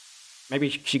 Maybe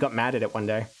she got mad at it one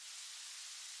day.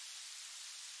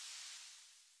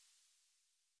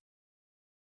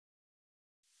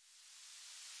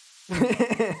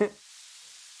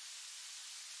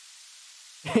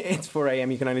 It's 4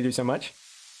 a.m. You can only do so much.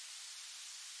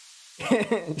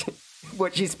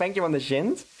 What, she spanked you on the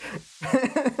shins?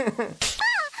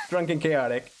 Drunk and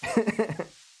chaotic.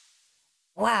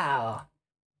 Wow.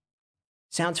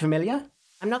 Sounds familiar?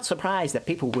 I'm not surprised that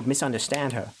people would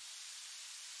misunderstand her.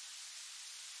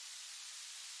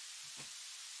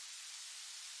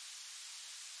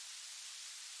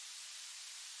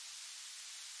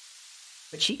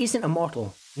 But she isn't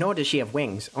immortal, nor does she have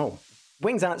wings. Oh,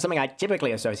 wings aren't something I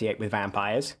typically associate with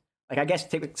vampires. Like, I guess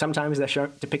sometimes they're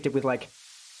depicted with, like,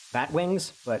 bat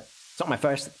wings, but it's not my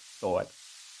first thought.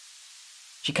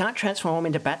 She can't transform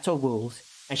into bats or wolves,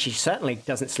 and she certainly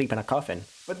doesn't sleep in a coffin.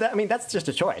 But I mean, that's just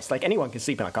a choice. Like, anyone can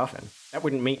sleep in a coffin. That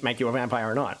wouldn't make you a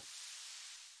vampire or not.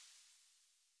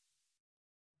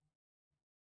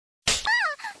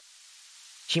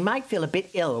 She might feel a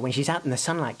bit ill when she's out in the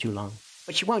sunlight too long,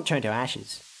 but she won't turn to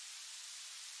ashes.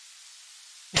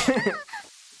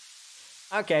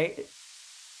 Okay.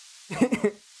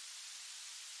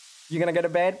 You gonna go to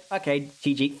bed? Okay,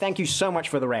 TG, thank you so much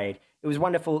for the raid. It was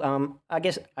wonderful. I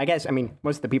guess, I mean,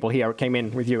 most of the people here came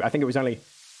in with you. I think it was only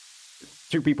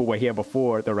 2 people were here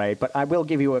before the raid, but I will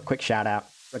give you a quick shout out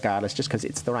regardless, just because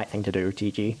it's the right thing to do,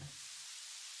 TG.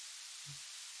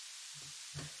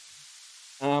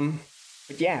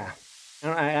 But yeah,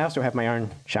 I also have my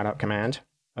own shout out command.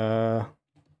 There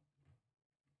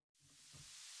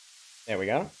we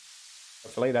go.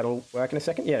 Hopefully that'll work in a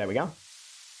second. Yeah, there we go.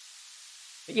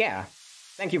 But yeah,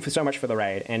 thank you so much for the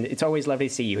raid, and it's always lovely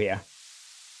to see you here.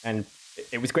 And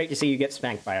it was great to see you get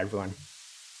spanked by everyone.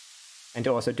 And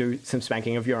to also do some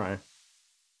spanking of your own.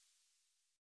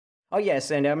 Oh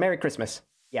yes, and Merry Christmas.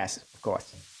 Yes, of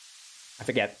course. I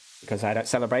forget, because I don't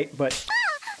celebrate, but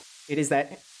it is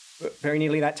that, very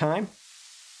nearly that time.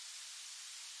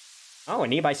 Oh, a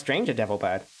nearby stranger,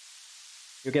 Devilbird.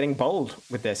 You're getting bold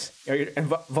with this. You're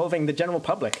involving the general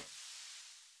public.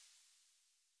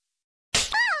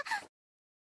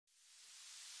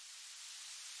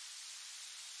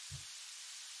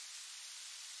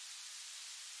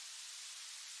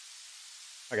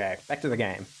 Okay, back to the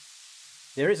game.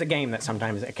 There is a game that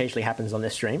sometimes occasionally happens on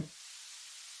this stream.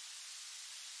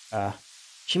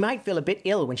 She might feel a bit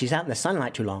ill when she's out in the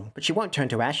sunlight too long, but she won't turn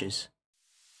to ashes.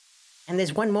 And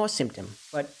there's one more symptom,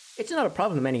 but it's not a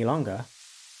problem any longer.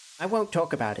 I won't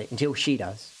talk about it until she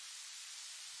does.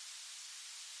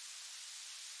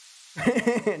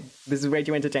 This is way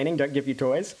too entertaining. Don't give you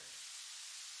toys.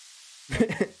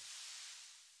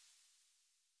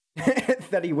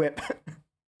 30 whip.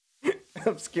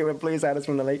 Obscure blues artist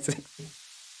from the late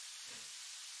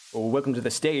 60s. Well, welcome to the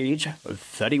stage of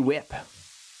 30 whip.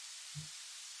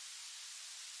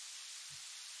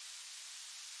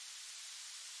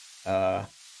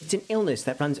 It's an illness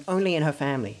that runs only in her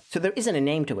family, so there isn't a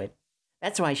name to it.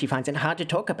 That's why she finds it hard to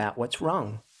talk about what's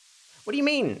wrong. What do you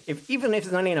mean? Even if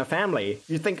it's only in her family,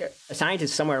 you'd think a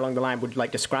scientist somewhere along the line would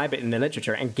like describe it in the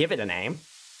literature and give it a name.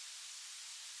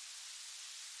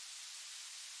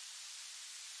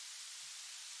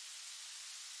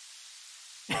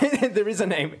 There is a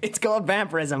name. It's called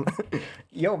vampirism.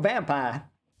 Yo, vampire.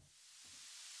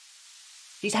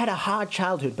 She's had a hard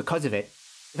childhood because of it.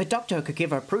 If a doctor could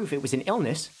give her proof it was an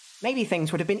illness, maybe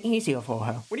things would have been easier for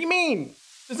her. What do you mean?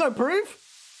 There's no proof?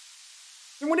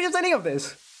 Then what is any of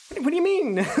this? What do you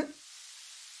mean?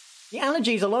 The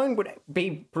allergies alone would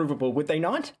be provable, would they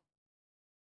not?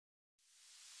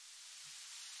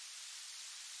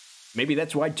 Maybe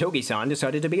that's why Togi-san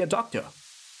decided to be a doctor.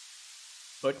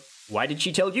 But why did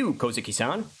she tell you,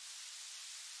 Kozuki-san?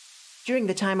 During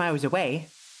the time I was away,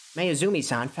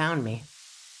 Mayuzumi-san found me.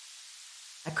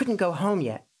 I couldn't go home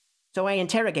yet, so I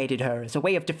interrogated her as a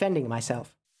way of defending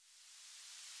myself.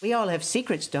 We all have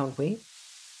secrets, don't we?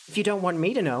 If you don't want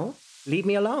me to know, leave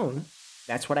me alone.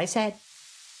 That's what I said.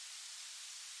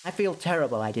 I feel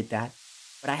terrible I did that,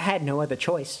 but I had no other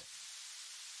choice.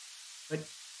 But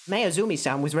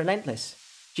Mayuzumi-san was relentless.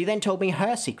 She then told me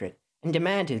her secret and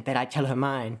demanded that I tell her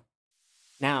mine,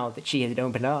 now that she had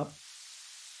opened up.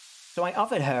 So I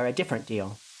offered her a different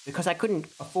deal, because I couldn't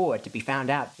afford to be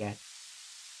found out yet.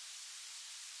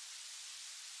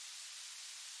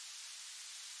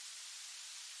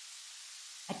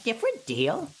 A different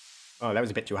deal? Oh, that was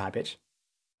a bit too high-pitched.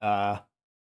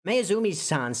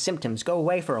 Mayuzumi-san's symptoms go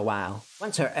away for a while,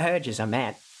 once her urges are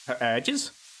met. Her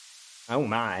urges? Oh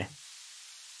my.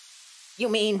 You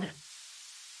mean...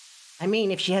 I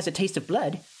mean, if she has a taste of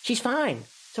blood, she's fine.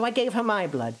 So I gave her my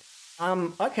blood.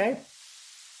 Okay.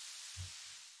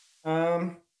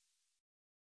 I'm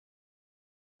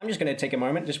just gonna take a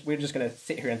moment. We're just gonna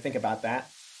sit here and think about that.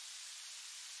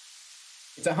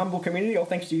 It's a humble community, all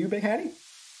thanks to you, Big Hattie.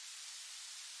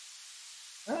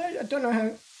 I don't know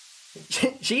how...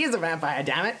 She is a vampire,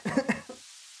 damn it.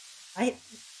 I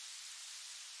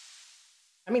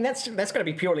mean, that's got to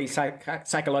be purely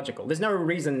psychological. There's no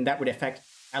reason that would affect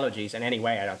allergies in any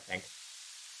way, I don't think.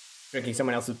 Drinking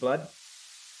someone else's blood?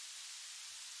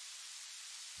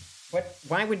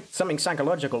 Why would something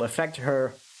psychological affect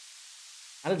her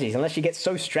allergies unless she gets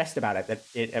so stressed about it that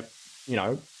it, you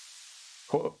know,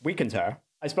 weakens her?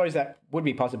 I suppose that would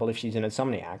be possible if she's an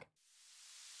insomniac.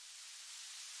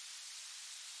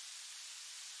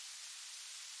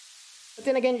 But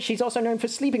then again, she's also known for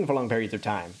sleeping for long periods of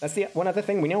time. That's the one other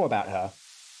thing we know about her.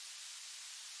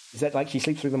 Is that, like, she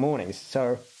sleeps through the mornings.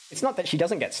 So it's not that she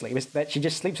doesn't get sleep, it's that she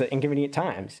just sleeps at inconvenient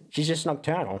times. She's just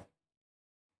nocturnal.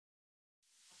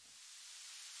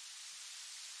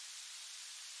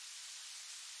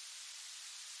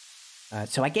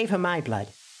 So I gave her my blood.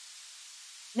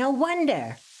 No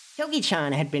wonder.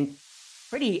 Togi-chan had been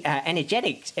pretty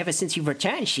energetic ever since you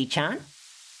returned, Shi-chan.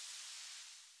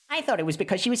 I thought it was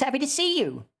because she was happy to see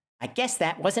you. I guess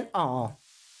that wasn't all.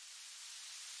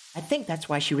 I think that's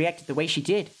why she reacted the way she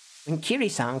did when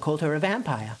Kiri-san called her a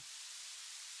vampire.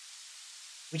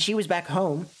 When she was back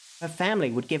home, her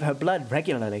family would give her blood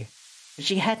regularly, but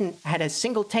she hadn't had a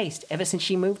single taste ever since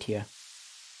she moved here.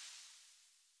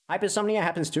 Hypersomnia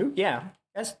happens too? Yeah,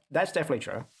 that's definitely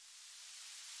true.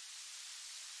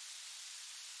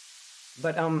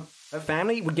 But, her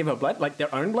family would give her blood? Like,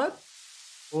 their own blood?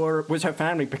 Or was her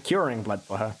family procuring blood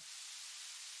for her?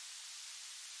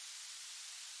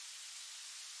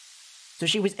 So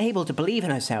she was able to believe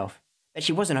in herself, that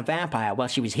she wasn't a vampire while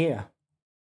she was here.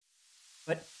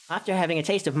 But after having a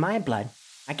taste of my blood,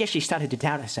 I guess she started to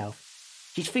doubt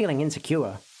herself. She's feeling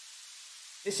insecure.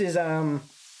 This is,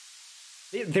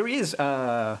 there is,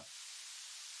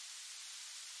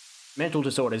 mental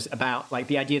disorders about, like,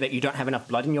 the idea that you don't have enough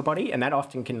blood in your body, and that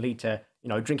often can lead to, you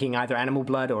know, drinking either animal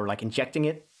blood or, like, injecting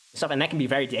it and stuff, and that can be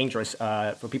very dangerous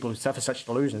for people who suffer such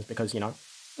delusions because, you know,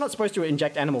 you're not supposed to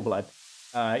inject animal blood.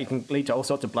 It can lead to all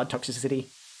sorts of blood toxicity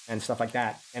and stuff like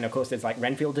that. And of course, there's like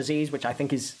Renfield disease, which I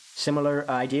think is similar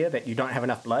idea that you don't have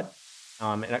enough blood.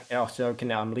 And it also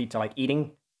can lead to like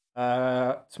eating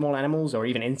small animals or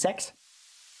even insects,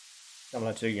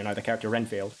 similar to, you know, the character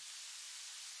Renfield.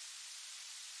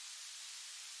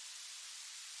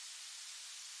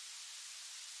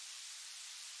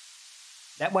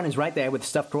 That one is right there with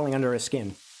stuff crawling under her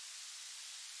skin.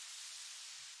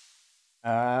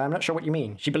 I'm not sure what you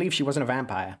mean. She believes she wasn't a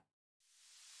vampire.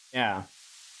 Yeah.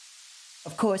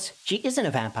 Of course, she isn't a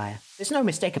vampire. There's no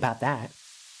mistake about that.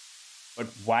 But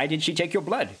why did she take your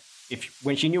blood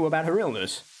when she knew about her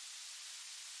illness?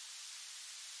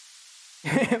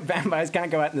 Vampires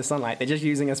can't go out in the sunlight. They're just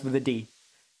using us for the D.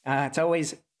 It's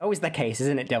always the case,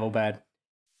 isn't it, Devilbird?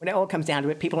 When it all comes down to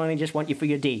it, people only just want you for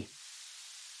your D.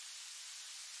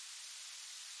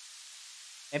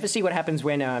 Ever see what happens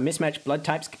when mismatched blood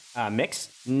types mix?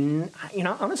 You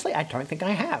know, honestly, I don't think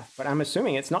I have, but I'm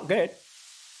assuming it's not good.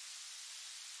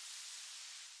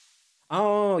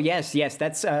 Oh, yes,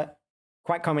 that's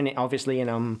quite common, obviously,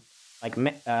 in like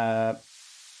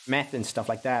meth and stuff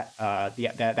like that.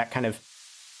 That kind of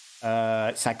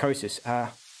psychosis.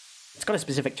 It's got a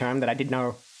specific term that I did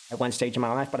know at one stage in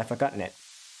my life, but I've forgotten it.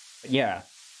 But yeah,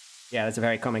 that's a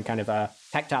very common kind of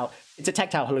tactile. It's a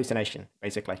tactile hallucination,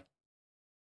 basically.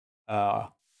 Yeah,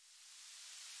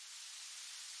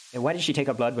 why did she take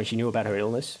her blood when she knew about her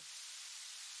illness?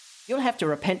 You'll have to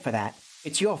repent for that.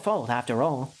 It's your fault, after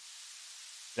all.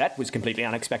 That was completely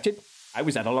unexpected. I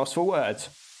was at a loss for words.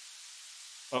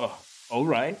 Oh, all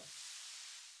right.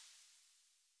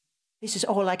 This is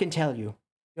all I can tell you.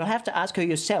 You'll have to ask her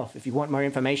yourself if you want more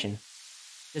information.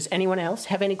 Does anyone else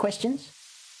have any questions?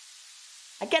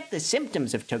 I get the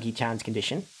symptoms of Togi-chan's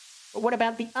condition, but what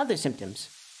about the other symptoms?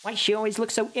 Why she always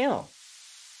looks so ill?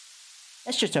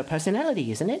 That's just her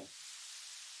personality, isn't it?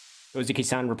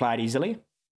 Kozuki-san replied easily.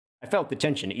 I felt the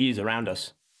tension ease around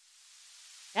us.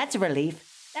 That's a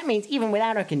relief. That means even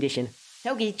without her condition,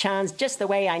 Togi-chan's just the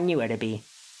way I knew her to be.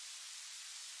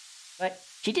 But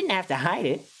she didn't have to hide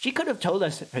it. She could have told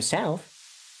us herself.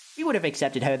 We would have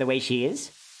accepted her the way she is.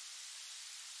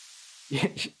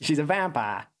 She's a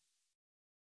vampire.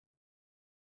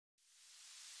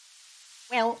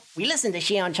 Well, we listened to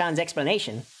Shion-chan's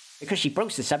explanation because she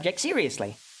broached the subject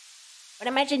seriously. But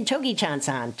imagine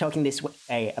Togi-chan-san talking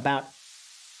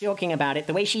about it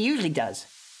the way she usually does.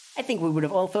 I think we would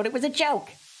have all thought it was a joke.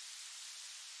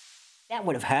 That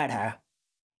would have hurt her.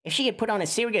 If she had put on a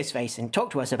serious face and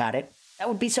talked to us about it, that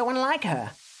would be so unlike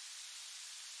her.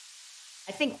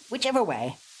 I think whichever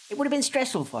way, it would have been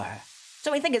stressful for her.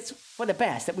 So I think it's for the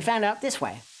best that we found out this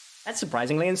way. That's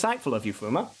surprisingly insightful of you,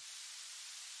 Fuma.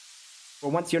 For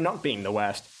once you're not being the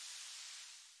worst.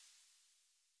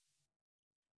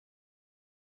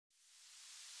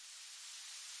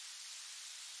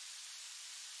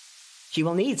 She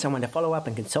will need someone to follow up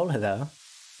and console her, though.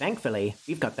 Thankfully,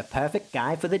 we've got the perfect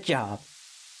guy for the job.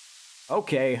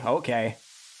 Okay.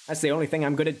 That's the only thing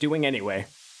I'm good at doing anyway.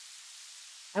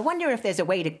 I wonder if there's a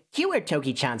way to cure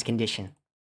Togi-chan's condition.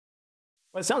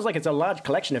 Well, it sounds like it's a large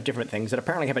collection of different things that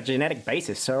apparently have a genetic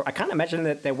basis, so I can't imagine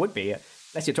that there would be,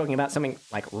 unless you're talking about something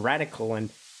like radical and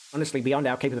honestly beyond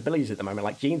our capabilities at the moment,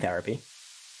 like gene therapy.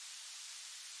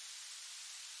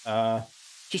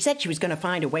 She said she was going to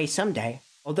find a way someday,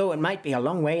 although it might be a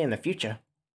long way in the future.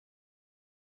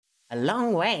 A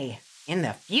long way in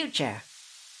the future.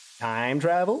 Time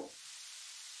travel?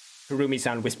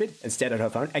 Kurumi-san whispered and stared at her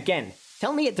phone. Again,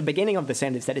 tell me at the beginning of the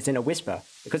sentence that it's in a whisper,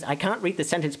 because I can't read the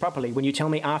sentence properly when you tell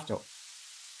me after.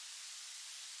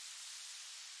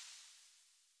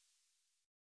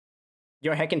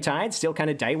 You're heckin' tired? Still kind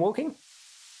of daywalking?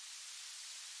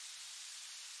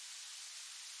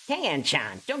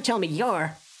 Heian-chan, don't tell me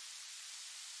you're...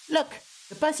 Look,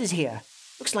 the bus is here.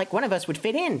 Looks like one of us would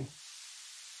fit in.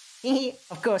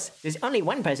 Of course, there's only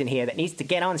one person here that needs to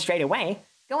get on straight away.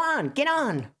 Go on, get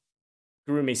on.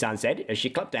 Kurumi-san said as she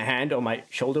clapped her hand on my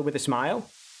shoulder with a smile.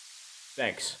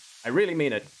 Thanks. I really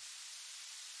mean it.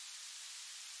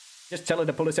 Just tell her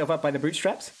to pull herself up by the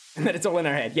bootstraps, and that it's all in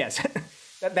her head. Yes,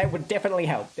 that would definitely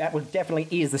help. That would definitely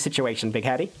ease the situation, Big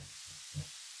Hattie.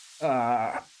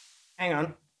 Hang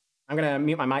on. I'm going to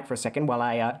mute my mic for a second while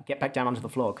I get back down onto the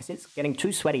floor, because it's getting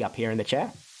too sweaty up here in the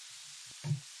chair.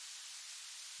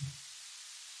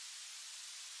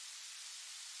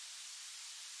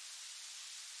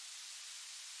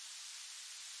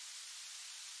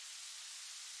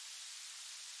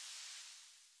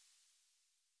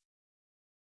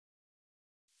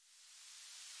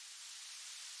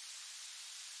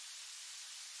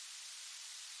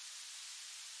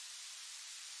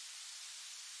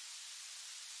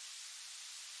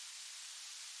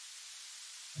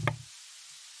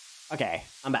 Okay,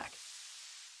 I'm back.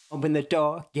 Open the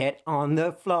door, get on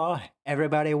the floor.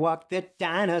 Everybody walk the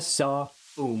dinosaur.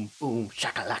 Boom, boom,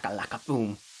 shakalaka laka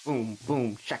boom. Boom,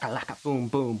 boom, shakalaka boom,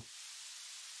 boom.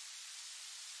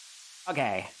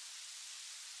 Okay.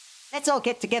 Let's all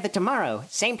get together tomorrow.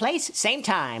 Same place, same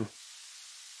time.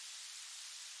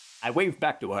 I waved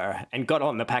back to her and got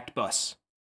on the packed bus.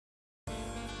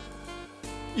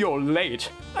 You're late.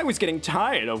 I was getting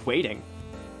tired of waiting.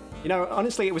 You know,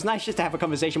 honestly, it was nice just to have a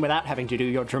conversation without having to do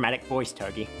your dramatic voice,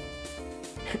 Togi.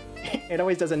 It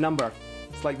always does a number.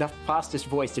 It's like the fastest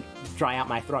voice to dry out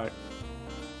my throat.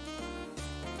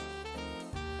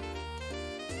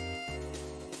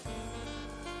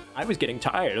 I was getting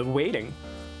tired of waiting.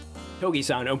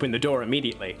 Togi-san opened the door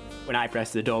immediately when I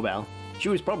pressed the doorbell. She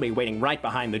was probably waiting right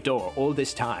behind the door all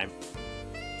this time.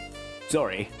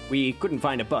 Sorry, we couldn't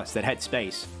find a bus that had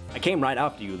space. I came right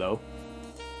after you, though.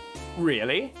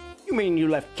 Really? You mean you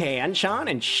left Keian-chan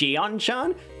and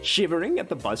Shion-chan shivering at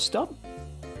the bus stop?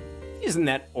 Isn't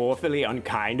that awfully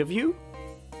unkind of you?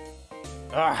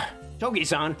 Ugh,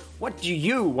 Togi-san, what do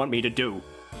you want me to do?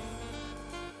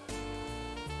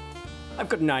 I've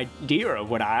got an idea of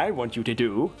what I want you to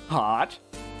do, Heart.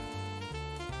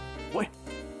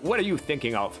 What are you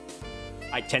thinking of?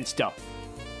 I tensed up.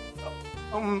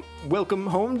 Welcome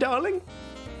home, darling?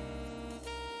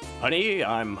 Honey,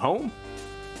 I'm home.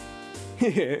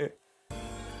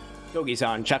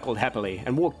 Togi-san chuckled happily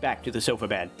and walked back to the sofa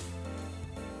bed.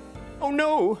 Oh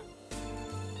no!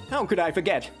 How could I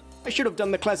forget? I should have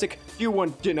done the classic, do you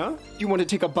want dinner? Do you want to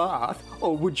take a bath?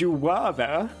 Or would you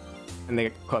rather? And then,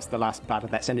 of course, the last part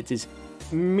of that sentence is,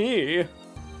 me.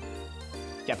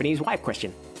 Japanese wife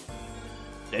question.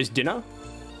 There's dinner?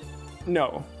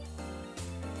 No.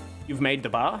 You've made the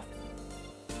bath?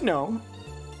 No.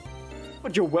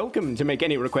 But you're welcome to make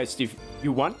any request if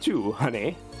you want to,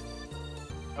 honey.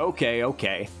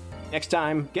 Okay. Next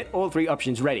time, get all 3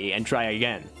 options ready and try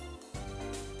again.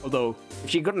 Although, if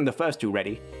she'd gotten the first 2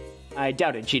 ready, I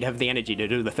doubted she'd have the energy to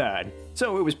do the 3rd.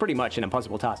 So it was pretty much an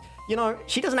impossible task. You know,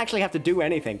 she doesn't actually have to do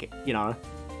anything, you know.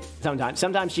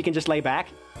 Sometimes she can just lay back.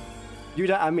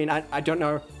 I don't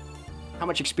know how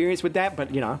much experience with that,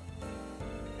 but, you know.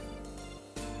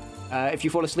 If you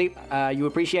fall asleep, you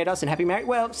appreciate us and happy married.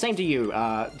 Well, same to you,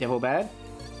 Devil Bird.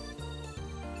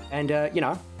 And, you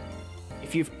know,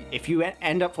 if you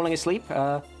end up falling asleep,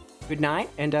 good night,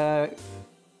 and I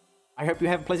hope you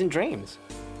have pleasant dreams.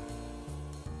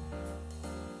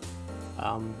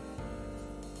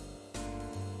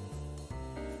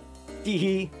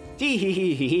 Tee-hee.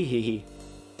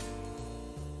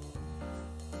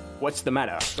 What's the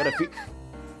matter?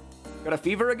 Got a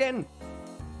fever again?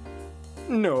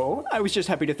 No, I was just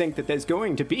happy to think that there's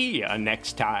going to be a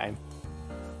next time.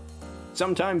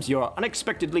 Sometimes you're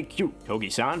unexpectedly cute,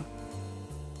 Togi-san.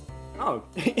 Oh,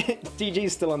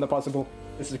 DG's still on the possible.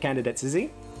 This is a candidate, is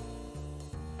he?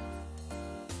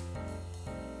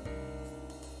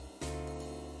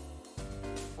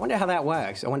 I wonder how that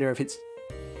works. I wonder if it's...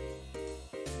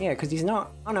 Yeah, because he's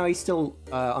not... Oh no, he's still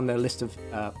on the list of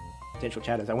potential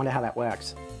chatters. I wonder how that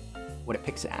works. What it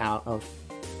picks it out of.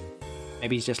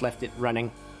 Maybe he's just left it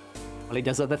running while he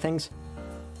does other things.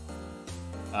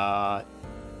 And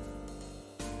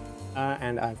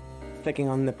I'm clicking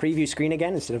on the preview screen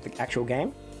again instead of the actual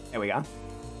game. There we go.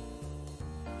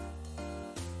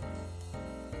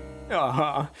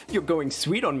 You're going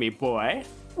sweet on me, boy.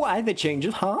 Why the change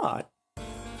of heart?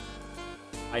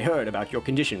 I heard about your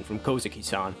condition from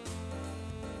Kozuki-san.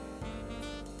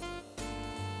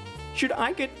 Should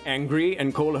I get angry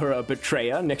and call her a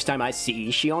betrayer next time I see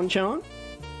Shion-chan?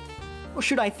 Or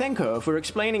should I thank her for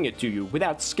explaining it to you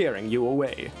without scaring you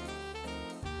away?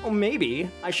 Or maybe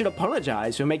I should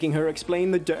apologize for making her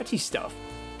explain the dirty stuff.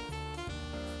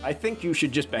 I think you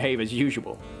should just behave as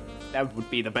usual. That would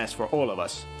be the best for all of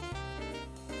us.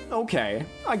 Okay,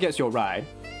 I guess you're right.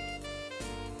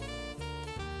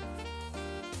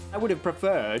 I would have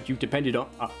preferred you depended on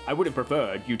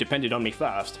me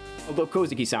first, although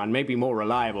Kozuki-san may be more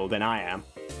reliable than I am.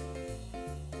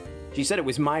 She said it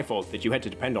was my fault that you had to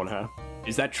depend on her.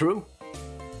 Is that true?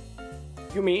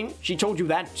 You mean she told you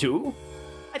that too?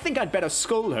 I think I'd better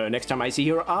scold her next time I see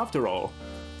her after all.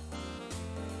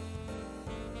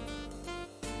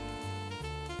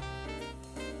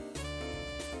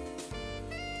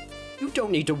 You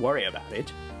don't need to worry about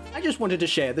it. I just wanted to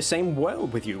share the same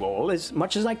world with you all as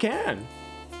much as I can.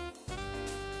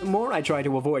 The more I try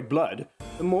to avoid blood,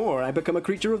 the more I become a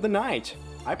creature of the night.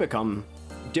 I become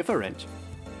different.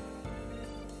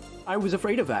 I was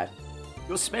afraid of that.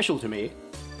 You're special to me,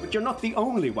 but you're not the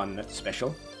only one that's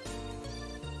special.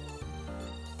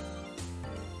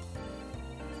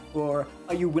 Or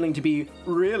are you willing to be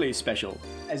really special,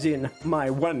 as in my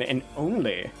one and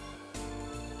only?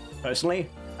 Personally,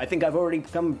 I think I've already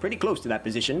come pretty close to that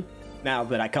position, now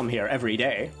that I come here every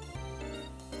day.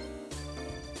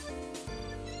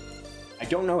 I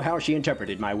don't know how she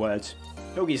interpreted my words.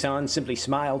 Togi-san simply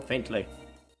smiled faintly.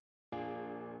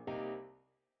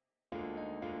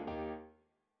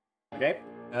 Okay,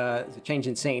 there's a change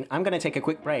in scene. I'm gonna take a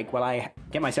quick break while I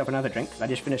get myself another drink, because I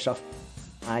just finished off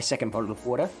my second bottle of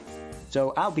water.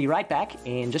 So I'll be right back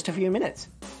in just a few minutes.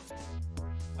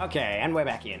 Okay, and we're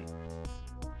back in.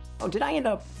 Oh, did I end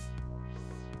up...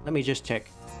 Let me just check.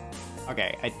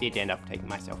 Okay, I did end up taking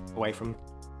myself away from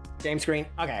game screen.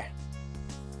 Okay.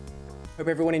 Hope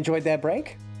everyone enjoyed their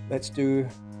break. Let's do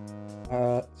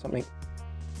something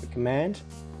with command.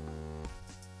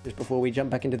 Just before we jump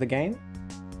back into the game.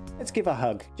 Let's give a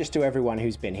hug just to everyone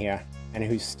who's been here and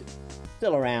who's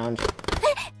still around.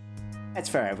 That's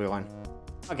for everyone.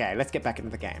 Okay, let's get back into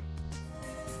the game.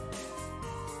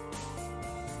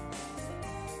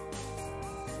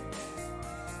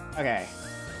 Okay.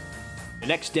 The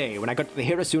next day, when I got to the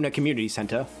Hirasuna Community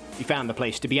Center, we found the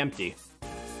place to be empty.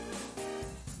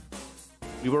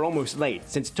 We were almost late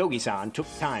since Togi-san took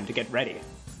time to get ready,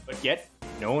 but yet,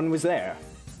 no one was there.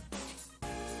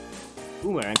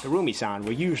 Uma and Kurumi-san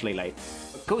were usually late,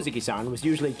 but Kozuki-san was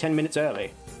usually 10 minutes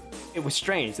early. It was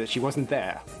strange that she wasn't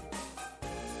there.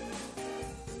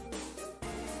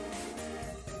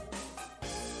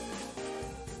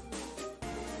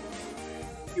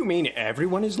 You mean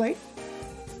everyone is late?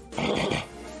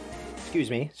 Excuse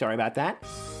me, sorry about that.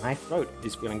 My throat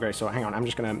is feeling very sore. Hang on, I'm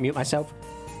just gonna mute myself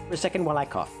for a second while I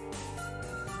cough.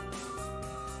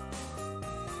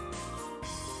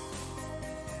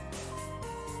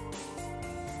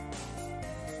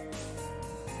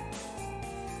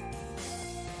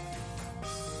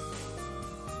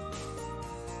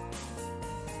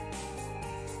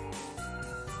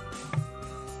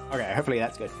 Okay, hopefully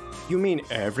that's good. You mean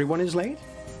everyone is late?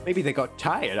 Maybe they got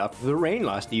tired after the rain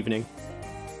last evening.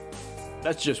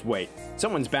 Let's just wait.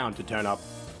 Someone's bound to turn up.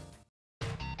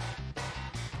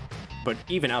 But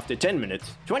even after 10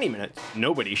 minutes, 20 minutes,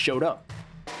 nobody showed up.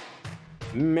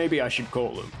 Maybe I should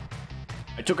call them.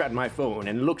 I took out my phone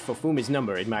and looked for Fumi's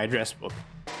number in my address book.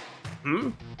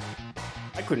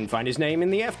 I couldn't find his name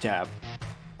in the F tab.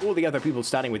 All the other people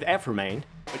starting with F remained,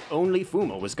 but only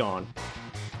Fuma was gone.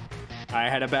 I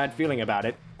had a bad feeling about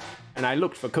it, and I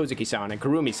looked for Kozuki-san and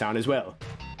Kurumi-san as well.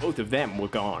 Both of them were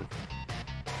gone.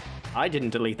 I didn't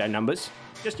delete their numbers.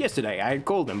 Just yesterday, I had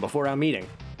called them before our meeting.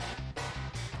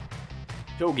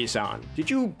 Togi-san, did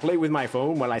you play with my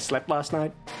phone while I slept last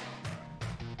night?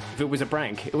 If it was a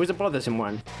prank, it was a bothersome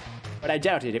one. But I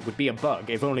doubted it would be a bug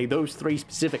if only those three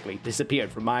specifically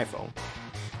disappeared from my phone.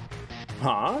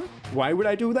 Huh? Why would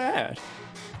I do that?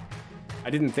 I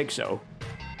didn't think so.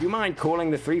 Do you mind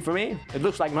calling the three for me? It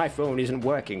looks like my phone isn't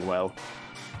working well.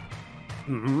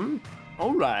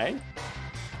 Alright.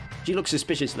 She looked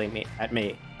suspiciously at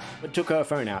me, but took her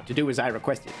phone out to do as I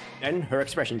requested. Then her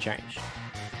expression changed.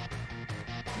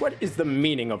 What is the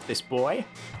meaning of this, boy?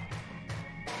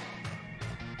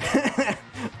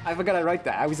 I forgot I wrote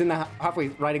that. I was in the halfway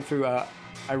writing through a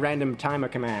random timer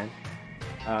command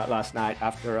last night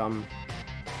after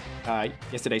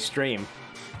yesterday's stream,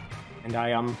 and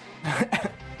I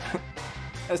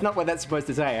that's not what that's supposed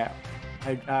to say.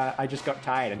 I just got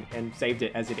tired and saved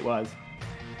it as it was.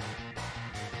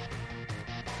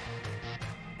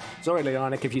 Sorry,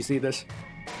 Leonic, if you see this.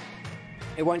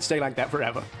 It won't stay like that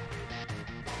forever.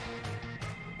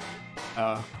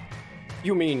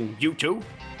 You mean you two?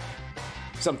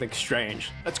 Something strange.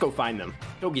 Let's go find them.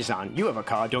 Togi-san, you have a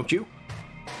car, don't you?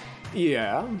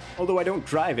 Yeah, although I don't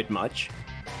drive it much.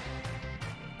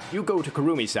 You go to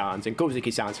Kurumi-san's and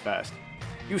Kozuki-san's first.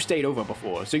 You stayed over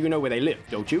before, so you know where they live,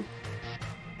 don't you?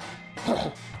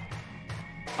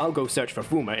 I'll go search for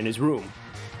Fuma in his room.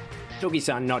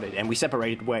 Togi-san nodded, and we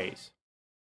separated ways.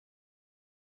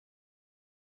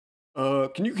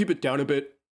 Can you keep it down a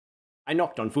bit? I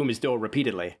knocked on Fuma's door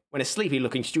repeatedly, when a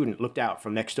sleepy-looking student looked out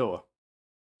from next door.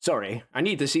 Sorry, I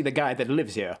need to see the guy that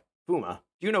lives here. Fuma,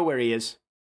 do you know where he is?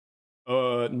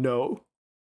 No.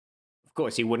 Of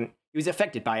course he wouldn't. He was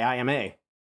affected by IMA.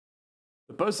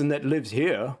 The person that lives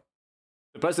here?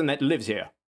 The person that lives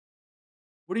here.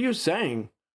 What are you saying?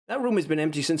 That room has been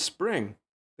empty since spring.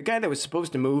 The guy that was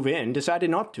supposed to move in decided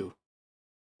not to.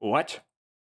 What?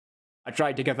 I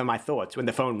tried to gather my thoughts when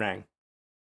the phone rang.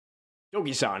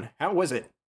 Togi-san, how was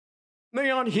it? They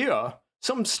aren't here.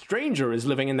 Some stranger is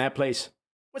living in that place.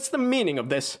 What's the meaning of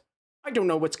this? I don't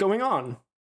know what's going on.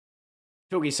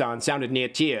 Togi-san sounded near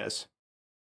tears.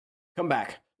 Come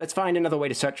back. Let's find another way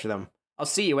to search for them. I'll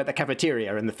see you at the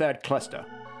cafeteria in the third cluster.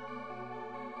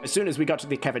 As soon as we got to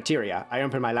the cafeteria, I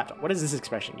opened my laptop. What is this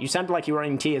expression? You sounded like you were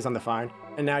in tears on the phone,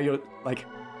 and now you're, like,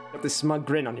 got this smug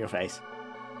grin on your face.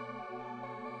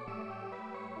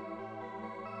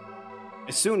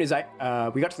 As soon as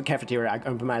we got to the cafeteria, I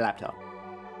opened my laptop.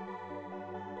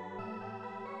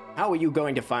 How are you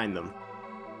going to find them?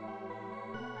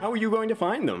 How are you going to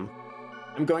find them?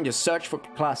 I'm going to search for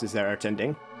classes they're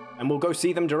attending, and we'll go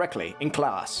see them directly, in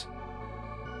class.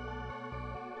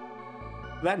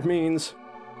 That means...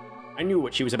 I knew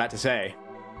what she was about to say.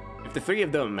 If the three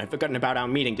of them had forgotten about our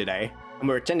meeting today, and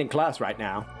were attending class right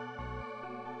now...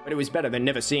 But it was better than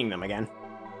never seeing them again.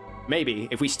 Maybe,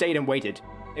 if we stayed and waited,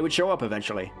 they would show up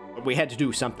eventually, but we had to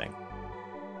do something.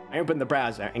 I opened the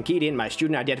browser and keyed in my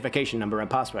student identification number and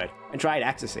password, and tried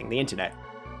accessing the internet.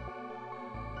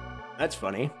 That's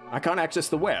funny. I can't access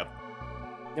the web.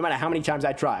 No matter how many times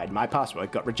I tried, my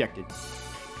password got rejected.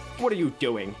 What are you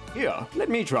doing? Here, let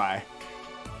me try.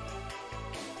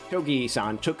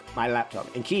 Togi-san took my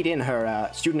laptop and keyed in her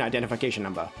student identification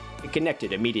number. It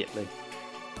connected immediately.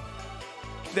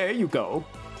 There you go.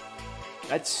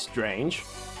 That's strange.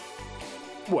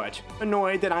 What?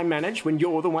 Annoyed that I managed when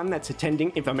you're the one that's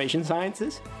attending information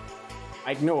sciences?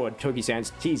 I ignored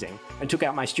Togi-san's teasing and took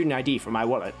out my student ID from my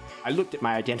wallet. I looked at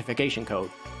my identification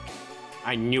code.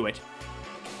 I knew it.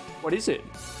 What is it?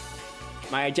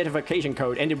 My identification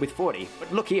code ended with 40,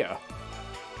 but look here.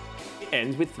 It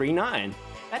ends with 39.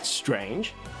 That's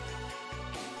strange.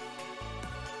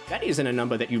 That isn't a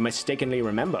number that you mistakenly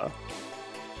remember.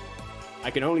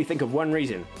 I can only think of one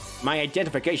reason. My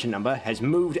identification number has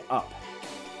moved up.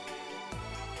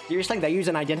 Seriously, they use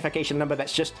an identification number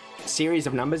that's just a series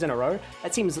of numbers in a row?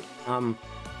 That seems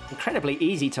incredibly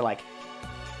easy to, like,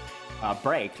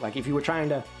 break. Like, if you were trying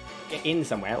to get in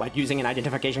somewhere, like using an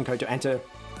identification code to enter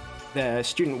the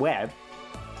student web,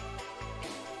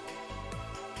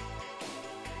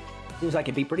 seems like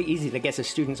it'd be pretty easy to guess a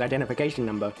student's identification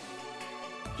number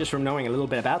just from knowing a little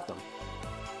bit about them.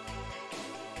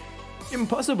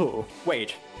 Impossible!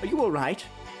 Wait, are you alright?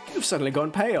 You've suddenly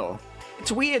gone pale.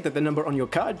 It's weird that the number on your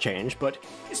card changed, but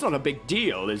it's not a big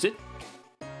deal, is it?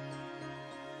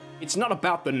 It's not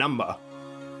about the number,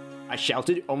 I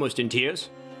shouted, almost in tears.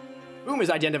 Uma's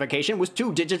identification was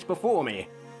 2 digits before me.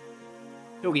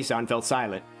 Togi-san fell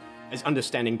silent, as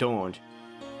understanding dawned.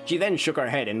 She then shook her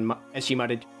head as she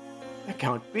muttered, "That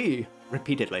can't be,"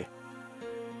 repeatedly.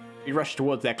 We rushed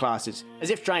towards their classes,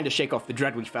 as if trying to shake off the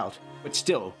dread we felt, but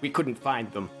still, we couldn't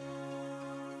find them.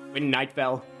 When night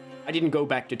fell, I didn't go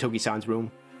back to Togi-san's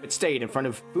room, but stayed in front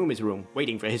of Fuma's room,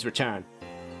 waiting for his return.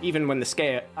 Even when the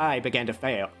sky began to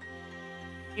pale,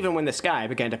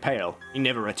 he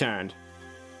never returned.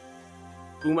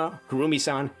 Fuma,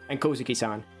 Kurumi-san, and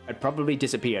Kozuki-san had probably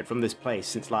disappeared from this place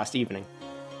since last evening.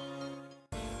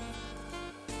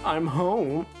 I'm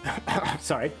home.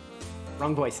 Sorry,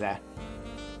 wrong voice there.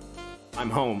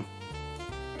 I'm home.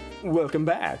 Welcome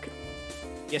back.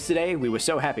 Yesterday, we were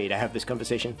so happy to have this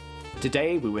conversation.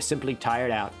 Today, we were simply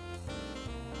tired out.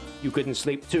 You couldn't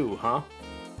sleep too, huh?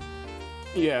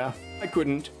 Yeah, I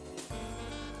couldn't.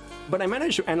 But I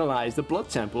managed to analyze the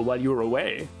blood sample while you were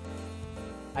away.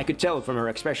 I could tell from her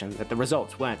expression that the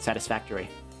results weren't satisfactory.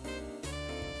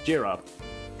 Cheer up.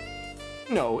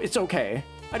 No, it's okay.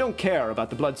 I don't care about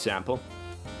the blood sample.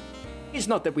 It's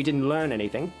not that we didn't learn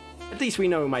anything. At least we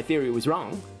know my theory was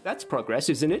wrong. That's progress,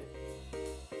 isn't it?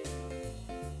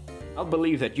 I'll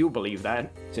believe that you believe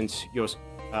that, since you're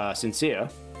sincere.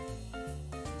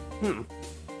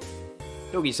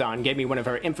 Togi-san gave me one of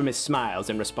her infamous smiles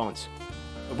in response.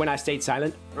 But when I stayed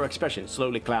silent, her expression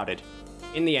slowly clouded.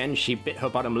 In the end, she bit her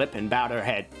bottom lip and bowed her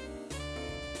head.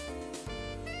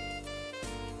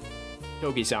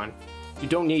 Togi-san, you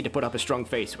don't need to put up a strong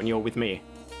face when you're with me.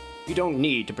 You don't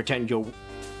need to pretend you're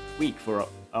weak for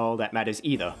all that matters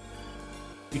either.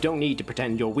 You don't need to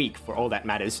pretend you're weak for all that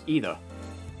matters either.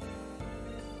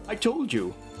 I told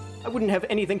you. I wouldn't have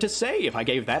anything to say if I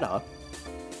gave that up.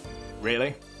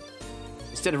 Really?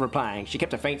 Instead of replying, she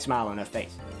kept a faint smile on her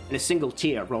face, and a single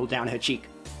tear rolled down her cheek.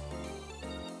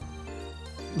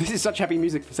 This is such happy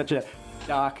music for such a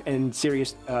dark and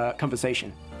serious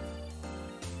conversation.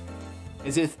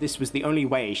 As if this was the only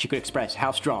way she could express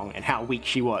how strong and how weak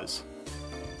she was.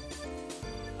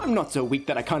 I'm not so weak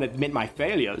that I can't admit my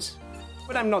failures,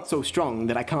 but I'm not so strong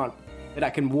that I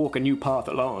can walk a new path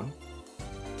alone.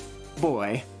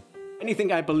 Boy,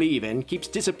 anything I believe in keeps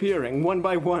disappearing one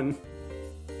by one.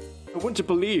 I want to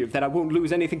believe that I won't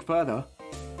lose anything further,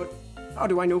 but how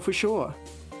do I know for sure?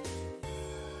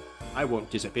 I won't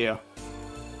disappear.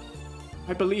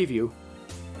 I believe you,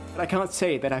 but I can't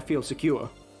say that I feel secure.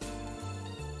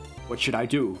 What should I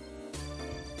do?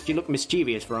 She looked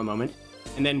mischievous for a moment,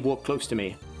 and then walked close to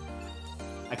me.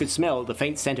 I could smell the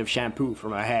faint scent of shampoo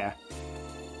from her hair.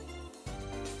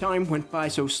 Time went by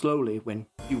so slowly when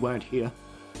you weren't here.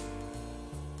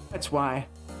 That's why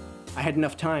I had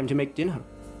enough time to make dinner.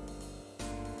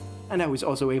 And I was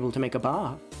also able to make a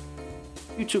bar.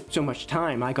 You took so much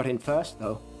time, I got in first,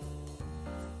 though.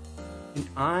 And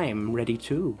I'm ready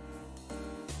too.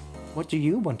 What do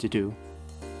you want to do?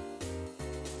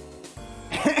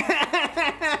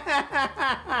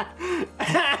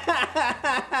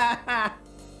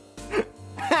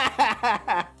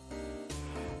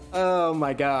 Oh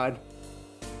my god.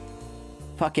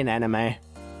 Fucking anime.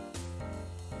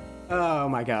 Oh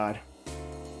my god.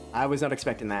 I was not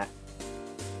expecting that.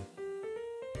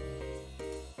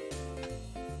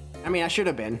 I mean, I should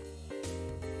have been.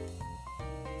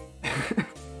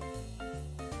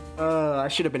 I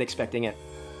should have been expecting it.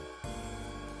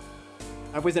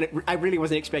 I really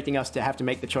wasn't expecting us to have to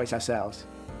make the choice ourselves.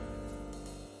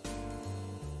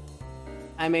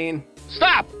 I mean...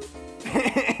 Stop!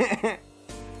 I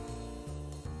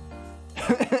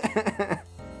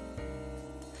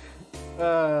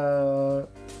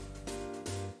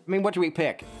mean, what do we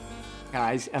pick?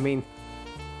 Guys, I mean,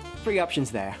 3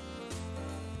 options there.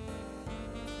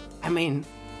 I mean,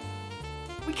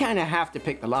 we kind of have to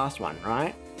pick the last one,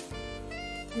 right?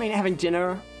 I mean, having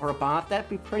dinner or a bath, that'd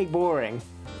be pretty boring.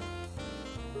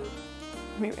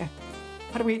 I mean,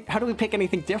 how do we pick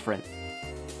anything different?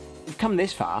 We've come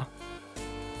this far.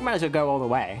 We might as well go all the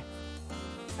way.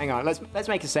 Hang on, let's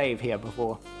make a save here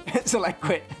before select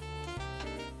quit.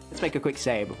 Let's make a quick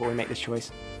save before we make this choice.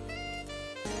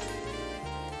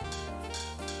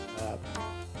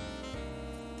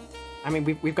 I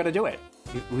mean, we've got to do it.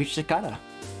 We just gotta.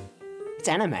 It's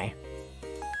anime.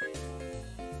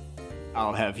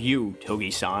 I'll have you,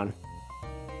 Togi-san.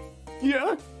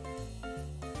 Yeah?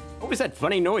 What was that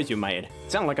funny noise you made?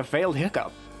 It sounded like a failed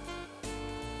hiccup.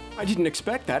 I didn't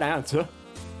expect that answer.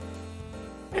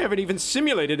 I haven't even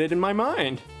simulated it in my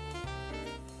mind.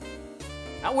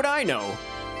 How would I know?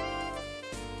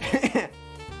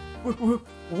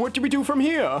 What do we do from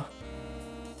here?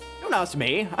 Don't ask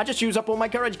me. I just use up all my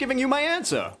courage giving you my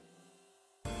answer.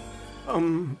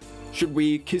 Should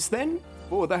we kiss then?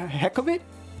 For the heck of it?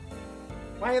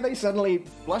 Why are they suddenly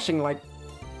blushing like...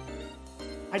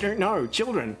 I don't know,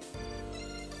 children?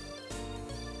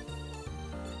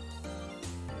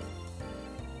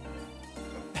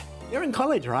 They're in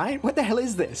college, right? What the hell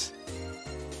is this?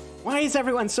 Why is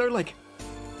everyone so, like...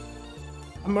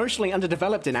 emotionally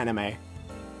underdeveloped in anime?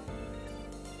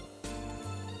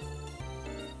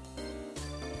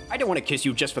 I don't want to kiss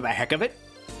you just for the heck of it.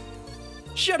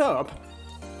 Shut up!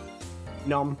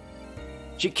 Nom.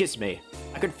 She kissed me.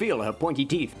 I could feel her pointy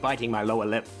teeth biting my lower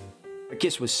lip. Her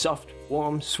kiss was soft,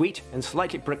 warm, sweet, and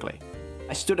slightly prickly.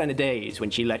 I stood in a daze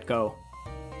when she let go.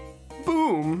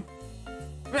 Boom!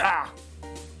 Ah!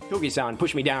 Togi-san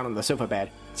pushed me down on the sofa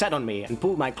bed, sat on me, and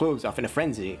pulled my clothes off in a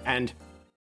frenzy, and...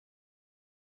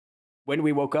 When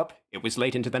we woke up, it was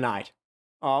late into the night.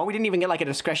 Oh, we didn't even get like a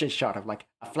discretion shot of like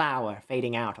a flower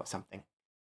fading out or something.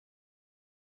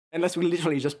 Unless we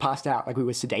literally just passed out like we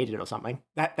were sedated or something.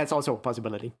 That's also a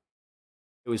possibility.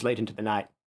 It was late into the night.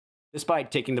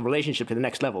 Despite taking the relationship to the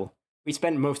next level, we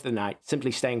spent most of the night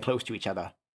simply staying close to each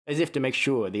other, as if to make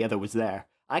sure the other was there.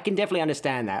 I can definitely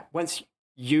understand that. Once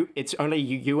it's only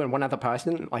you and one other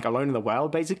person, like alone in the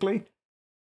world, basically.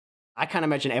 I can't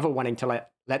imagine ever wanting to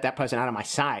let that person out of my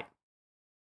sight.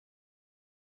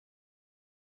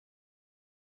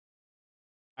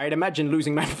 I'd imagine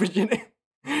losing my virginity.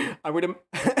 I would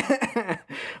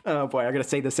oh boy, I gotta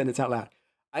say this sentence out loud.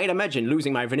 I'd imagine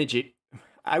losing my virginity.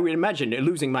 I would imagine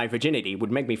losing my virginity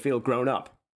would make me feel grown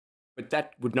up. But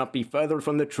that would not be further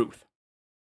from the truth.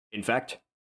 In fact,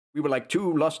 we were like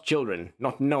 2 lost children,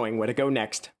 not knowing where to go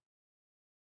next.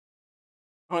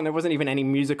 Oh, and there wasn't even any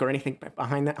music or anything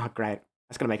behind that? Oh, great.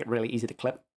 That's gonna make it really easy to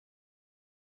clip.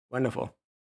 Wonderful.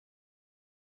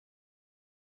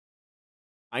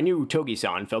 I knew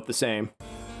Togi-san felt the same.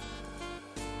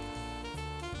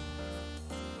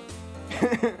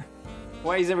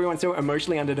 Why is everyone so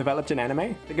emotionally underdeveloped in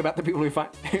anime? Think about the people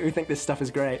who think this stuff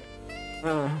is great.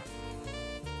 I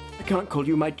can't call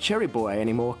you my cherry boy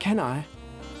anymore, can I?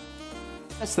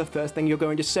 That's the first thing you're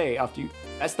going to say after you...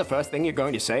 That's the first thing you're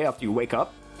going to say after you wake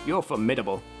up? You're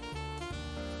formidable.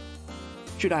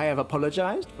 Should I have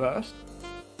apologized first?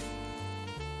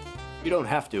 You don't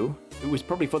have to. It was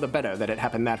probably for the better that it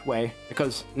happened that way,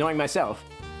 because, knowing myself,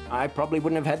 I probably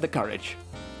wouldn't have had the courage.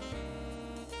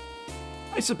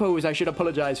 I suppose I should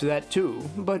apologize for that too,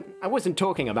 but I wasn't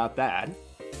talking about that.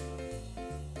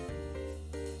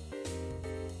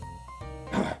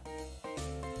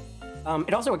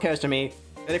 It also occurs to me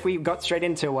that if we got straight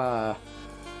into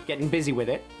getting busy with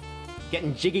it,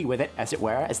 getting jiggy with it, as it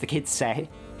were, as the kids say,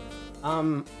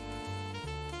 does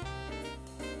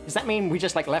that mean we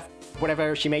just like left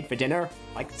whatever she made for dinner,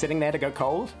 like sitting there to go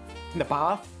cold in the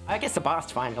bath? I guess the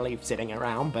bath's fine to leave sitting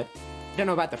around, but I don't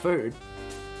know about the food.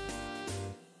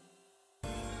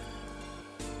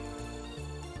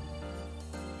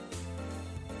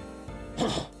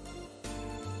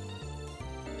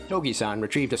 Togi-san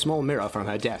retrieved a small mirror from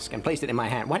her desk and placed it in my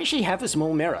hand. Why does she have a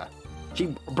small mirror?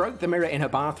 She broke the mirror in her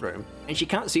bathroom, and she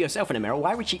can't see herself in a mirror.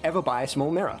 Why would she ever buy a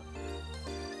small mirror?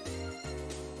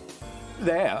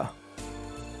 There.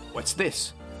 What's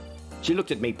this? She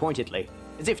looked at me pointedly,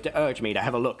 as if to urge me to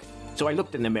have a look, so I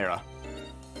looked in the mirror.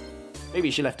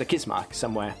 Maybe she left a kiss mark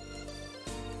somewhere.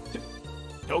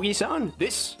 Togi-san,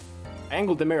 this? I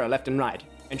angled the mirror left and right,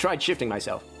 and tried shifting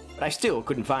myself, but I still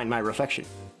couldn't find my reflection.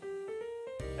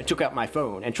 I took out my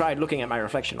phone and tried looking at my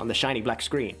reflection on the shiny black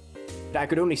screen, but I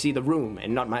could only see the room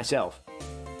and not myself.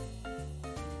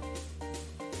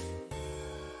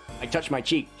 I touched my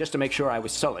cheek just to make sure I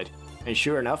was solid, and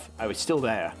sure enough, I was still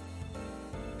there.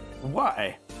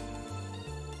 Why?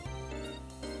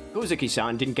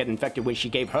 Kozuki-san didn't get infected when she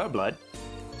gave her blood.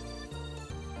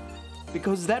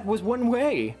 Because that was one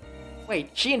way. Wait,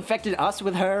 she infected us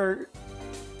with her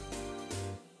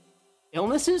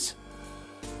illnesses?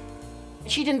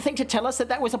 She didn't think to tell us that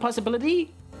that was a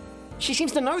possibility? She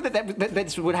seems to know that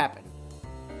this would happen.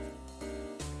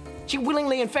 She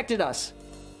willingly infected us.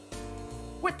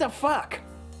 What the fuck?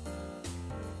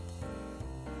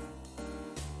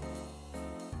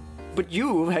 But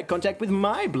you had contact with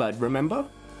my blood, remember?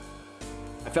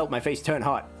 I felt my face turn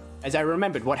hot as I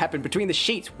remembered what happened between the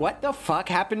sheets. What the fuck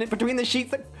happened between the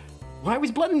sheets? Why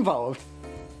was blood involved?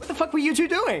 What the fuck were you two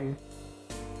doing?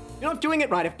 You're not doing it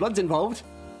right if blood's involved.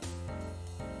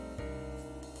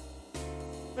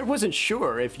 I wasn't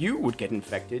sure if you would get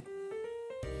infected.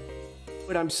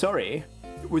 But I'm sorry.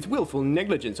 It was willful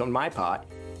negligence on my part.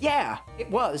 Yeah, it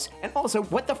was. And also,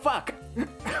 what the fuck?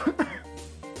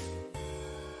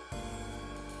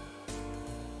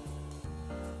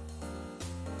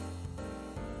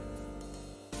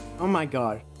 Oh my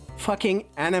god. Fucking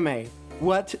anime.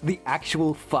 What the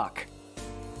actual fuck?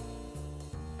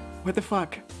 What the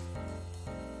fuck?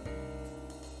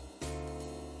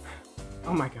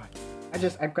 Oh my god.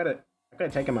 I've gotta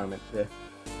take a moment to...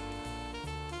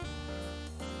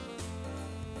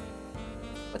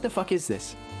 What the fuck is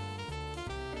this?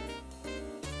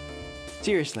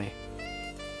 Seriously.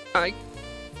 I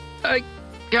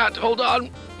can't hold on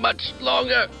much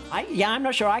longer. I'm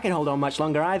not sure I can hold on much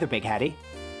longer either, Big Hattie.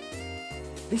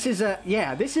 This is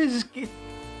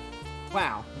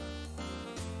wow.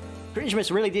 Cringemas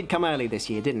really did come early this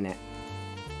year, didn't it?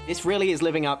 This really is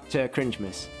living up to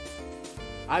Cringemas.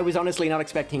 I was honestly not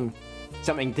expecting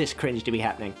something this cringe to be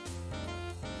happening.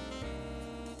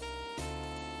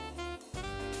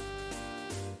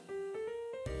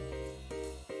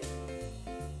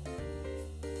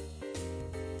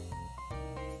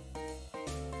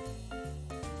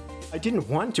 I didn't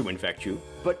want to infect you,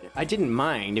 but I didn't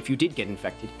mind if you did get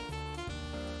infected.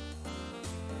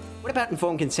 What about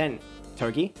informed consent,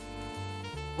 Togi?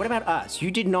 What about us? You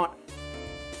did not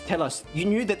tell us. You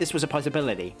knew that this was a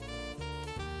possibility,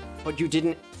 but you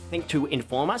didn't think to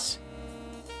inform us?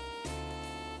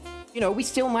 You know, we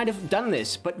still might have done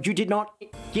this, but you did not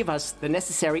give us the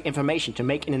necessary information to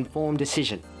make an informed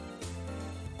decision.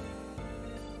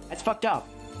 That's fucked up.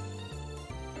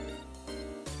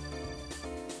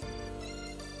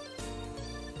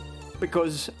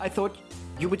 Because I thought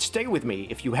you would stay with me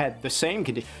if you had the same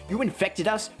condition. You infected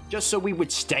us just so we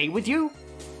would stay with you?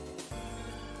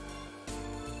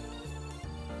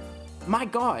 My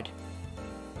god.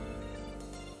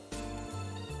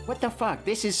 What the fuck?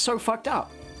 This is so fucked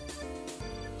up.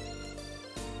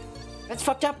 That's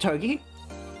fucked up, Togi.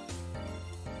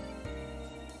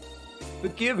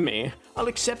 Forgive me. I'll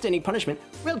accept any punishment.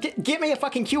 Well, give me a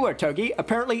fucking cure, Togi.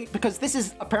 Apparently, because this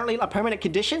is apparently a permanent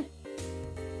condition?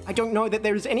 I don't know that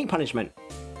there is any punishment.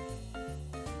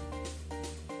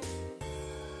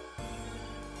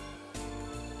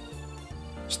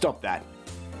 Stop that.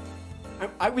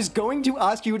 I was going to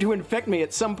ask you to infect me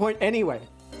at some point anyway.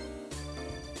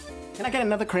 Can I get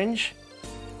another cringe?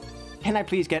 Can I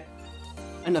please get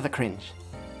another cringe?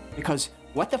 Because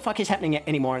what the fuck is happening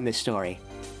anymore in this story?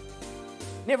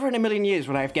 Never in a million years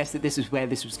would I have guessed that this is where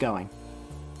this was going.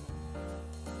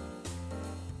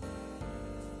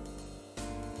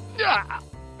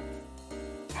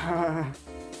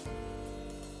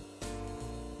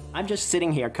 I'm just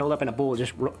sitting here curled up in a ball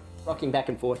just rocking back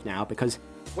and forth now because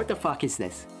what the fuck is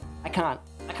this? I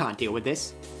can't deal with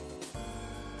this.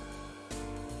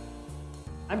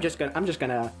 I'm just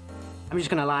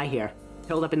gonna lie here,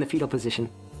 curled up in the fetal position,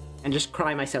 and just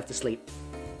cry myself to sleep.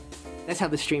 That's how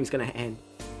the stream's gonna end.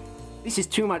 This is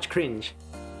too much cringe.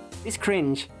 This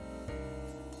cringe,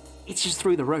 it's just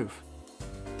through the roof.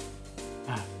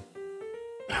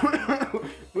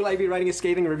 Will I be writing a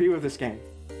scathing review of this game?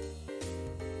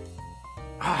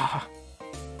 Ah.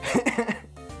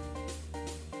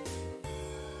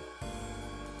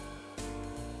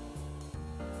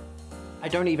 I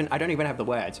don't even have the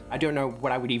words. I don't know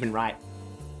what I would even write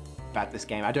about this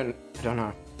game. I don't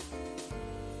know.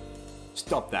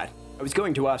 Stop that. I was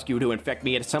going to ask you to infect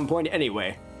me at some point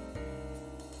anyway.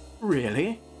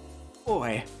 Really?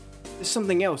 Boy, there's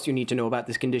something else you need to know about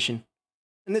this condition.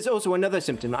 And there's also another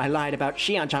symptom I lied about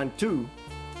Xian-chan too.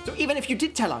 So even if you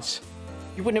did tell us,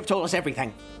 you wouldn't have told us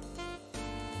everything.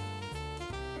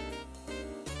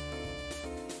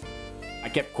 I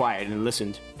kept quiet and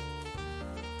listened.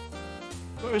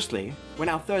 Firstly, when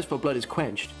our thirst for blood is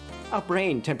quenched, our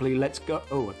brain temporarily lets go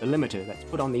of the limiter that's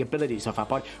put on the abilities of our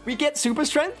body. We get super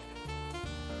strength?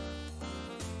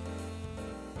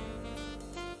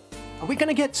 Are we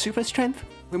gonna get super strength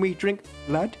when we drink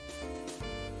blood?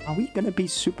 Are we gonna be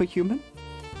superhuman?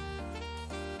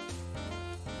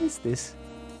 What is this?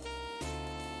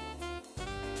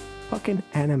 Fucking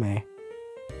anime.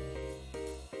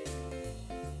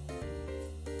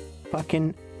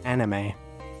 Fucking anime.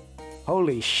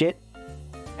 Holy shit.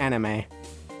 Anime.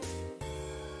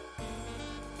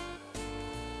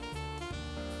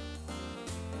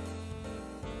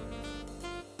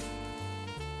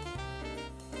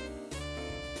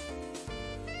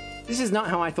 This is not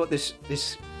how I thought this,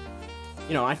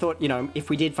 you know, I thought, you know, if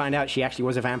we did find out she actually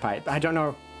was a vampire, I don't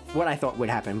know what I thought would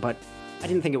happen, but I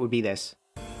didn't think it would be this.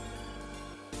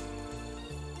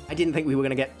 I didn't think we were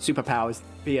gonna get superpowers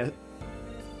via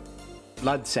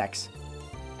blood sex.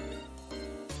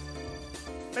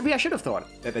 Maybe I should have thought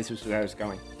that this was where I was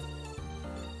going.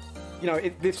 You know,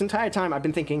 this entire time I've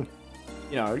been thinking,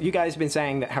 you know, you guys have been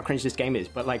saying that how cringe this game is,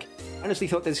 but like, I honestly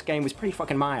thought this game was pretty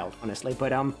fucking mild, honestly, but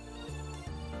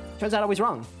turns out I was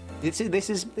wrong. This is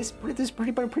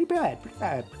pretty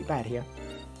bad here.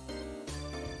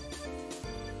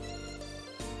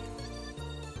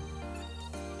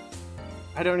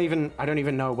 I don't even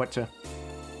know what to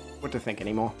think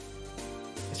anymore.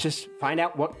 Let's just find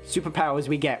out what superpowers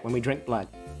we get when we drink blood.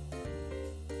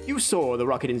 You saw the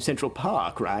rocket in Central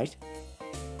Park, right?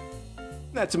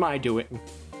 That's my doing.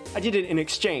 I did it in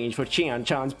exchange for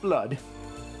Xian-chan's blood.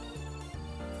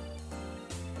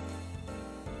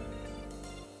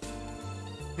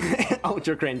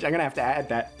 Ultra cringe. I'm gonna have to add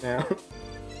that now.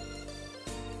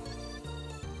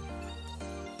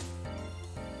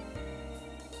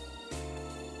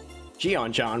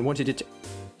 Xian-chan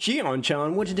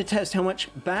wanted to test how much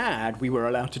bad we were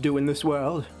allowed to do in this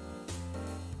world.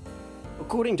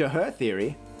 According to her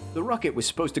theory, the rocket was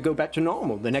supposed to go back to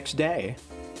normal the next day.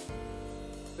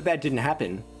 But that didn't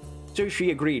happen, so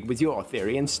she agreed with your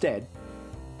theory instead.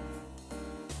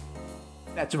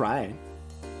 That's right.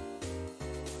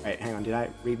 Wait, hang on, did I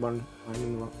read one line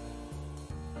in the wrong?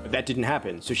 But that didn't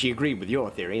happen, so she agreed with your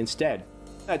theory instead.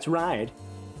 That's right.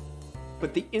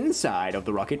 But the inside of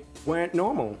the rocket weren't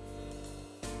normal.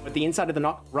 But the inside of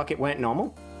the rocket weren't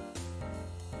normal?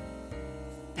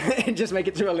 Just make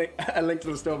it to a link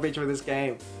to the store page for this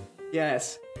game.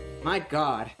 Yes. My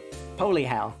god. Holy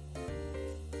hell.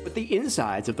 But the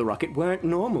insides of the rocket weren't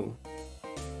normal.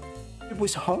 It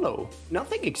was hollow.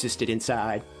 Nothing existed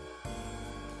inside.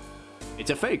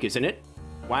 It's a fake, isn't it?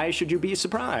 Why should you be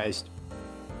surprised?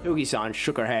 Togi-san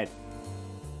shook her head.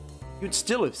 You'd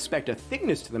still expect a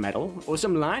thickness to the metal, or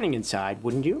some lining inside,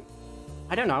 wouldn't you?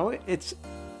 I don't know. It's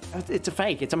a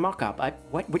fake. It's a mock-up.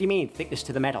 What do you mean, thickness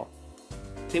to the metal?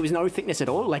 There was no thickness at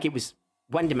all? Like it was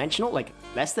one-dimensional? Like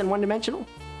less than one-dimensional?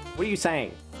 What are you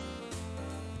saying?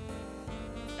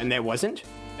 And there wasn't?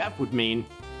 That would mean...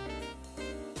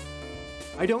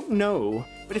 I don't know,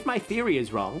 but if my theory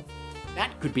is wrong,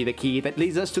 that could be the key that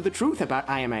leads us to the truth about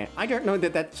IMA. I don't know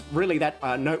that that's really that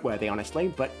noteworthy, honestly,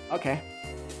 but okay.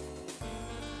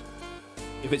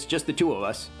 If it's just the two of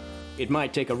us, it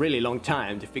might take a really long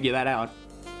time to figure that out.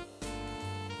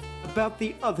 About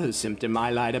the other symptom I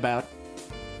lied about.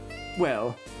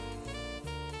 Well,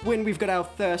 when we've got our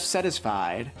thirst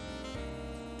satisfied,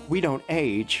 we don't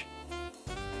age.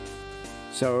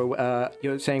 So,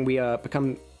 you're saying we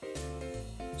become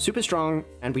super strong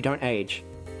and we don't age.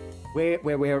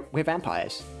 We're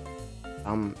vampires.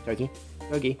 Togi.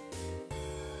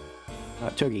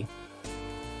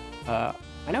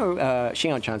 I know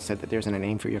Xian-chan said that there isn't a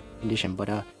name for your condition,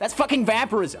 but that's fucking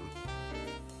vampirism.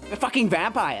 We're fucking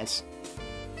vampires.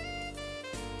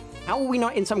 How are we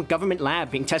not in some government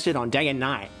lab being tested on day and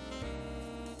night?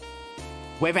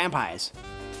 We're vampires.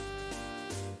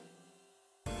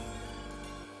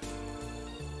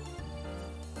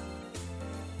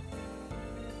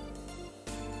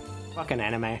 Fucking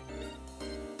anime.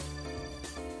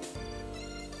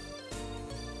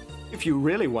 If you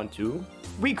really want to,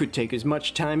 we could take as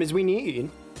much time as we need.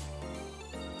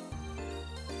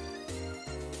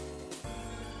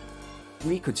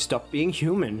 We could stop being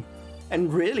human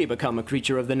and really become a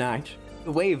creature of the night,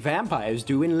 the way vampires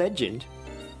do in legend.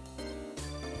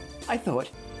 I thought,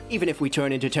 even if we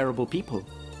turn into terrible people,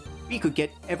 we could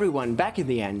get everyone back in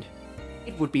the end.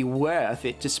 It would be worth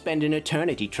it to spend an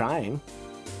eternity trying.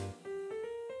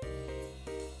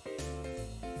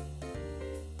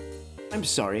 I'm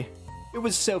sorry. It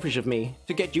was selfish of me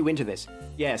to get you into this.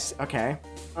 Yes, okay.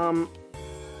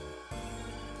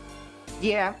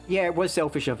 Yeah, it was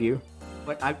selfish of you.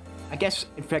 But I guess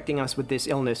infecting us with this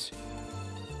illness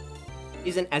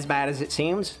isn't as bad as it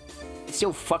seems. It's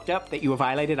still fucked up that you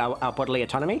violated our bodily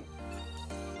autonomy.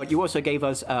 But you also gave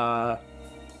us,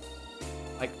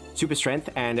 like, super strength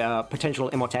and potential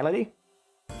immortality.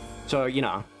 So, you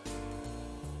know.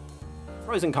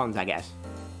 Pros and cons, I guess.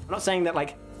 I'm not saying that,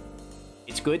 like,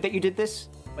 it's good that you did this,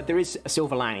 but there is a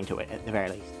silver lining to it, at the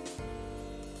very least.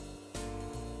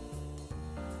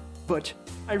 But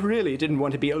I really didn't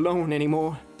want to be alone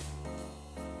anymore.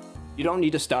 You don't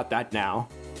need to start that now.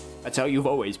 That's how you've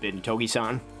always been,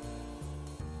 Togi-san.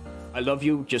 I love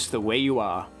you just the way you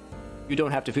are. You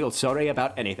don't have to feel sorry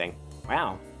about anything.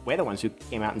 Wow, we're the ones who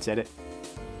came out and said it.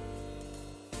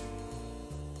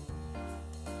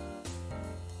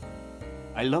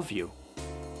 I love you.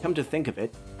 Come to think of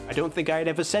it, I don't think I had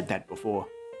ever said that before.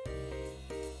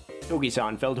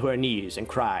 Togi-san fell to her knees and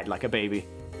cried like a baby.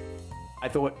 I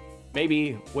thought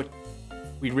maybe what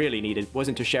we really needed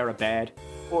wasn't to share a bed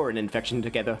or an infection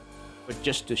together, but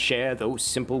just to share those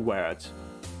simple words.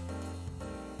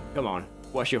 Come on,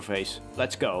 wash your face.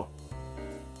 Let's go.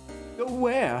 Go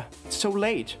where? It's so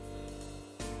late.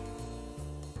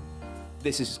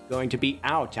 This is going to be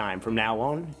our time from now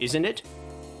on, isn't it?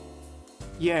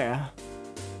 Yeah.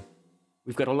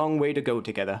 We've got a long way to go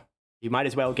together. You might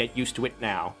as well get used to it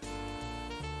now.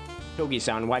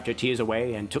 Togi-san wiped her tears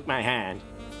away and took my hand.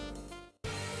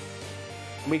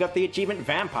 And we got the achievement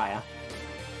Vampire.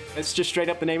 That's just straight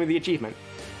up the name of the achievement.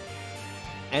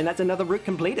 And that's another route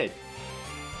completed.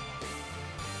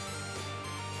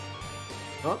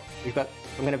 Oh, we've got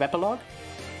some kind of epilogue?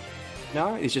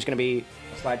 No, it's just going to be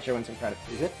a slideshow and some credits,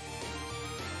 is it?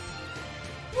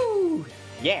 Woo!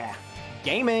 Yeah!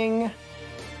 Gaming!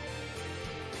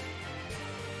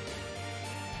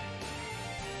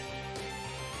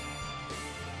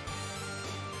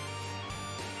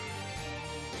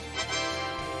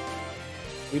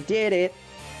 We did it!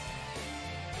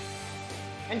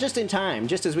 And just in time,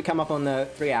 just as we come up on the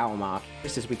 3-hour mark,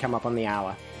 just as we come up on the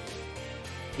hour.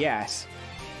 Yes.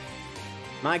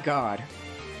 My god.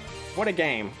 What a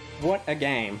game. What a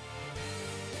game.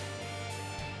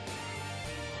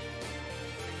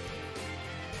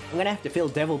 I'm gonna have to fill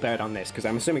Devilbird on this, because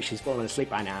I'm assuming she's fallen asleep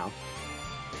by now.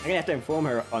 I'm gonna have to inform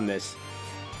her on this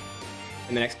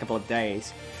in the next couple of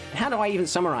days. And how do I even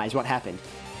summarize what happened?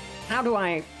 How do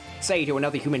I say to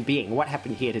another human being what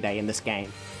happened here today in this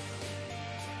game?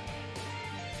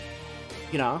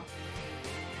 You know?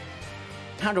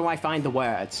 How do I find the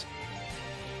words?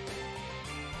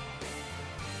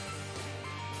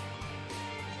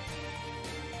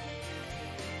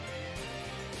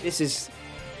 This is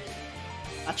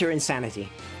utter insanity.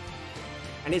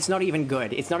 And it's not even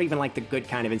good. It's not even like the good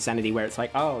kind of insanity where it's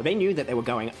like, oh, they knew that they were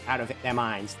going out of their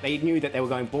minds. They knew that they were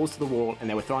going balls to the wall and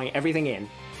they were throwing everything in.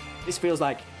 This feels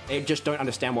like they just don't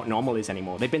understand what normal is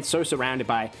anymore. They've been so surrounded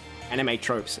by anime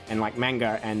tropes and like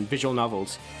manga and visual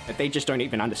novels that they just don't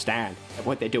even understand that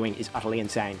what they're doing is utterly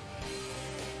insane.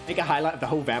 Make a highlight of the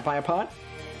whole vampire part?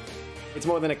 It's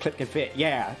more than a clip can fit.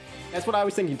 Yeah, that's what I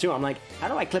was thinking too. I'm like, how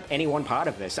do I clip any one part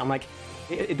of this? I'm like,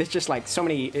 there's just like so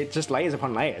many, it's just layers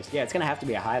upon layers. Yeah, it's gonna have to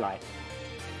be a highlight.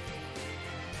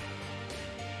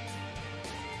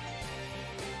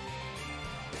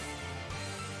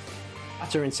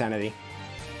 Utter insanity.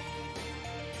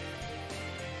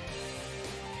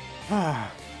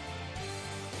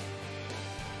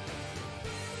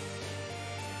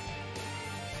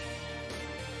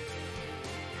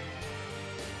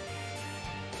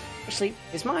 Actually,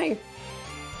 is my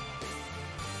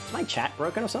chat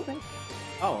broken or something?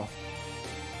 Oh.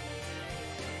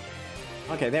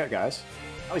 Okay, there it goes.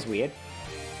 That was weird.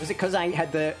 Was it because I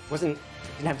had didn't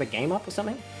have the game up or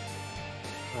something?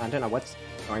 I don't know what's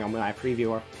going on with my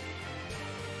previewer.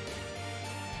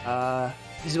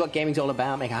 This is what gaming's all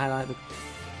about. Make a highlight.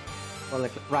 Well, the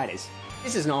writers.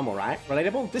 This is normal, right?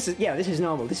 Relatable? This is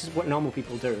normal. This is what normal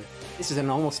people do. This is a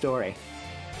normal story.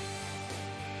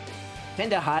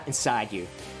 Tender heart inside you.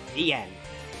 The end.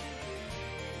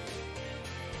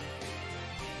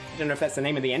 I don't know if that's the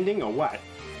name of the ending or what.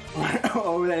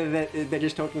 Or they're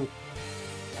just talking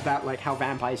about like how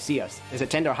vampires see us. There's a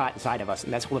tender heart inside of us,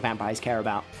 and that's all the vampires care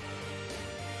about.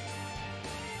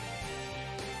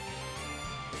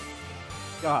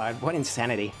 God, what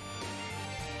insanity.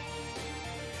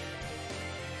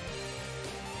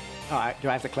 Alright, do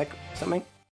I have to click something?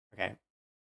 Okay.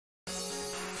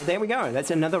 Well, there we go.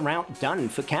 That's another round done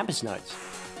for Campus Notes.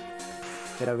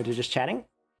 Head over to just chatting.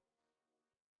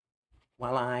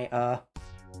 While I,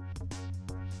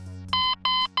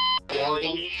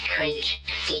 Warning, cringe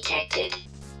detected.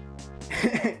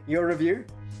 Your review?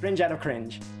 Cringe out of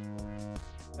cringe.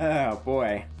 Oh,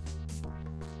 boy.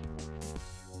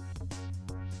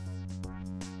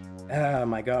 Oh,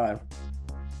 my God.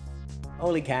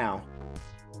 Holy cow.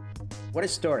 What a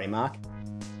story, Mark.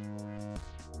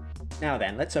 Now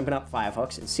then, let's open up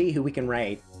Firefox and see who we can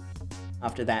raid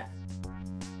after that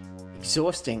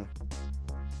exhausting...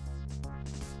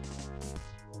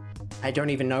 I don't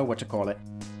even know what to call it.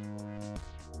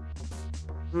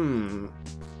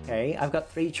 Okay, I've got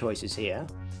 3 choices here.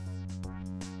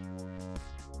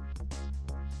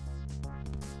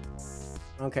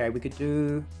 Okay, we could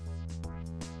do...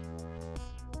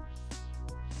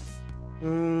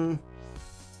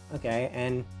 Okay,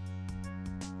 and...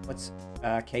 What's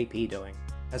KP doing?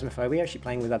 Phasmophobia? Is she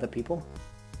playing with other people?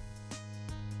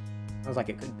 Sounds like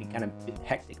it could be kind of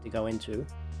hectic to go into.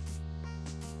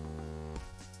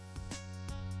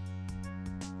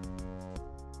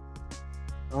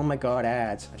 Oh my god,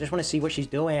 ads. I just want to see what she's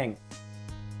doing.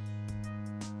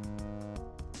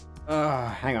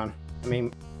 Hang on. I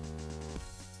mean...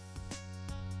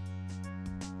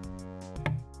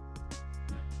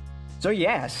 So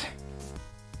yes.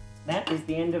 That is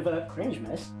the end of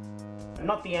Cringemas.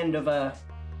 Not the end of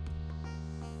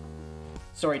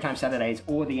Storytime Saturdays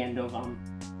or the end of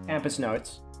Campus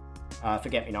Notes.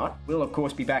 Forget Me Not. We'll of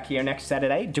course be back here next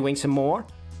Saturday doing some more.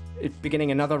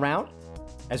 Beginning another round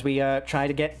as we try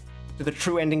to get to the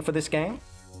true ending for this game.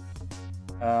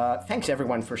 Thanks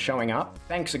everyone for showing up.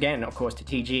 Thanks again, of course, to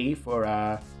TG for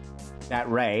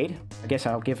that raid. I guess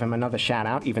I'll give him another shout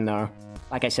out, even though,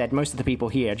 like I said, most of the people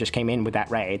here just came in with that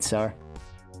raid, so...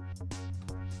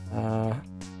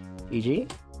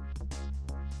 TG.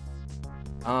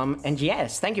 And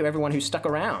yes, thank you everyone who stuck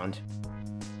around.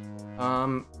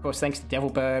 Of course, thanks to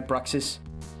Devilbird, Bruxus.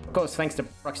 Of course, thanks to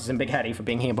Bruxus and Big Hattie for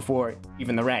being here before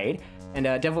even the raid. And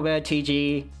Devilbird,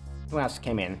 TG, who else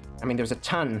came in? I mean, there was a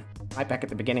ton right back at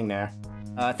the beginning there.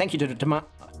 Thank you to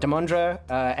Demondra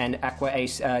and Aqua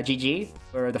Ace GG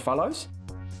for the follows.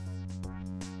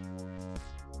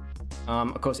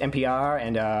 Of course, NPR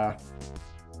and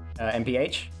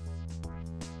MPH.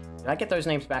 Did I get those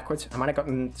names backwards? I might have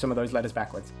gotten some of those letters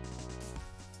backwards.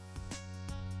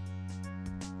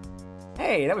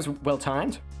 Hey, that was well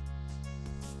timed.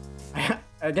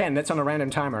 Again, that's on a random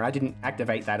timer. I didn't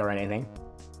activate that or anything.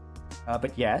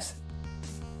 But yes,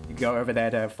 you go over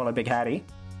there to follow Big Hattie.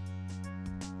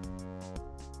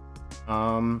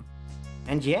 And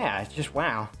yeah, it's just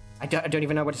wow. I don't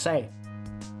even know what to say.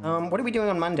 What are we doing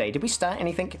on Monday? Did we start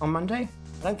anything on Monday?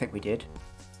 I don't think we did.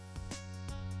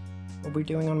 What are we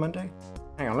doing on Monday?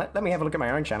 Hang on, let me have a look at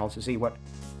my own channel to see what...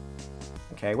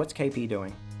 Okay, what's KP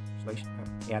doing?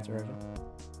 The ads are over.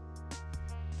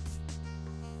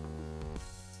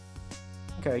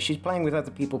 Okay, she's playing with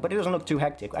other people, but it doesn't look too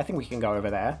hectic. I think we can go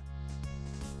over there.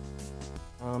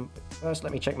 But first,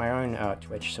 let me check my own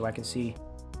Twitch so I can see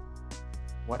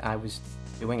what I was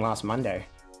doing last Monday.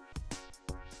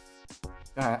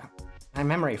 My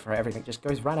memory for everything just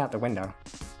goes right out the window.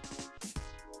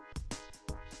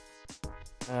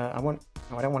 I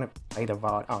don't want to play the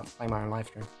VOD. Oh, play my own live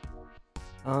stream.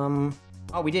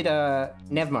 Oh, we did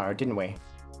Nevmo, didn't we?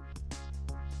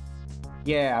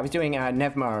 Yeah, I was doing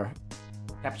Nevmo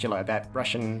Capsula, that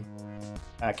Russian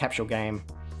capsule game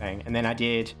thing, and then I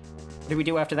did. What did we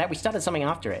do after that? We started something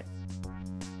after it.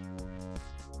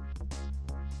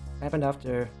 What happened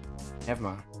after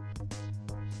Nevmo?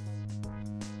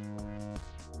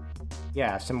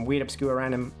 Yeah, some weird, obscure,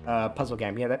 random puzzle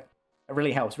game. Yeah, that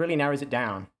really helps. Really narrows it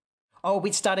down. Oh,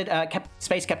 we started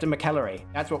Space Captain McCallery.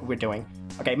 That's what we're doing.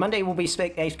 Okay, Monday will be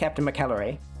Space Captain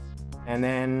McCallery. And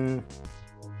then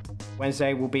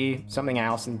Wednesday will be something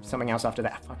else, and something else after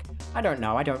that. Fuck. I don't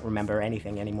know. I don't remember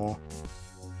anything anymore.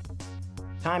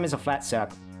 Time is a flat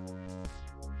circle.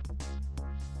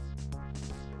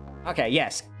 Okay,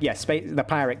 yes. Yes, the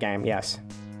pirate game, yes.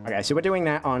 Okay, so we're doing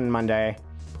that on Monday.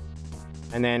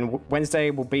 And then Wednesday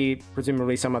will be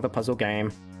presumably some other puzzle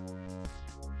game.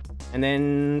 And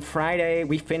then Friday,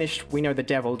 we finished We Know the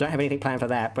Devil. Don't have anything planned for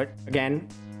that. But again,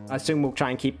 I assume we'll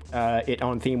try and keep it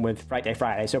on theme with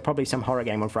Friday. So probably some horror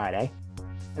game on Friday.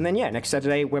 And then, yeah, next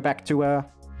Saturday, we're back to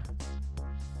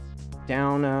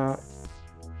down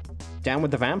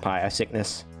with the vampire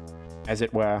sickness, as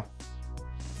it were.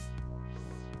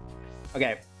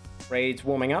 Okay, raid's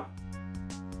warming up.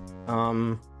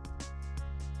 And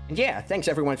yeah, thanks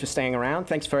everyone for staying around.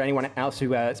 Thanks for anyone else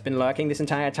who has been lurking this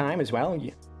entire time as well.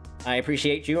 I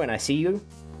appreciate you and I see you,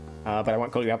 but I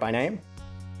won't call you out by name.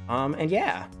 And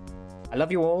yeah, I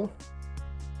love you all.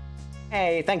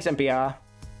 Hey, thanks NPR.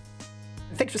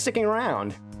 Thanks for sticking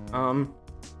around.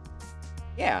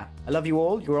 Yeah, I love you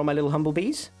all. You're all my little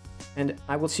humblebees. And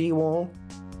I will see you all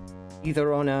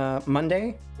either on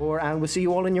Monday or I will see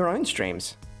you all in your own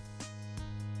streams.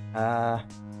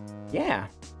 Yeah.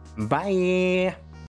 Bye.